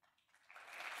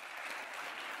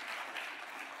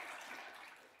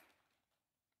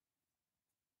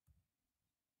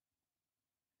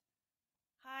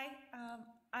 Hi,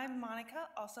 I'm Monica,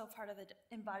 also part of the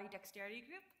Embodied Dexterity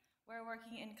group. We're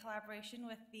working in collaboration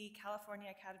with the California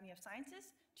Academy of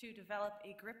Sciences to develop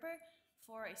a gripper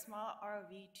for a small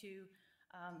ROV to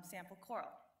sample coral.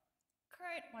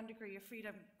 Current 1 degree of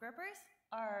freedom grippers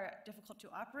are difficult to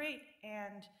operate,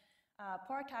 and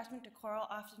poor attachment to coral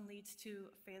often leads to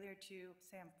failure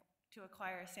to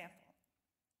acquire a sample.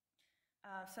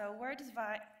 So we're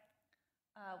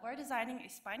designing a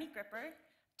spiny gripper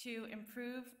to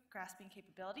improve grasping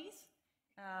capabilities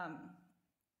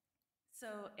So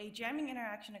a jamming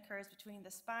interaction occurs between the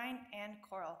spine and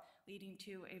coral, leading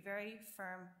to a very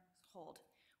firm hold.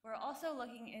 We're also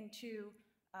looking into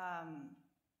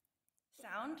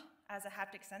sound as a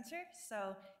haptic sensor.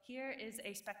 So here is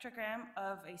a spectrogram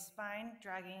of a spine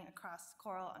dragging across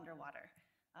coral underwater.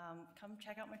 Come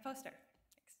check out my poster.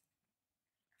 Thanks.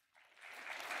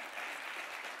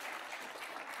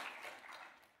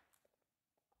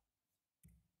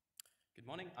 Good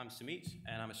morning, I'm Sumit,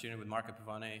 and I'm a student with Marco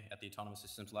Pavone at the Autonomous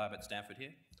Systems Lab at Stanford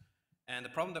here. And the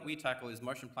problem that we tackle is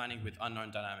motion planning with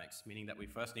unknown dynamics, meaning that we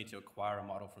first need to acquire a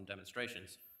model from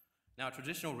demonstrations. Now, a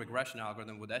traditional regression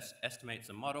algorithm would estimate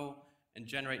some model and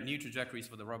generate new trajectories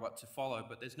for the robot to follow,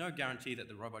 but there's no guarantee that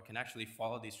the robot can actually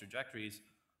follow these trajectories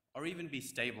or even be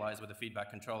stabilized with a feedback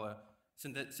controller,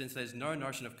 since there's no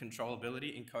notion of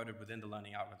controllability encoded within the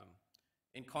learning algorithm.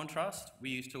 In contrast, we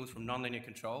use tools from nonlinear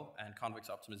control and convex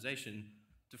optimization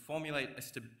to formulate a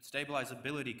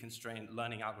stabilizability constrained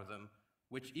learning algorithm,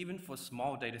 which even for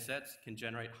small data sets can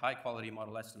generate high quality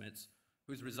model estimates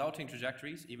whose resulting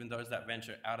trajectories, even those that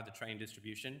venture out of the training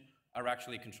distribution, are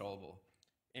actually controllable.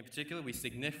 In particular, we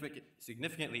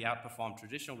significantly outperform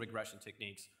traditional regression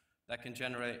techniques that can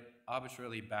generate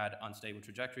arbitrarily bad, unstable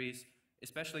trajectories,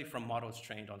 especially from models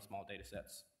trained on small data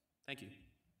sets. Thank you.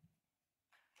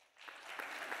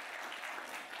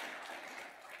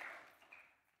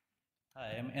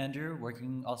 Hi, I'm Andrew,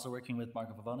 also working with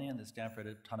Marco Pavone in the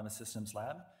Stanford Autonomous Systems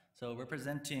Lab. So we're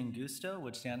presenting GUSTO,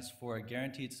 which stands for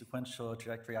Guaranteed Sequential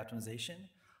Trajectory Optimization.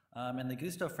 And the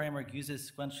GUSTO framework uses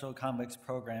sequential convex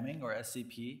programming, or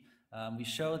SCP. We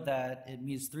showed that it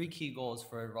meets 3 key goals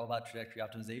for robot trajectory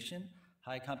optimization: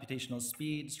 high computational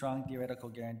speed, strong theoretical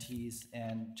guarantees,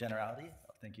 and generality.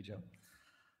 Oh, thank you, Joe.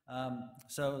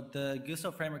 So the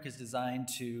GUSTO framework is designed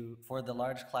for the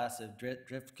large class of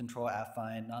drift control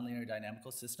affine nonlinear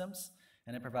dynamical systems,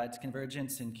 and it provides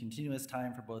convergence in continuous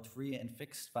time for both free and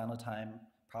fixed final time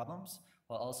problems,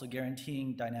 while also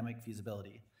guaranteeing dynamic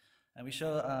feasibility. And we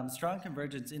show strong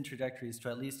convergence in trajectories to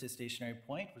at least a stationary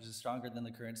point, which is stronger than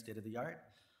the current state of the art.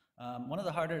 One of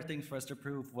the harder things for us to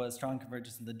prove was strong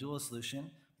convergence in the dual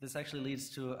solution. This actually leads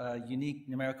to a unique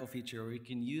numerical feature where we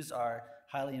can use our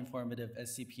highly informative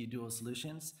SCP dual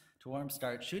solutions to warm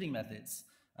start shooting methods,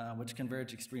 which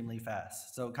converge extremely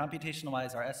fast. So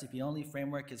computational-wise, our SCP-only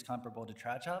framework is comparable to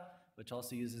TraJob, which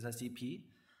also uses SCP.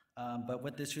 But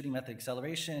with this shooting method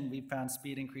acceleration, we've found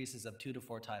speed increases of 2 to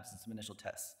 4 times in some initial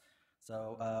tests.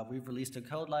 So we've released a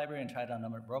code library and tried out a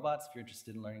number of robots. If you're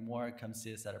interested in learning more, come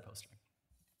see us at our poster.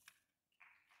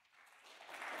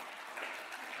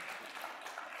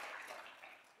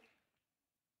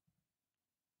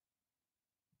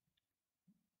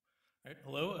 All right,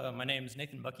 hello, my name is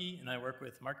Nathan Bucky, and I work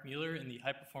with Mark Mueller in the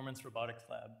High Performance Robotics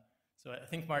Lab. So I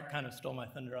think Mark kind of stole my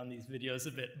thunder on these videos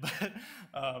a bit, but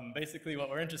basically what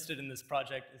we're interested in this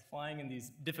project is flying in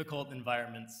these difficult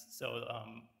environments. So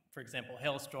for example,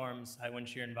 hailstorms, high wind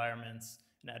shear environments,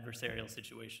 and adversarial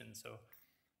situations. So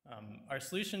our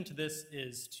solution to this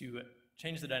is to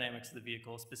change the dynamics of the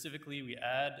vehicle. Specifically, we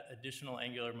add additional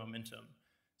angular momentum.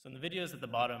 So in the videos at the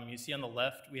bottom, you see on the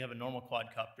left, we have a normal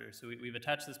quadcopter. So we've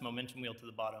attached this momentum wheel to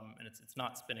the bottom, and it's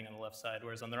not spinning on the left side,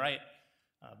 whereas on the right,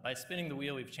 by spinning the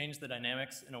wheel, we've changed the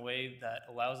dynamics in a way that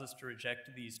allows us to reject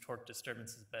these torque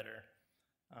disturbances better.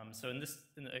 So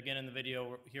again, in the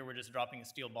video, here we're just dropping a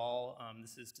steel ball.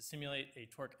 This is to simulate a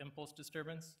torque impulse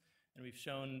disturbance, and we've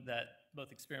shown that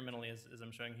both experimentally, as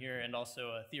I'm showing here, and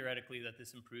also theoretically, that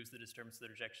this improves the disturbance of the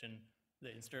rejection,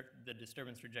 the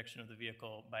disturbance rejection of the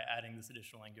vehicle by adding this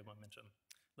additional angular momentum.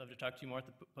 Love to talk to you more at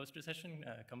the poster session.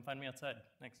 Come find me outside.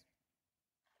 Thanks.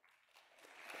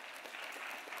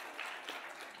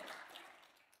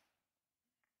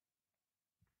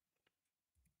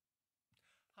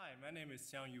 Hi, my name is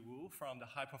Xiangyu Wu from the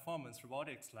High Performance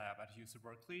Robotics Lab at UC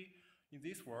Berkeley. In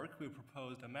this work, we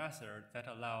proposed a method that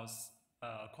allows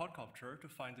a quadcopter to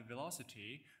find the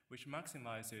velocity which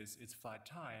maximizes its flight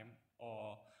time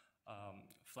or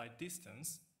flight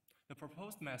distance. The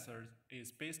proposed method is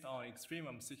based on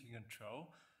extremum seeking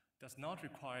control, does not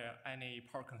require any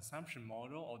power consumption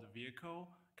model of the vehicle,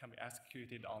 can be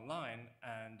executed online,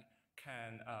 and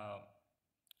can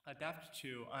adapt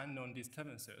to unknown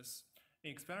disturbances.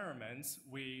 In experiments,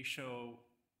 we show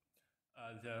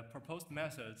the proposed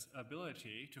method's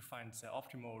ability to find the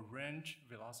optimal range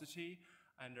velocity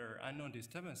under unknown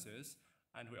disturbances,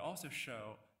 and we also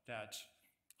show that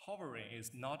hovering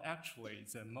is not actually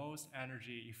the most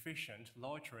energy efficient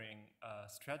loitering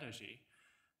strategy.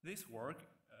 This work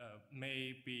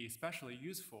may be especially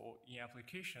useful in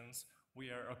applications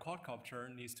where a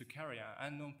quadcopter needs to carry an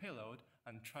unknown payload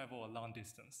and travel a long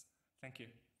distance. Thank you.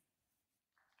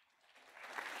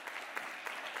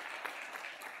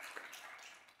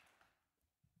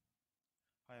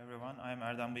 everyone, I'm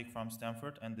Erdem Big from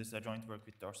Stanford, and this is a joint work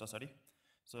with Dorsa Sari.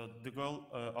 So the goal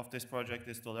of this project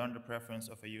is to learn the preference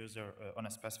of a user on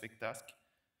a specific task,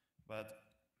 but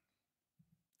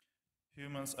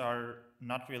humans are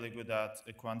not really good at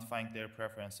quantifying their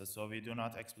preferences, so we do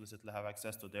not explicitly have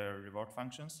access to their reward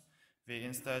functions. We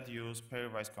instead use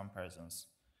pairwise comparisons,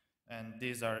 and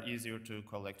these are easier to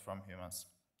collect from humans.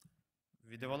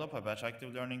 We develop a batch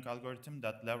active learning algorithm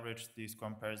that leverages these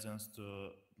comparisons to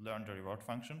learn the reward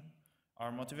function.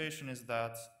 Our motivation is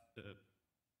that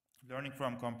learning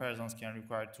from comparisons can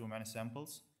require too many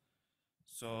samples.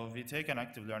 So we take an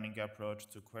active learning approach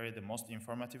to query the most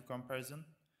informative comparison,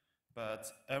 but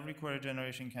every query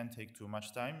generation can take too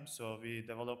much time, so we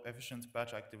develop efficient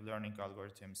batch active learning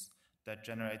algorithms that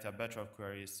generate a batch of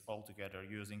queries altogether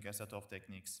using a set of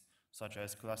techniques, such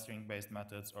as clustering-based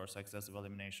methods or successive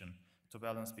elimination, to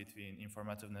balance between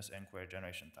informativeness and query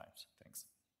generation times. Thanks.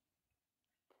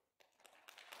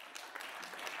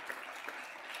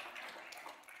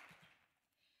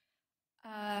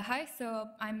 Hi, so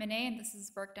I'm Minay, and this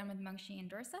is work done with Mengxi and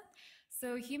Dorsa.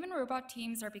 So human-robot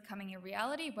teams are becoming a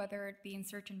reality, whether it be in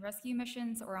search and rescue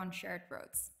missions or on shared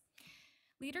roads.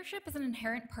 Leadership is an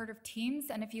inherent part of teams,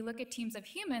 and if you look at teams of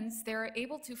humans, they're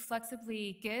able to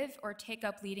flexibly give or take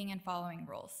up leading and following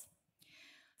roles.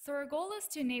 So our goal is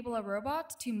to enable a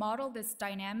robot to model this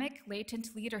dynamic,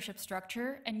 latent leadership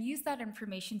structure and use that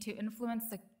information to influence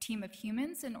the team of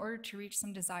humans in order to reach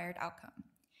some desired outcome.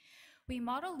 We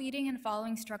model leading and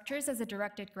following structures as a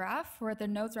directed graph where the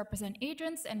nodes represent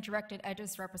agents and directed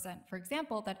edges represent, for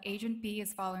example, that agent B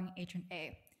is following agent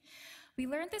A. We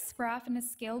learned this graph in a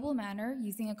scalable manner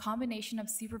using a combination of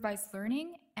supervised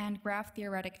learning and graph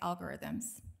theoretic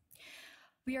algorithms.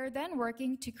 We are then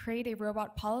working to create a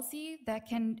robot policy that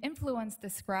can influence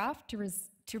this graph to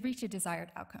reach a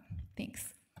desired outcome.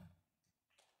 Thanks.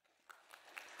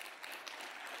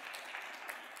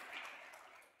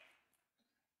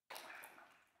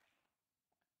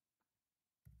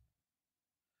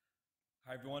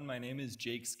 Hi everyone, my name is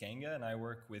Jake Skanga and I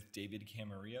work with David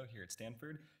Camarillo here at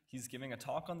Stanford. He's giving a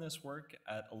talk on this work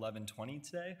at 11:20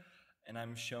 today, and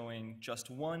I'm showing just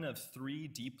one of 3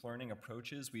 deep learning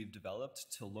approaches we've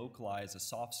developed to localize a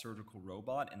soft surgical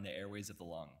robot in the airways of the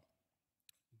lung.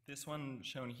 This one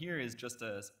shown here is just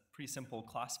a pretty simple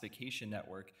classification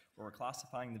network where we're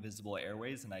classifying the visible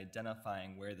airways and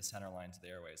identifying where the center lines of the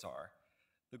airways are.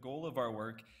 The goal of our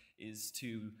work is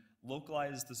to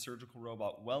localize the surgical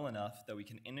robot well enough that we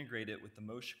can integrate it with the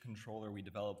motion controller we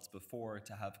developed before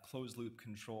to have closed loop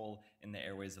control in the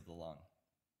airways of the lung.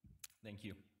 Thank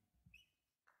you.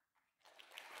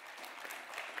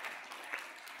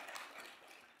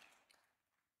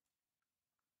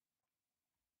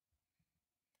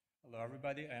 Hello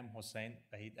everybody, I'm Hossein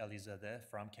Bahid Alizadeh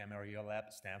from Camarillo Lab,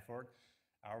 Stanford.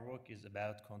 Our work is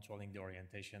about controlling the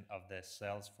orientation of the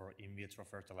cells for in vitro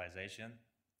fertilization.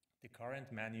 The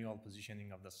current manual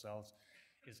positioning of the cells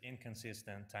is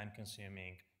inconsistent,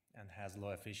 time-consuming, and has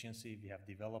low efficiency. We have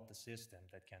developed a system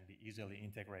that can be easily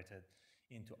integrated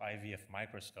into IVF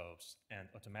microscopes and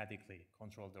automatically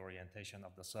control the orientation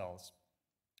of the cells.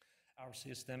 Our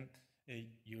system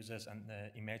uses an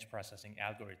image processing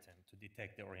algorithm to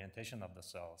detect the orientation of the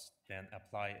cells, then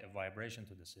apply a vibration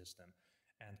to the system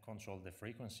and control the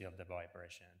frequency of the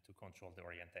vibration to control the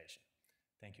orientation.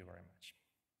 Thank you very much.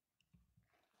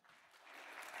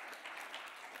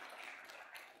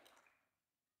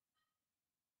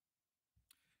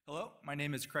 Hello, my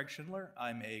name is Craig Schindler.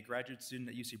 I'm a graduate student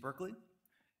at UC Berkeley,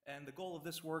 and the goal of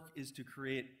this work is to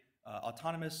create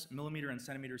autonomous millimeter and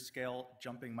centimeter scale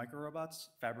jumping microrobots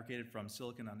fabricated from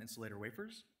silicon on insulator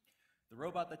wafers. The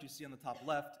robot that you see on the top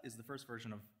left is the first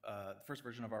version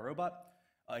of our robot.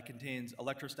 It contains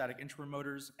electrostatic inchworm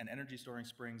motors and energy storing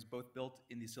springs, both built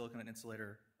in the silicon and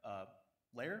insulator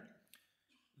layer.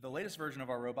 The latest version of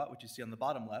our robot, which you see on the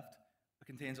bottom left,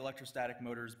 contains electrostatic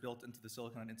motors built into the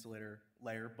silicon and insulator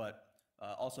layer, but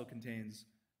also contains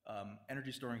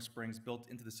energy storing springs built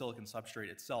into the silicon substrate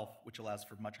itself, which allows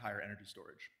for much higher energy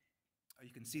storage.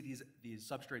 You can see these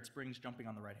substrate springs jumping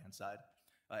on the right-hand side.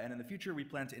 And in the future, we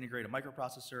plan to integrate a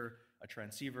microprocessor, a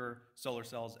transceiver, solar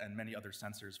cells, and many other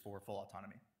sensors for full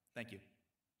autonomy. Thank you.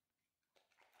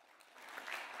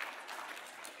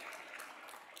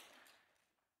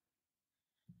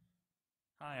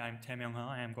 Hi, I'm Tae-myung He.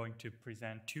 I am going to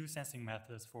present 2 sensing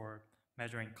methods for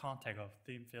measuring contact of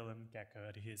thin film gecko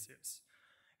adhesives.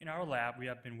 In our lab, we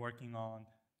have been working on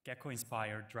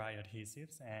gecko-inspired dry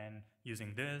adhesives, and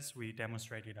using this, we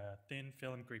demonstrated a thin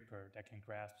film gripper that can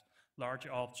grasp large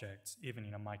objects, even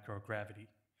in a microgravity.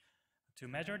 To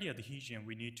measure the adhesion,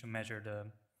 we need to measure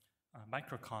the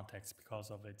microcontext because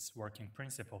of its working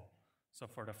principle. So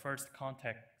for the first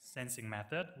contact sensing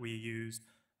method, we used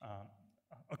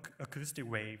acoustic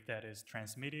wave that is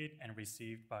transmitted and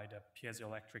received by the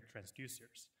piezoelectric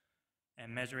transducers.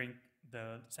 And measuring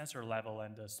the sensor level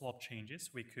and the slope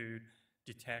changes, we could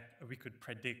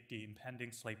predict the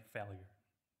impending slip failure.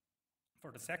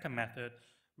 For the second method,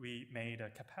 we made a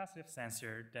capacitive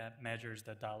sensor that measures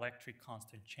the dielectric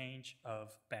constant change of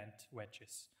bent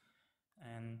wedges.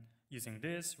 And using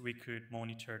this, we could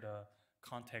monitor the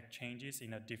contact changes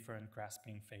in the different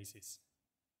grasping phases.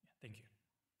 Yeah, thank you.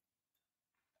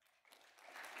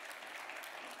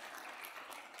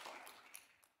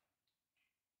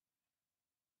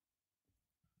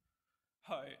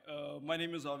 Hi, my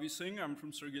name is Avi Singh. I'm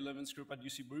from Sergey Levin's group at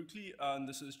UC Berkeley, and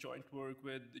this is joint work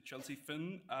with Chelsea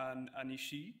Finn and Annie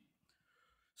Shi.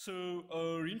 So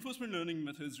reinforcement learning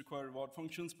methods require reward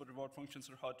functions, but reward functions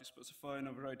are hard to specify in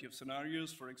a variety of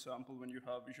scenarios. For example, when you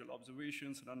have visual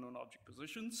observations and unknown object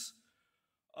positions.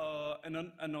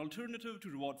 An alternative to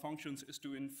reward functions is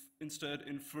to instead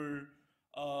infer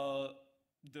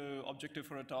the objective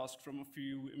for a task from a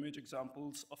few image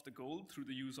examples of the goal through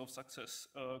the use of success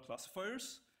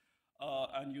classifiers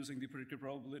and using the predicted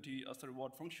probability as the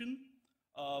reward function.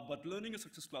 But learning a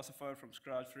success classifier from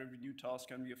scratch for every new task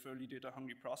can be a fairly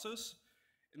data-hungry process.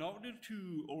 In order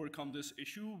to overcome this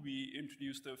issue, we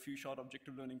introduced the few-shot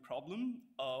objective learning problem,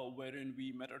 wherein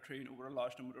we meta-train over a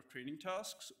large number of training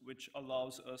tasks, which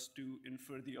allows us to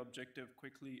infer the objective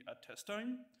quickly at test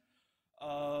time.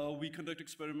 We conduct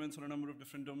experiments on a number of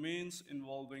different domains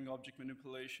involving object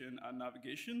manipulation and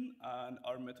navigation, and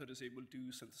our method is able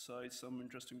to synthesize some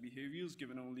interesting behaviors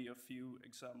given only a few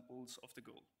examples of the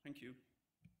goal. Thank you.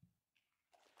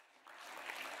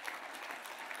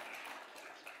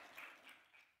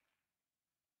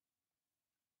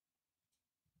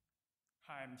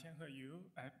 Hi, I'm Tianhe Yu.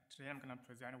 Today I'm going to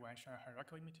present one-shot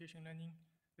hierarchical imitation learning.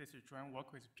 This is joint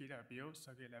work with Peter Bill,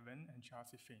 Sergey Levin, and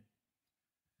Chelsea Finn.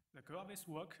 The goal of this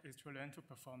work is to learn to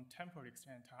perform temporally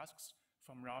extended tasks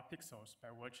from raw pixels by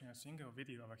watching a single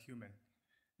video of a human.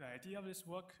 The idea of this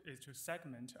work is to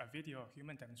segment a video of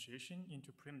human demonstration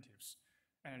into primitives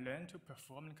and learn to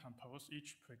perform and compose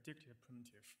each predicted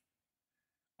primitive.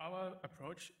 Our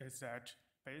approach is that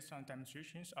based on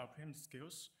demonstrations of primitive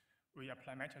skills, we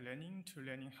apply meta-learning to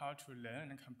learning how to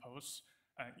learn and compose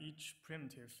each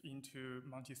primitive into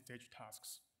multi-stage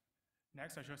tasks.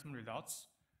 Next, I show some results.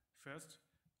 First,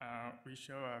 we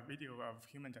show a video of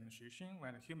human demonstration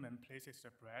where the human places the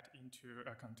bread into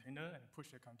a container and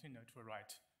pushes the container to the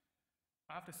right.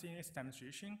 After seeing this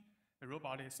demonstration, the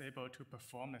robot is able to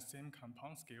perform the same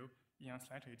compound skill in a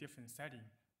slightly different setting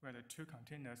where the two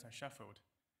containers are shuffled.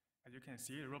 As you can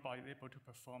see, the robot is able to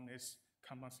perform this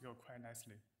compound skill quite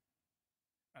nicely.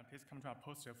 Please come to our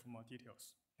poster for more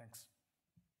details. Thanks.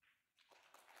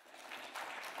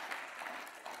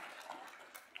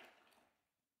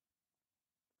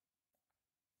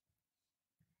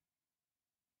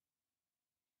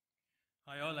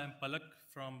 Hi all, I'm Palak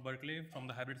from Berkeley, from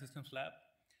the Hybrid Systems Lab.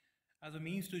 As a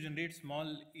means to generate small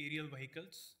aerial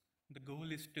vehicles, the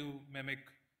goal is to mimic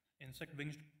insect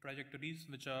wing trajectories,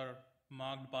 which are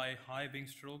marked by high wing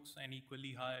strokes and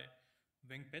equally high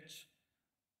wing pitch.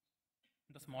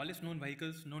 The smallest known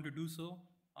vehicles known to do so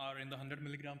are in the 100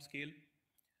 milligram scale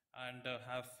and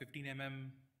have 15 mm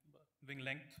wing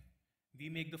length. We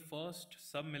make the first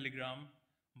sub-milligram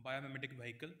biomimetic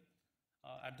vehicle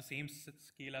at the same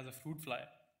scale as a fruit fly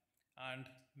and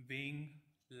weighing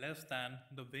less than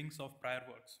the wings of prior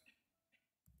works.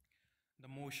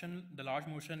 The large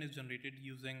motion is generated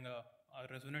using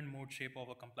a resonant mode shape of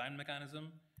a compliant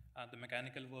mechanism, and the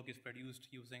mechanical work is produced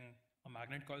using a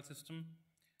magnet coil system.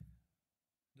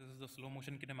 This is the slow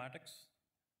motion kinematics.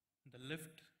 The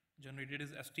lift generated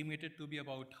is estimated to be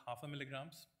about 0.5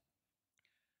 milligrams.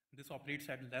 This operates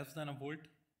at less than a volt.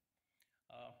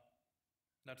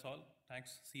 That's all.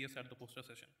 Thanks. See us at the poster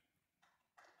session.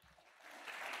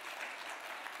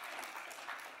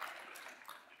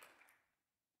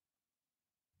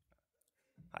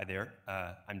 Hi there.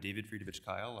 I'm David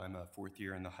Friedovich-Kyle. I'm a fourth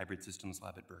year in the Hybrid Systems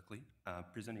Lab at Berkeley,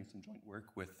 presenting some joint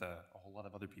work with a whole lot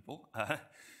of other people.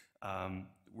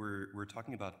 We're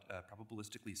talking about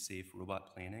probabilistically safe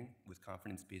robot planning with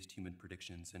confidence-based human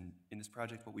predictions. And in this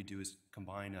project, what we do is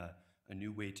combine a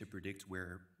new way to predict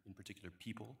where, in particular,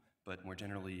 people, but more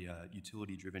generally,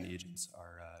 utility-driven agents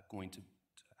are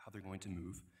how they're going to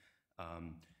move,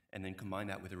 and then combine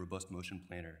that with a robust motion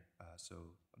planner. So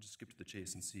I'll just skip to the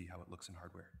chase and see how it looks in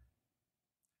hardware.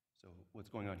 So what's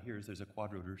going on here is there's a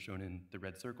quadrotor shown in the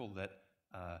red circle that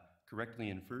correctly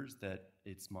infers that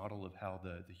its model of how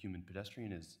the human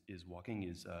pedestrian is walking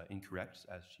is incorrect,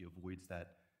 as she avoids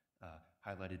that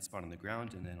highlighted spot on the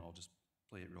ground, and then I'll just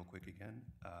play it real quick again.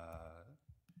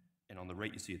 And on the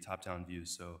right, you see a top-down view.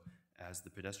 So as the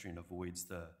pedestrian avoids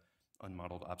the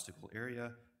unmodeled obstacle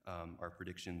area, our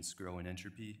predictions grow in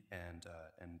entropy, and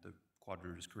the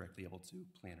quadrotor is correctly able to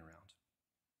plan around.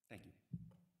 Thank you.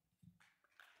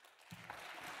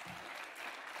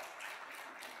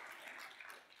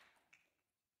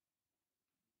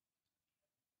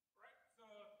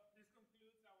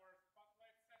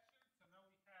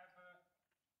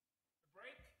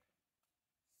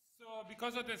 So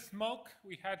because of the smoke,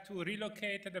 we had to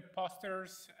relocate the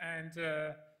posters, and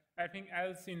everything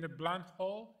else in the blunt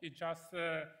hole is just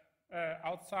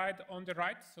outside on the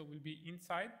right, so we'll be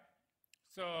inside.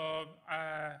 So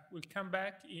we'll come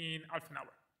back in half an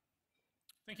hour.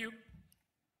 Thank you.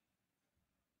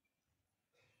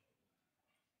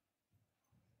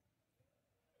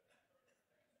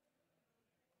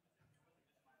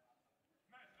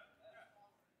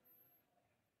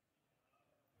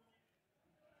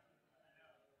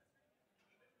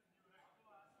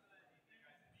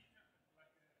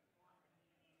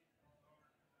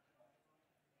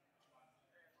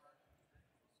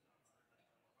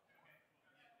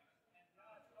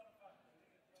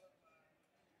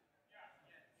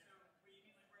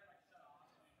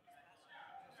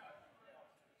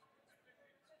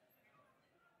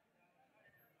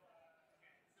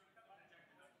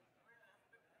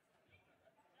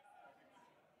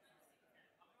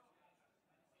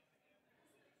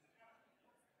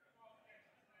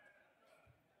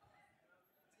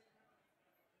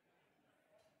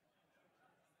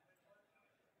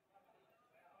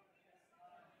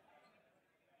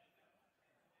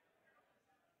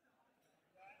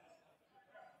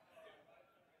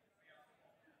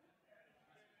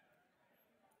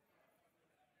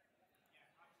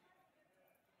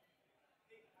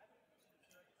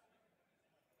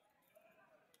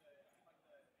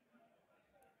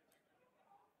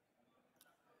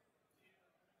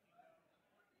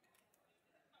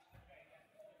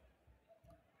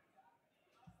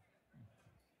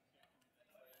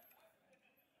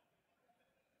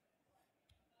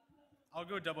 I'll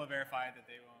go double verify that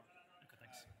they won't. Okay,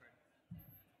 thanks.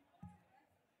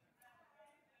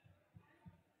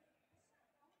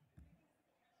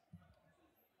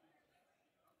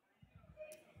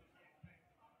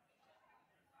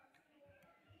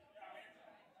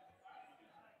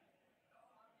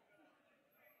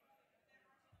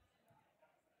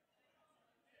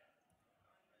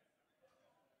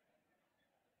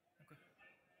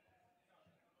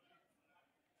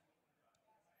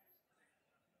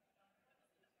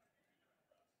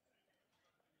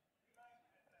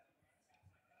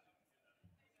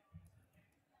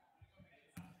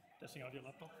 Testing out your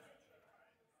laptop. I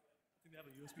think they have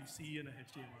a USB-C and a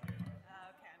HDMI. Okay,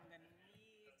 I'm going to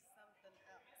need something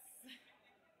else.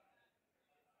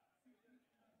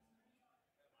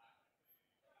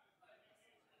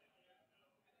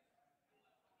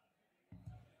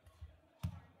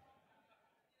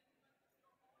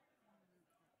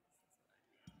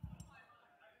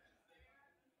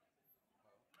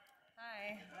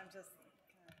 Hi, I'm just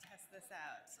going to test this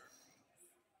out.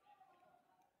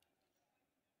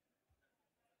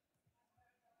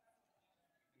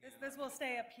 This will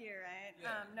stay up here, right?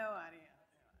 Yeah. No audio.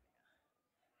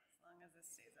 As long as this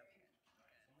stays up here.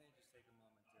 It may just take a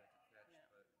moment to catch, Yeah.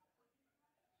 but I can see it.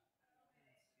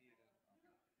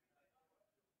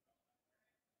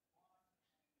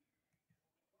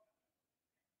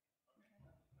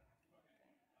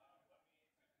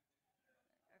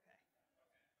 Okay.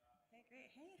 Hey,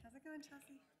 great. Hey, how's it going,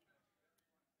 Chelsea?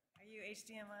 Are you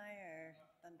HDMI or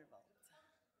Thunderbolt?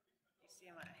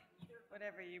 HDMI.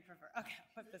 Whatever you prefer. Okay,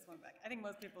 I'll put this one back. I think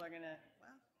most people are gonna,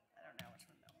 well, I don't know which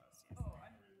one they'll most use. Oh,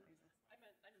 I meant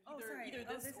Oh, either, sorry. either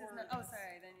Oh, this this or is not, oh, this.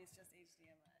 sorry, then it's just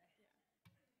HDMI.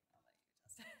 I'll let you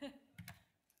adjust.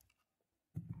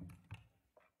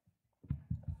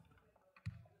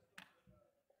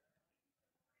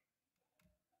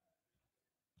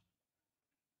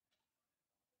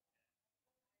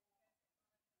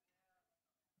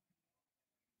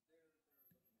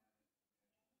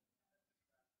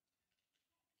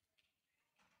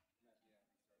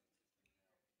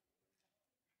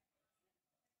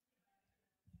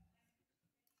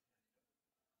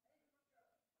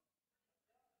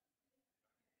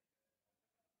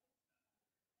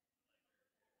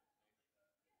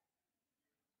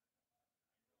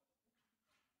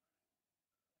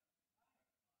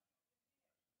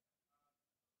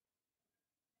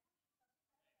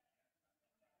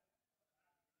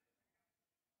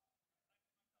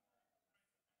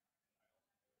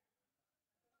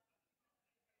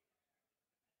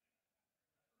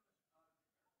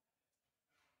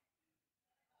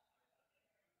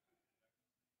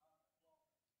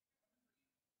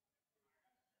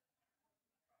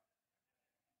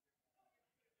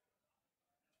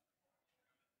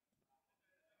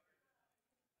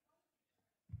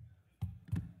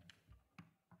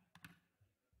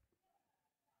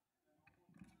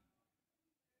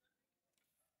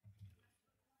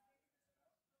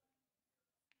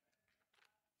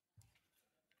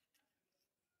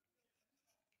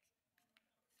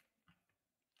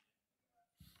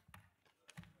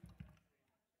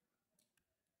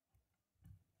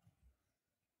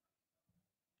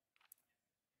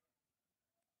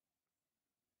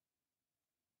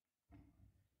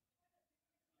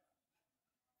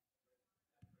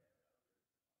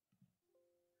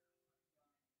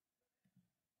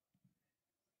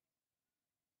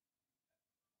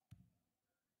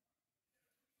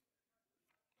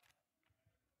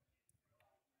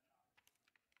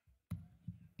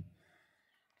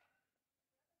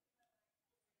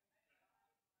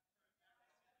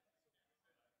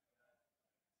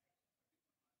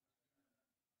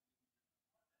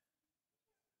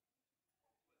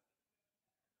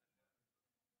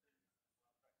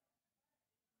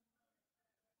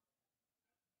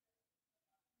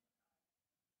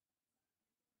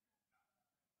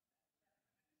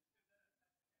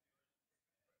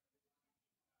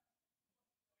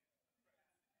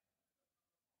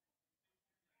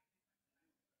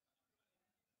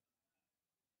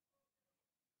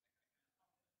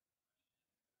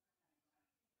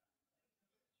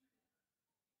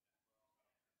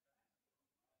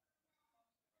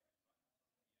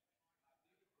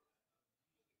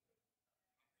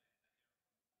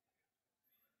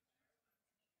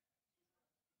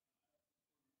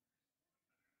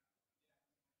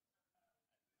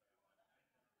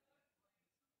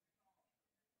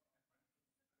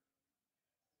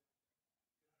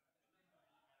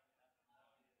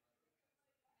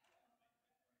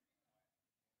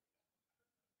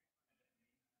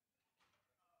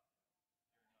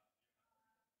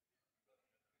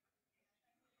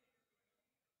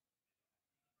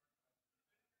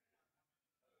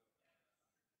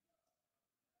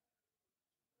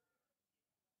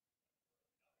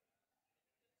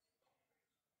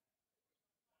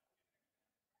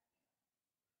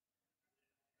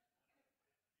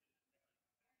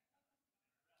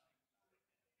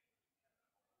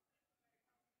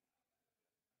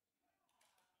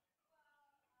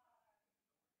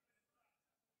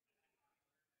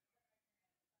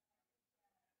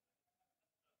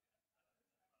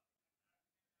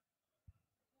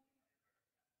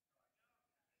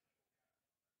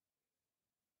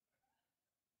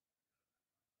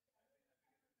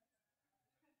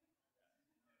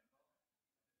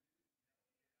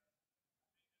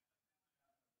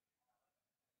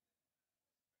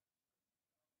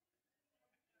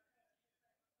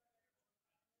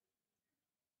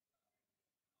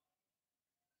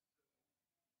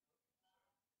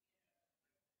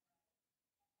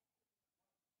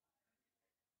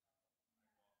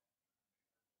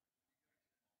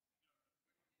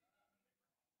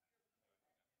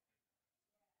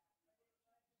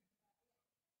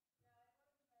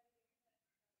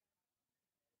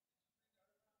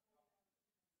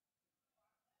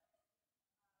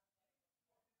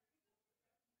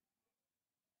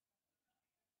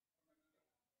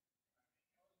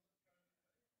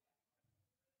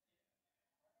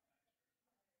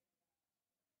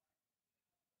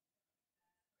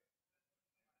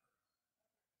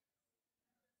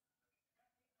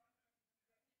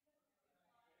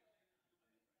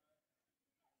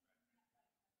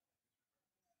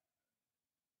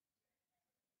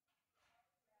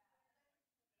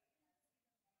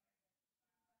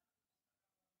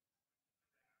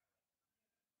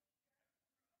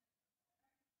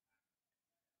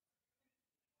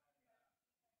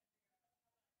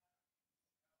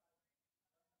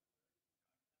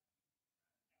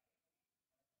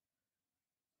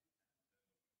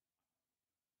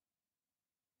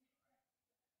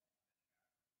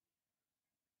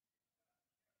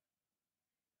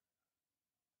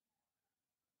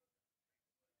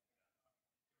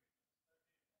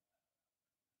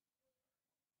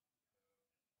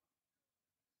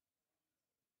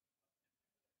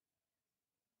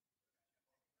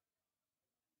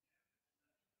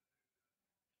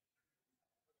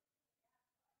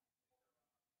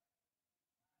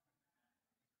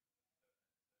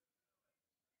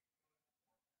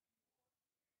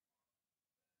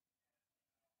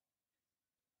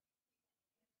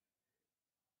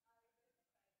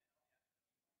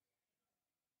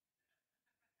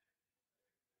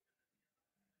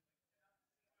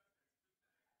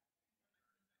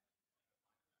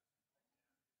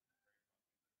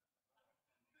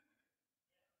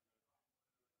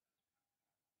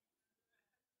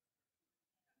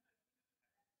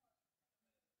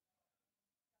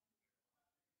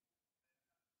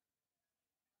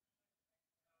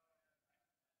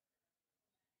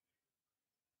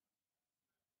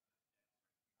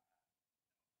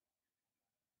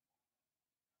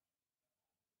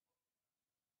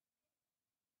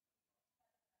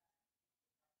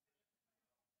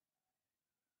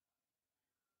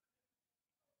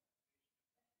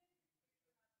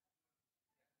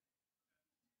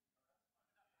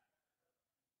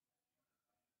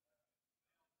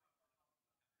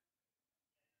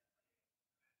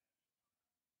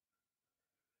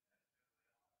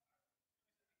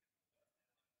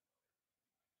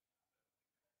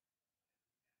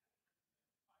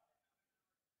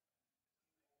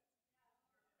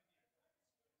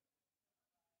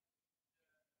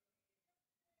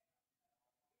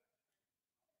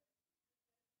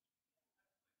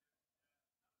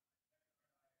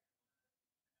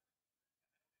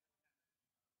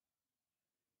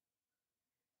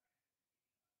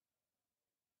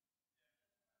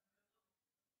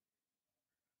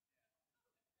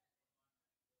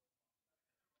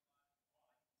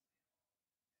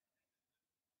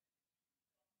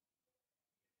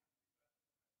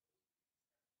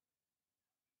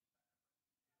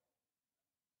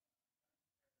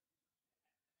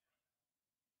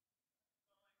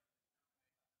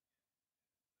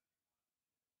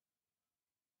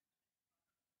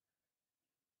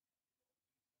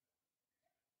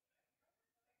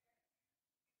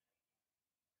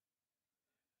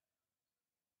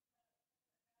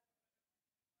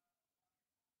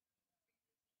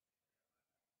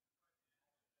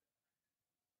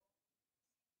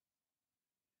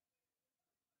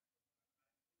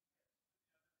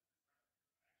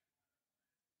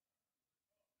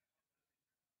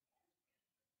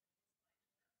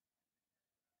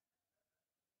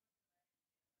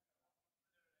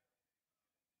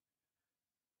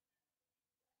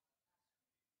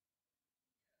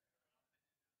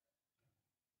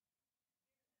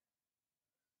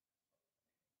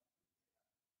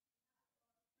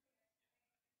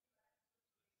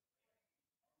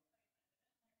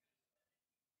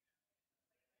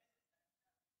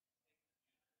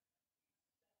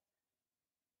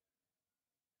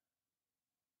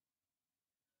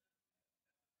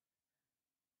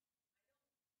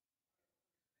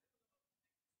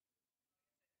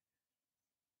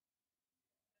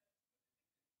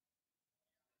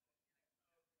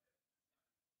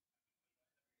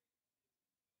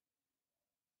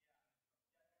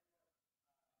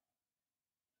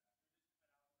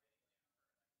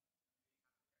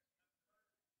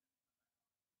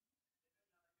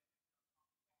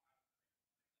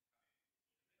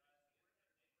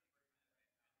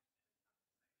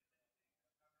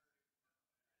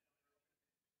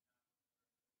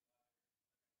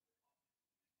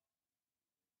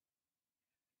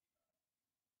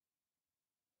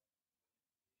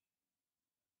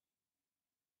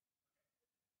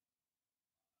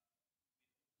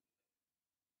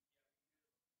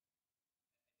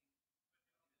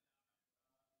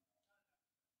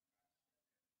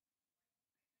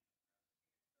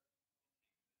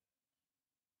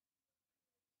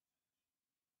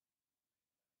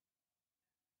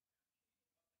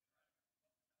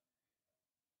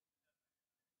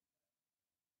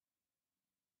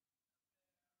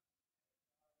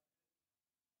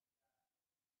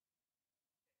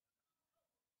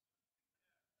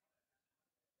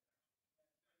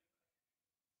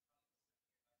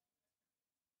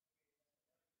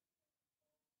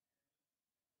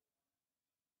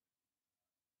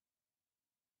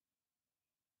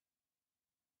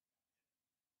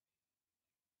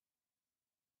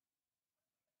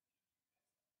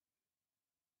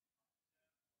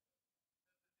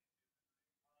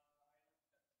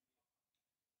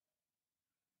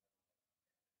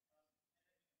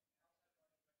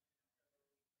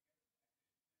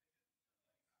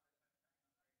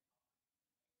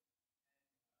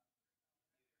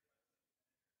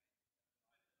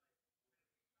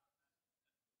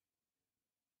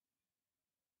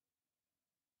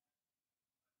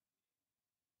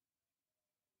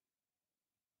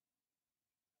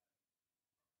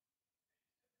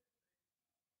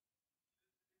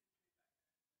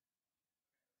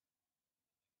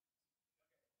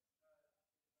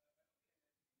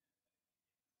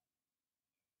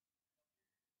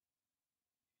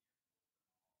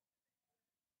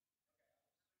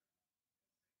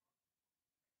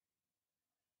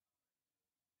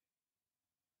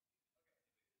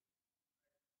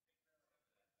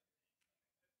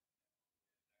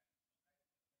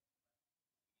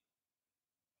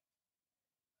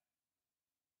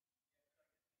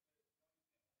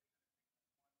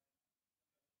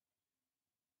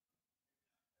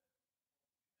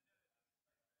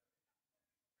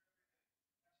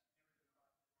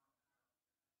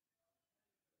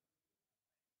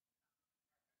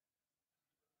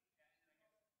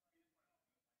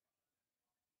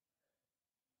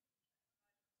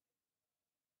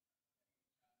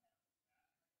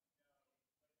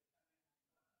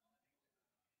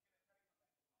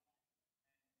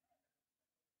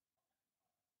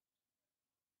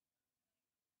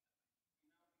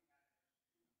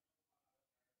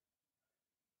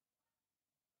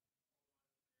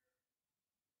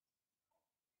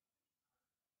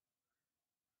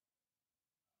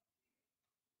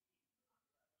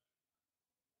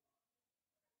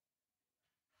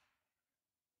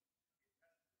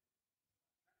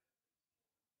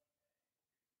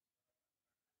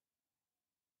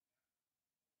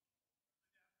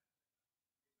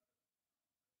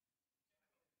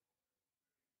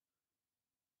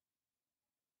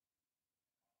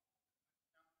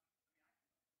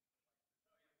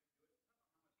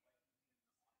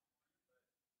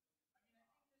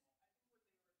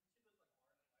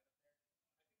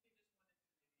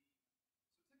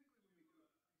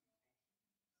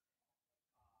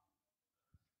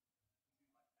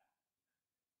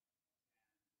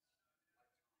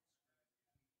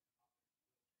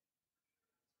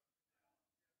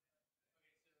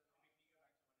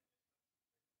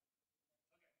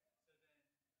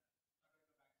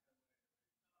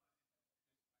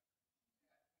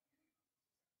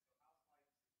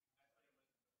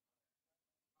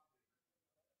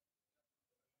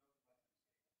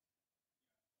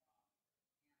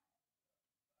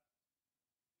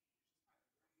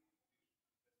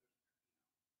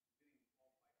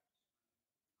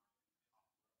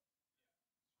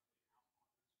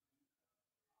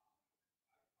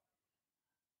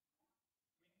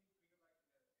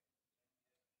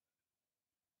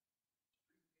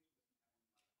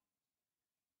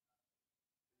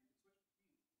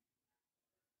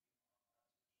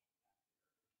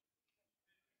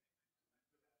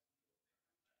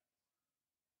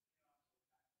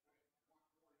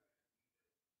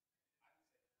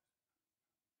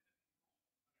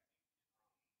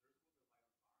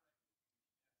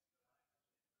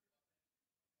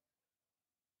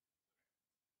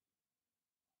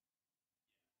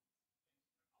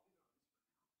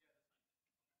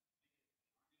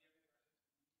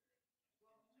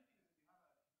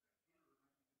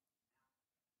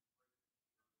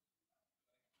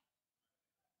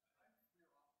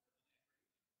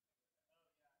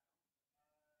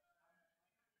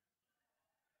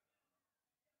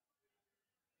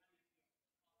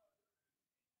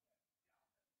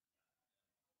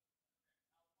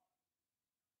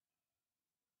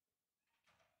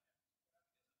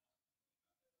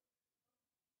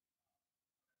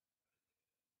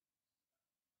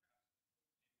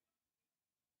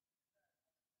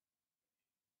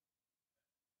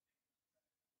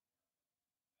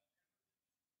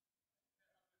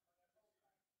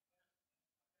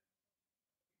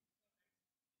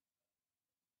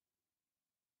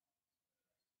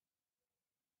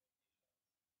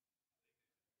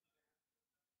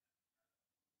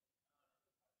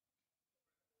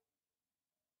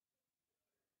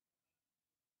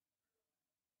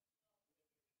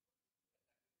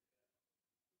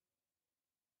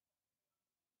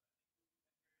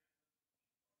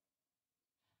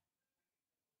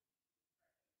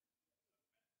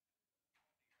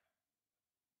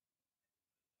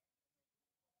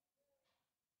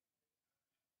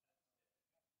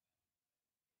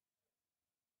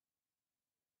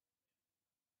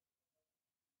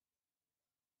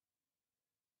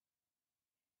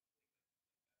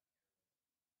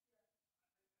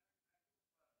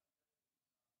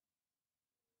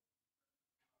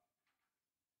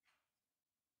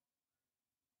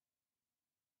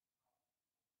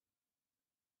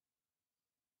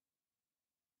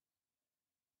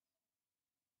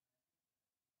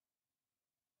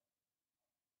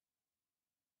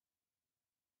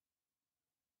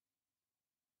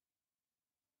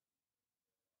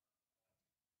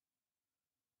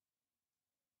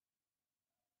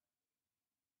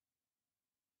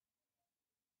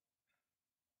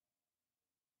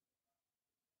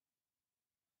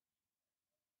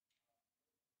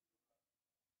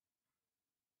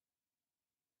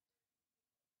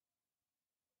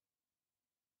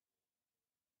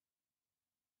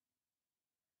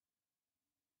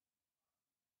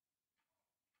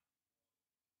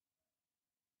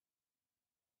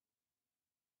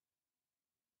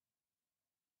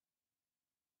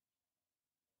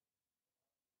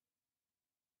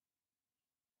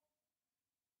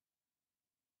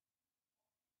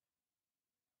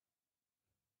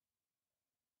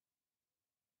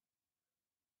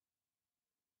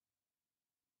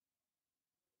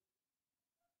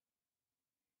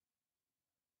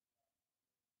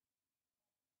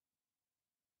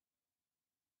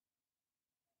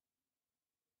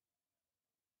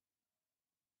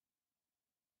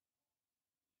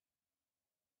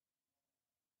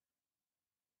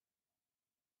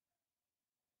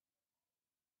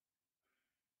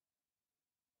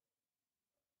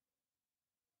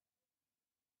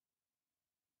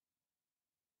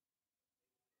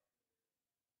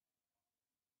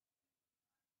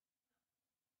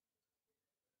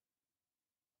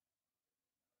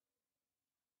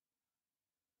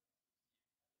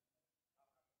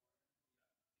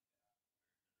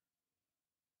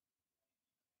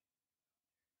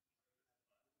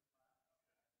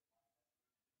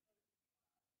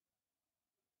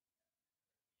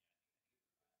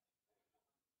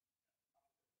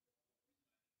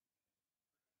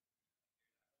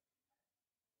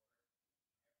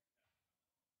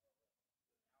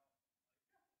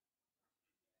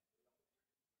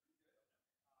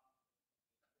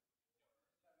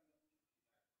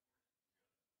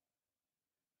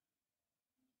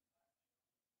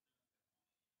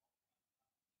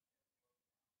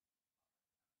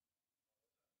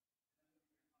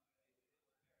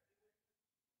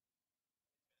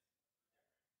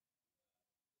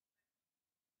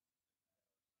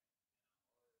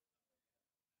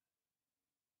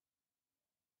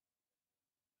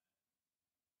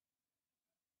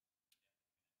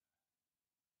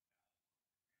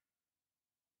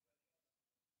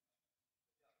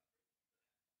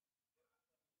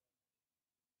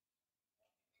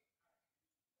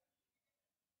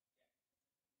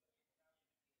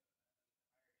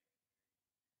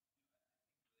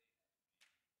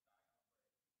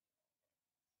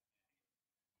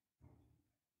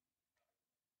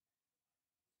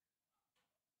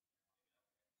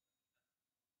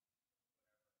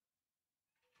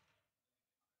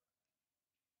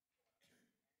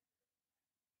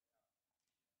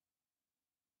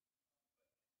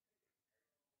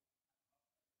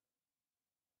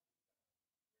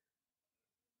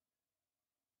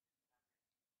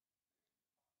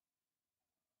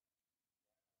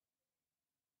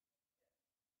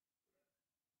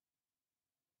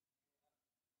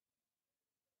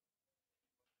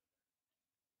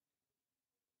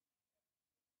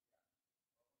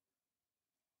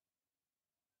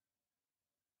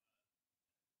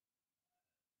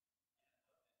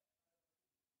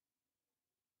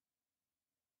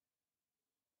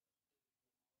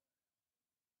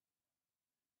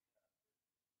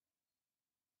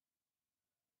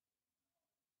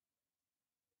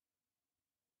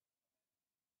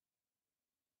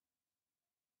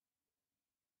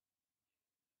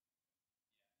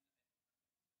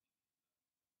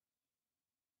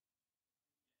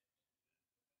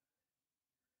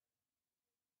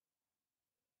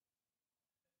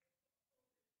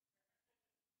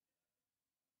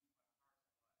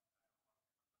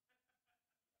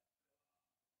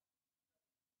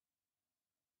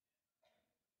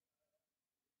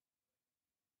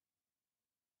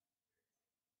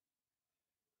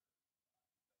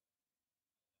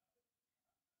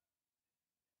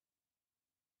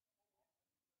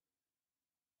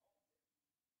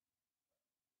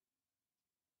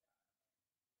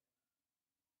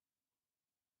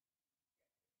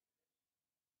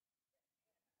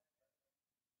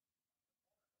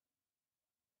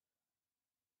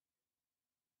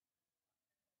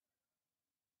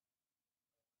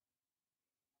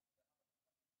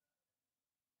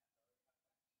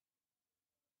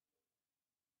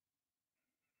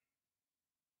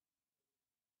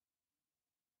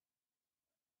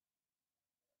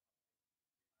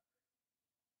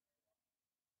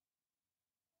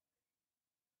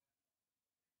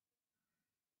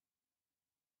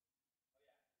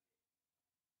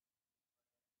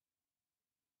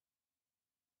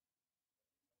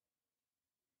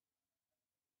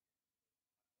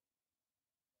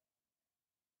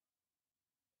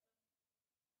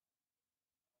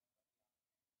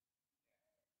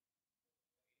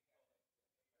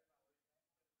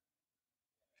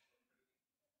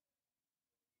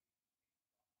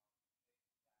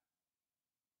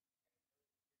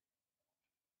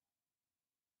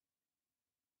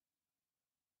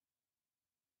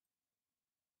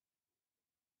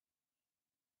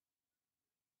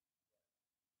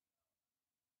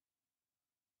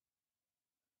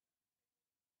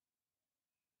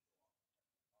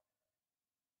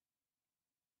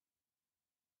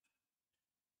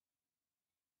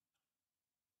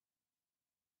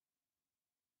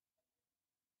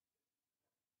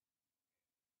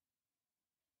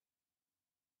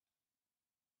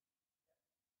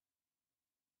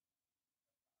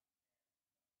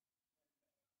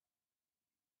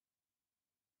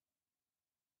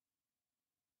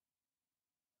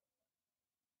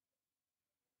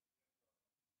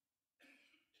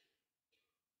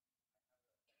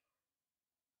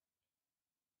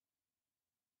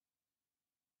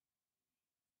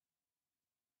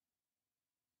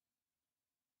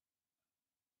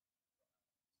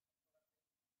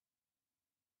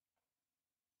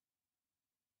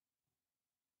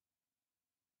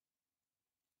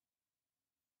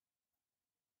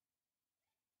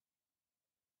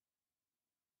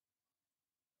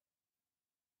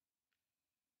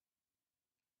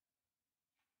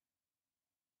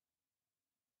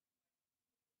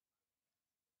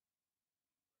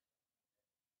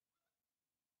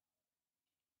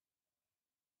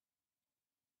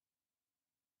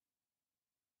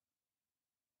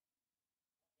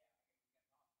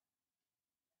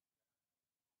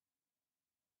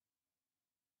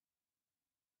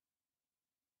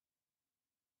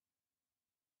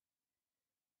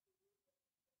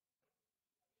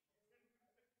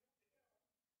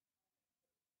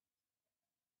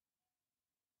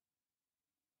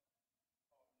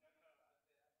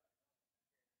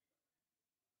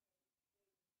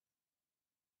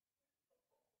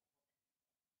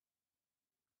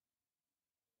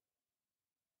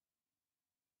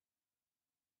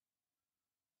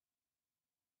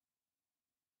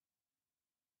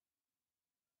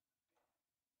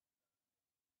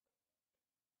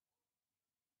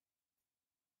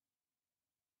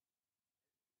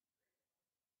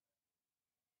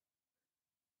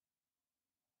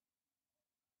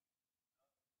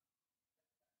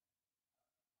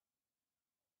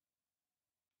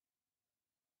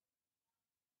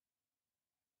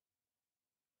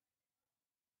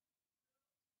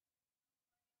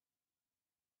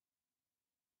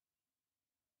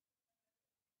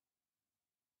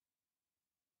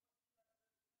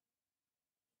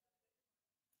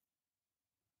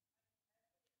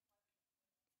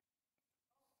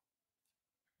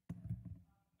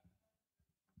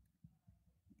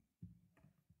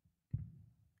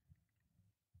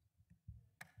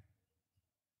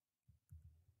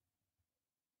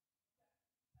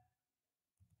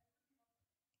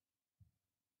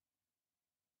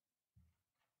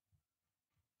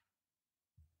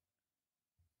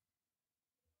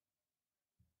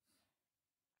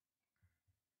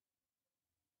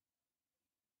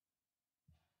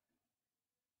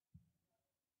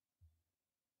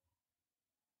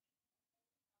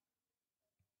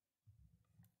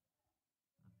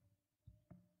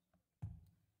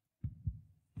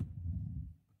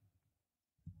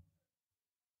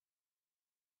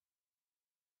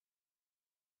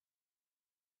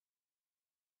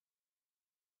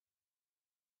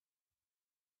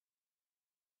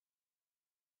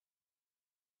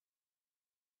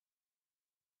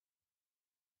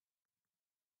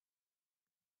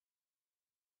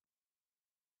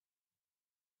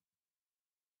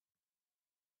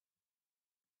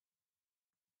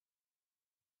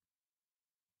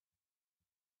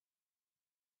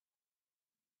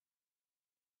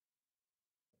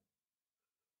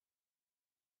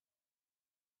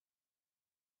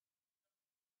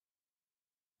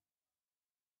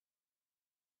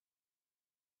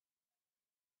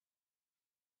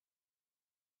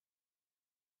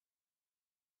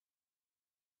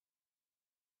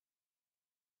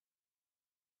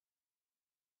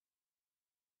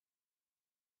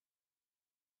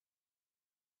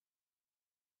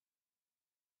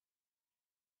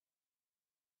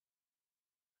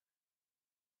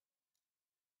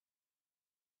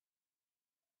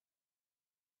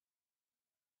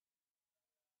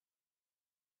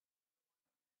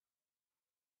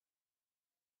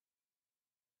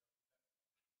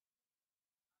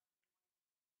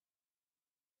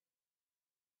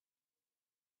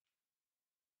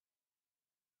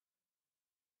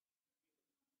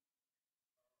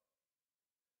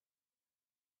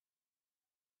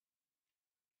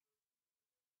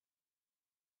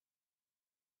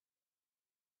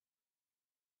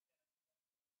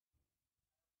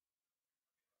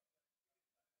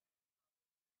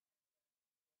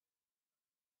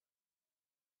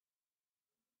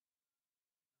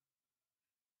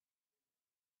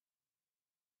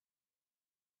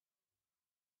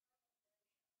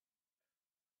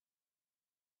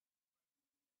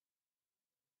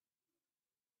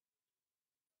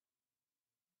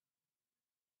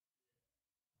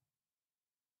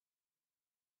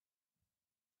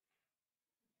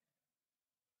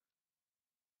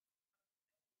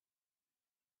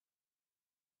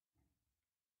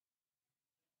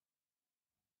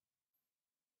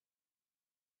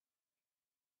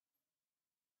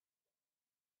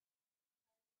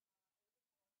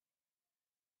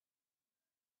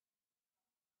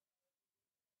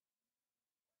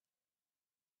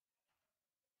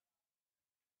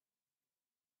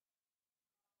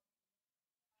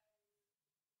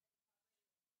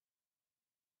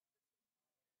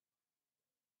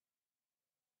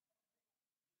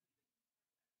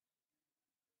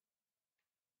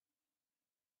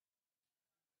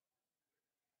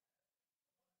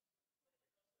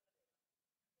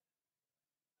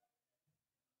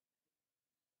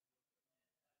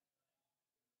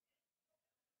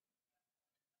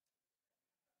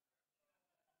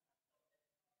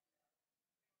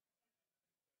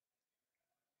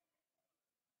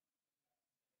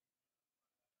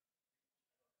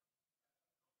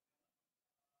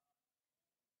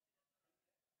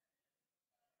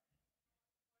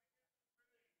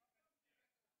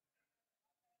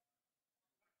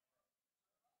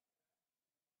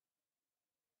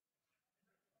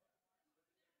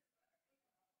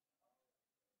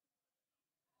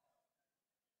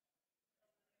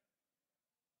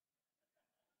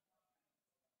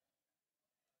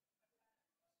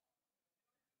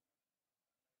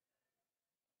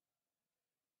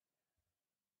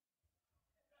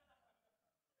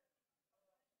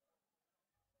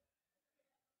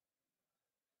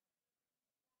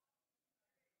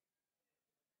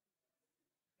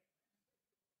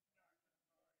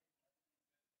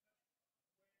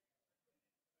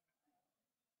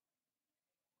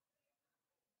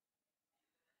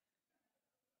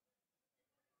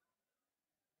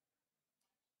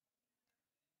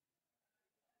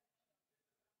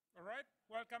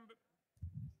 right,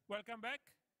 welcome back.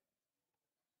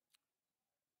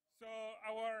 So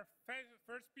our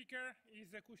first speaker is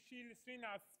Kushil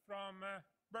Srinath from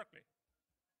Berkeley.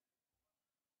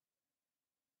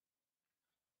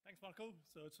 Thanks, Marco.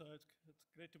 So it's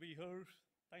great to be here.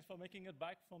 Thanks for making it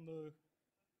back from the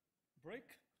break.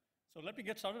 So let me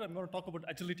get started. I'm going to talk about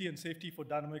agility and safety for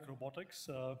dynamic robotics.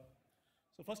 So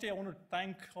firstly, I want to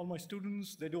thank all my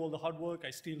students. They do all the hard work. I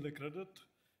steal the credit.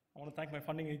 I want to thank my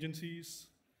funding agencies.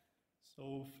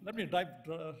 So let me dive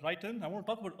right in. I want to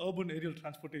talk about urban aerial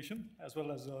transportation as well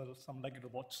as some legged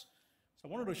robots. So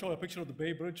I wanted to show a picture of the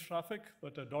Bay Bridge traffic,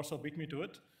 but Dorsa beat me to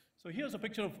it. So here's a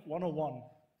picture of 101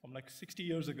 from like 60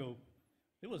 years ago.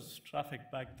 There was traffic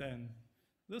back then.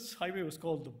 This highway was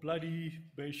called the Bloody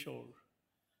Bay Shore.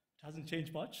 It hasn't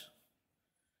changed much.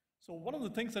 So one of the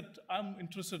things that I'm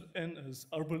interested in is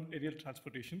urban aerial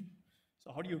transportation.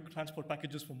 So how do you transport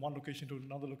packages from one location to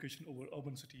another location over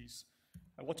urban cities?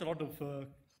 I watch a lot of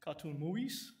cartoon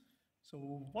movies.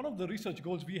 So one of the research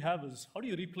goals we have is how do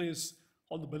you replace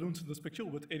all the balloons in this picture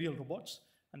with aerial robots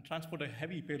and transport a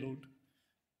heavy payload?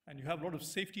 And you have a lot of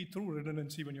safety through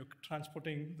redundancy when you're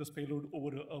transporting this payload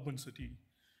over an urban city.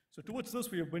 So towards this,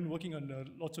 we have been working on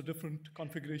lots of different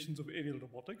configurations of aerial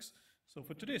robotics. So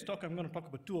for today's talk, I'm going to talk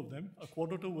about two of them, a quad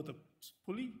rotor with a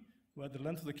pulley, where the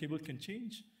length of the cable can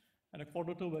change, and a quad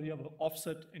rotor where you have an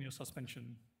offset in your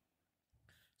suspension.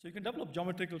 So you can develop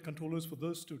geometrical controllers for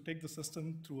this to take the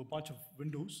system through a bunch of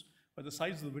windows, where the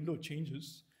size of the window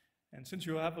changes. And since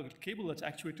you have a cable that's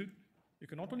actuated, you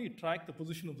can not only track the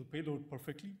position of the payload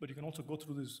perfectly, but you can also go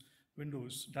through these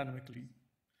windows dynamically.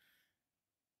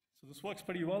 So this works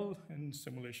pretty well in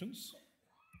simulations.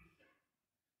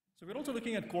 So we're also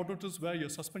looking at quad rotors where your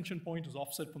suspension point is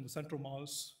offset from the center of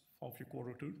mass of your quad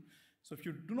rotor. So if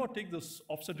you do not take this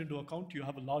offset into account, you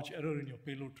have a large error in your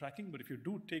payload tracking, but if you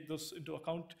do take this into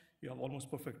account, you have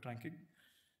almost perfect tracking.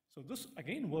 So this,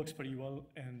 again, works pretty well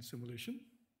in simulation.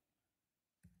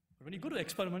 But when you go to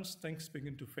experiments, things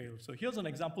begin to fail. So here's an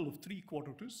example of 3 quad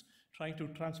rotors trying to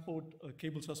transport a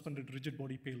cable-suspended rigid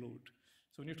body payload.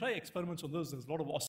 So when you try experiments on this, there's a lot of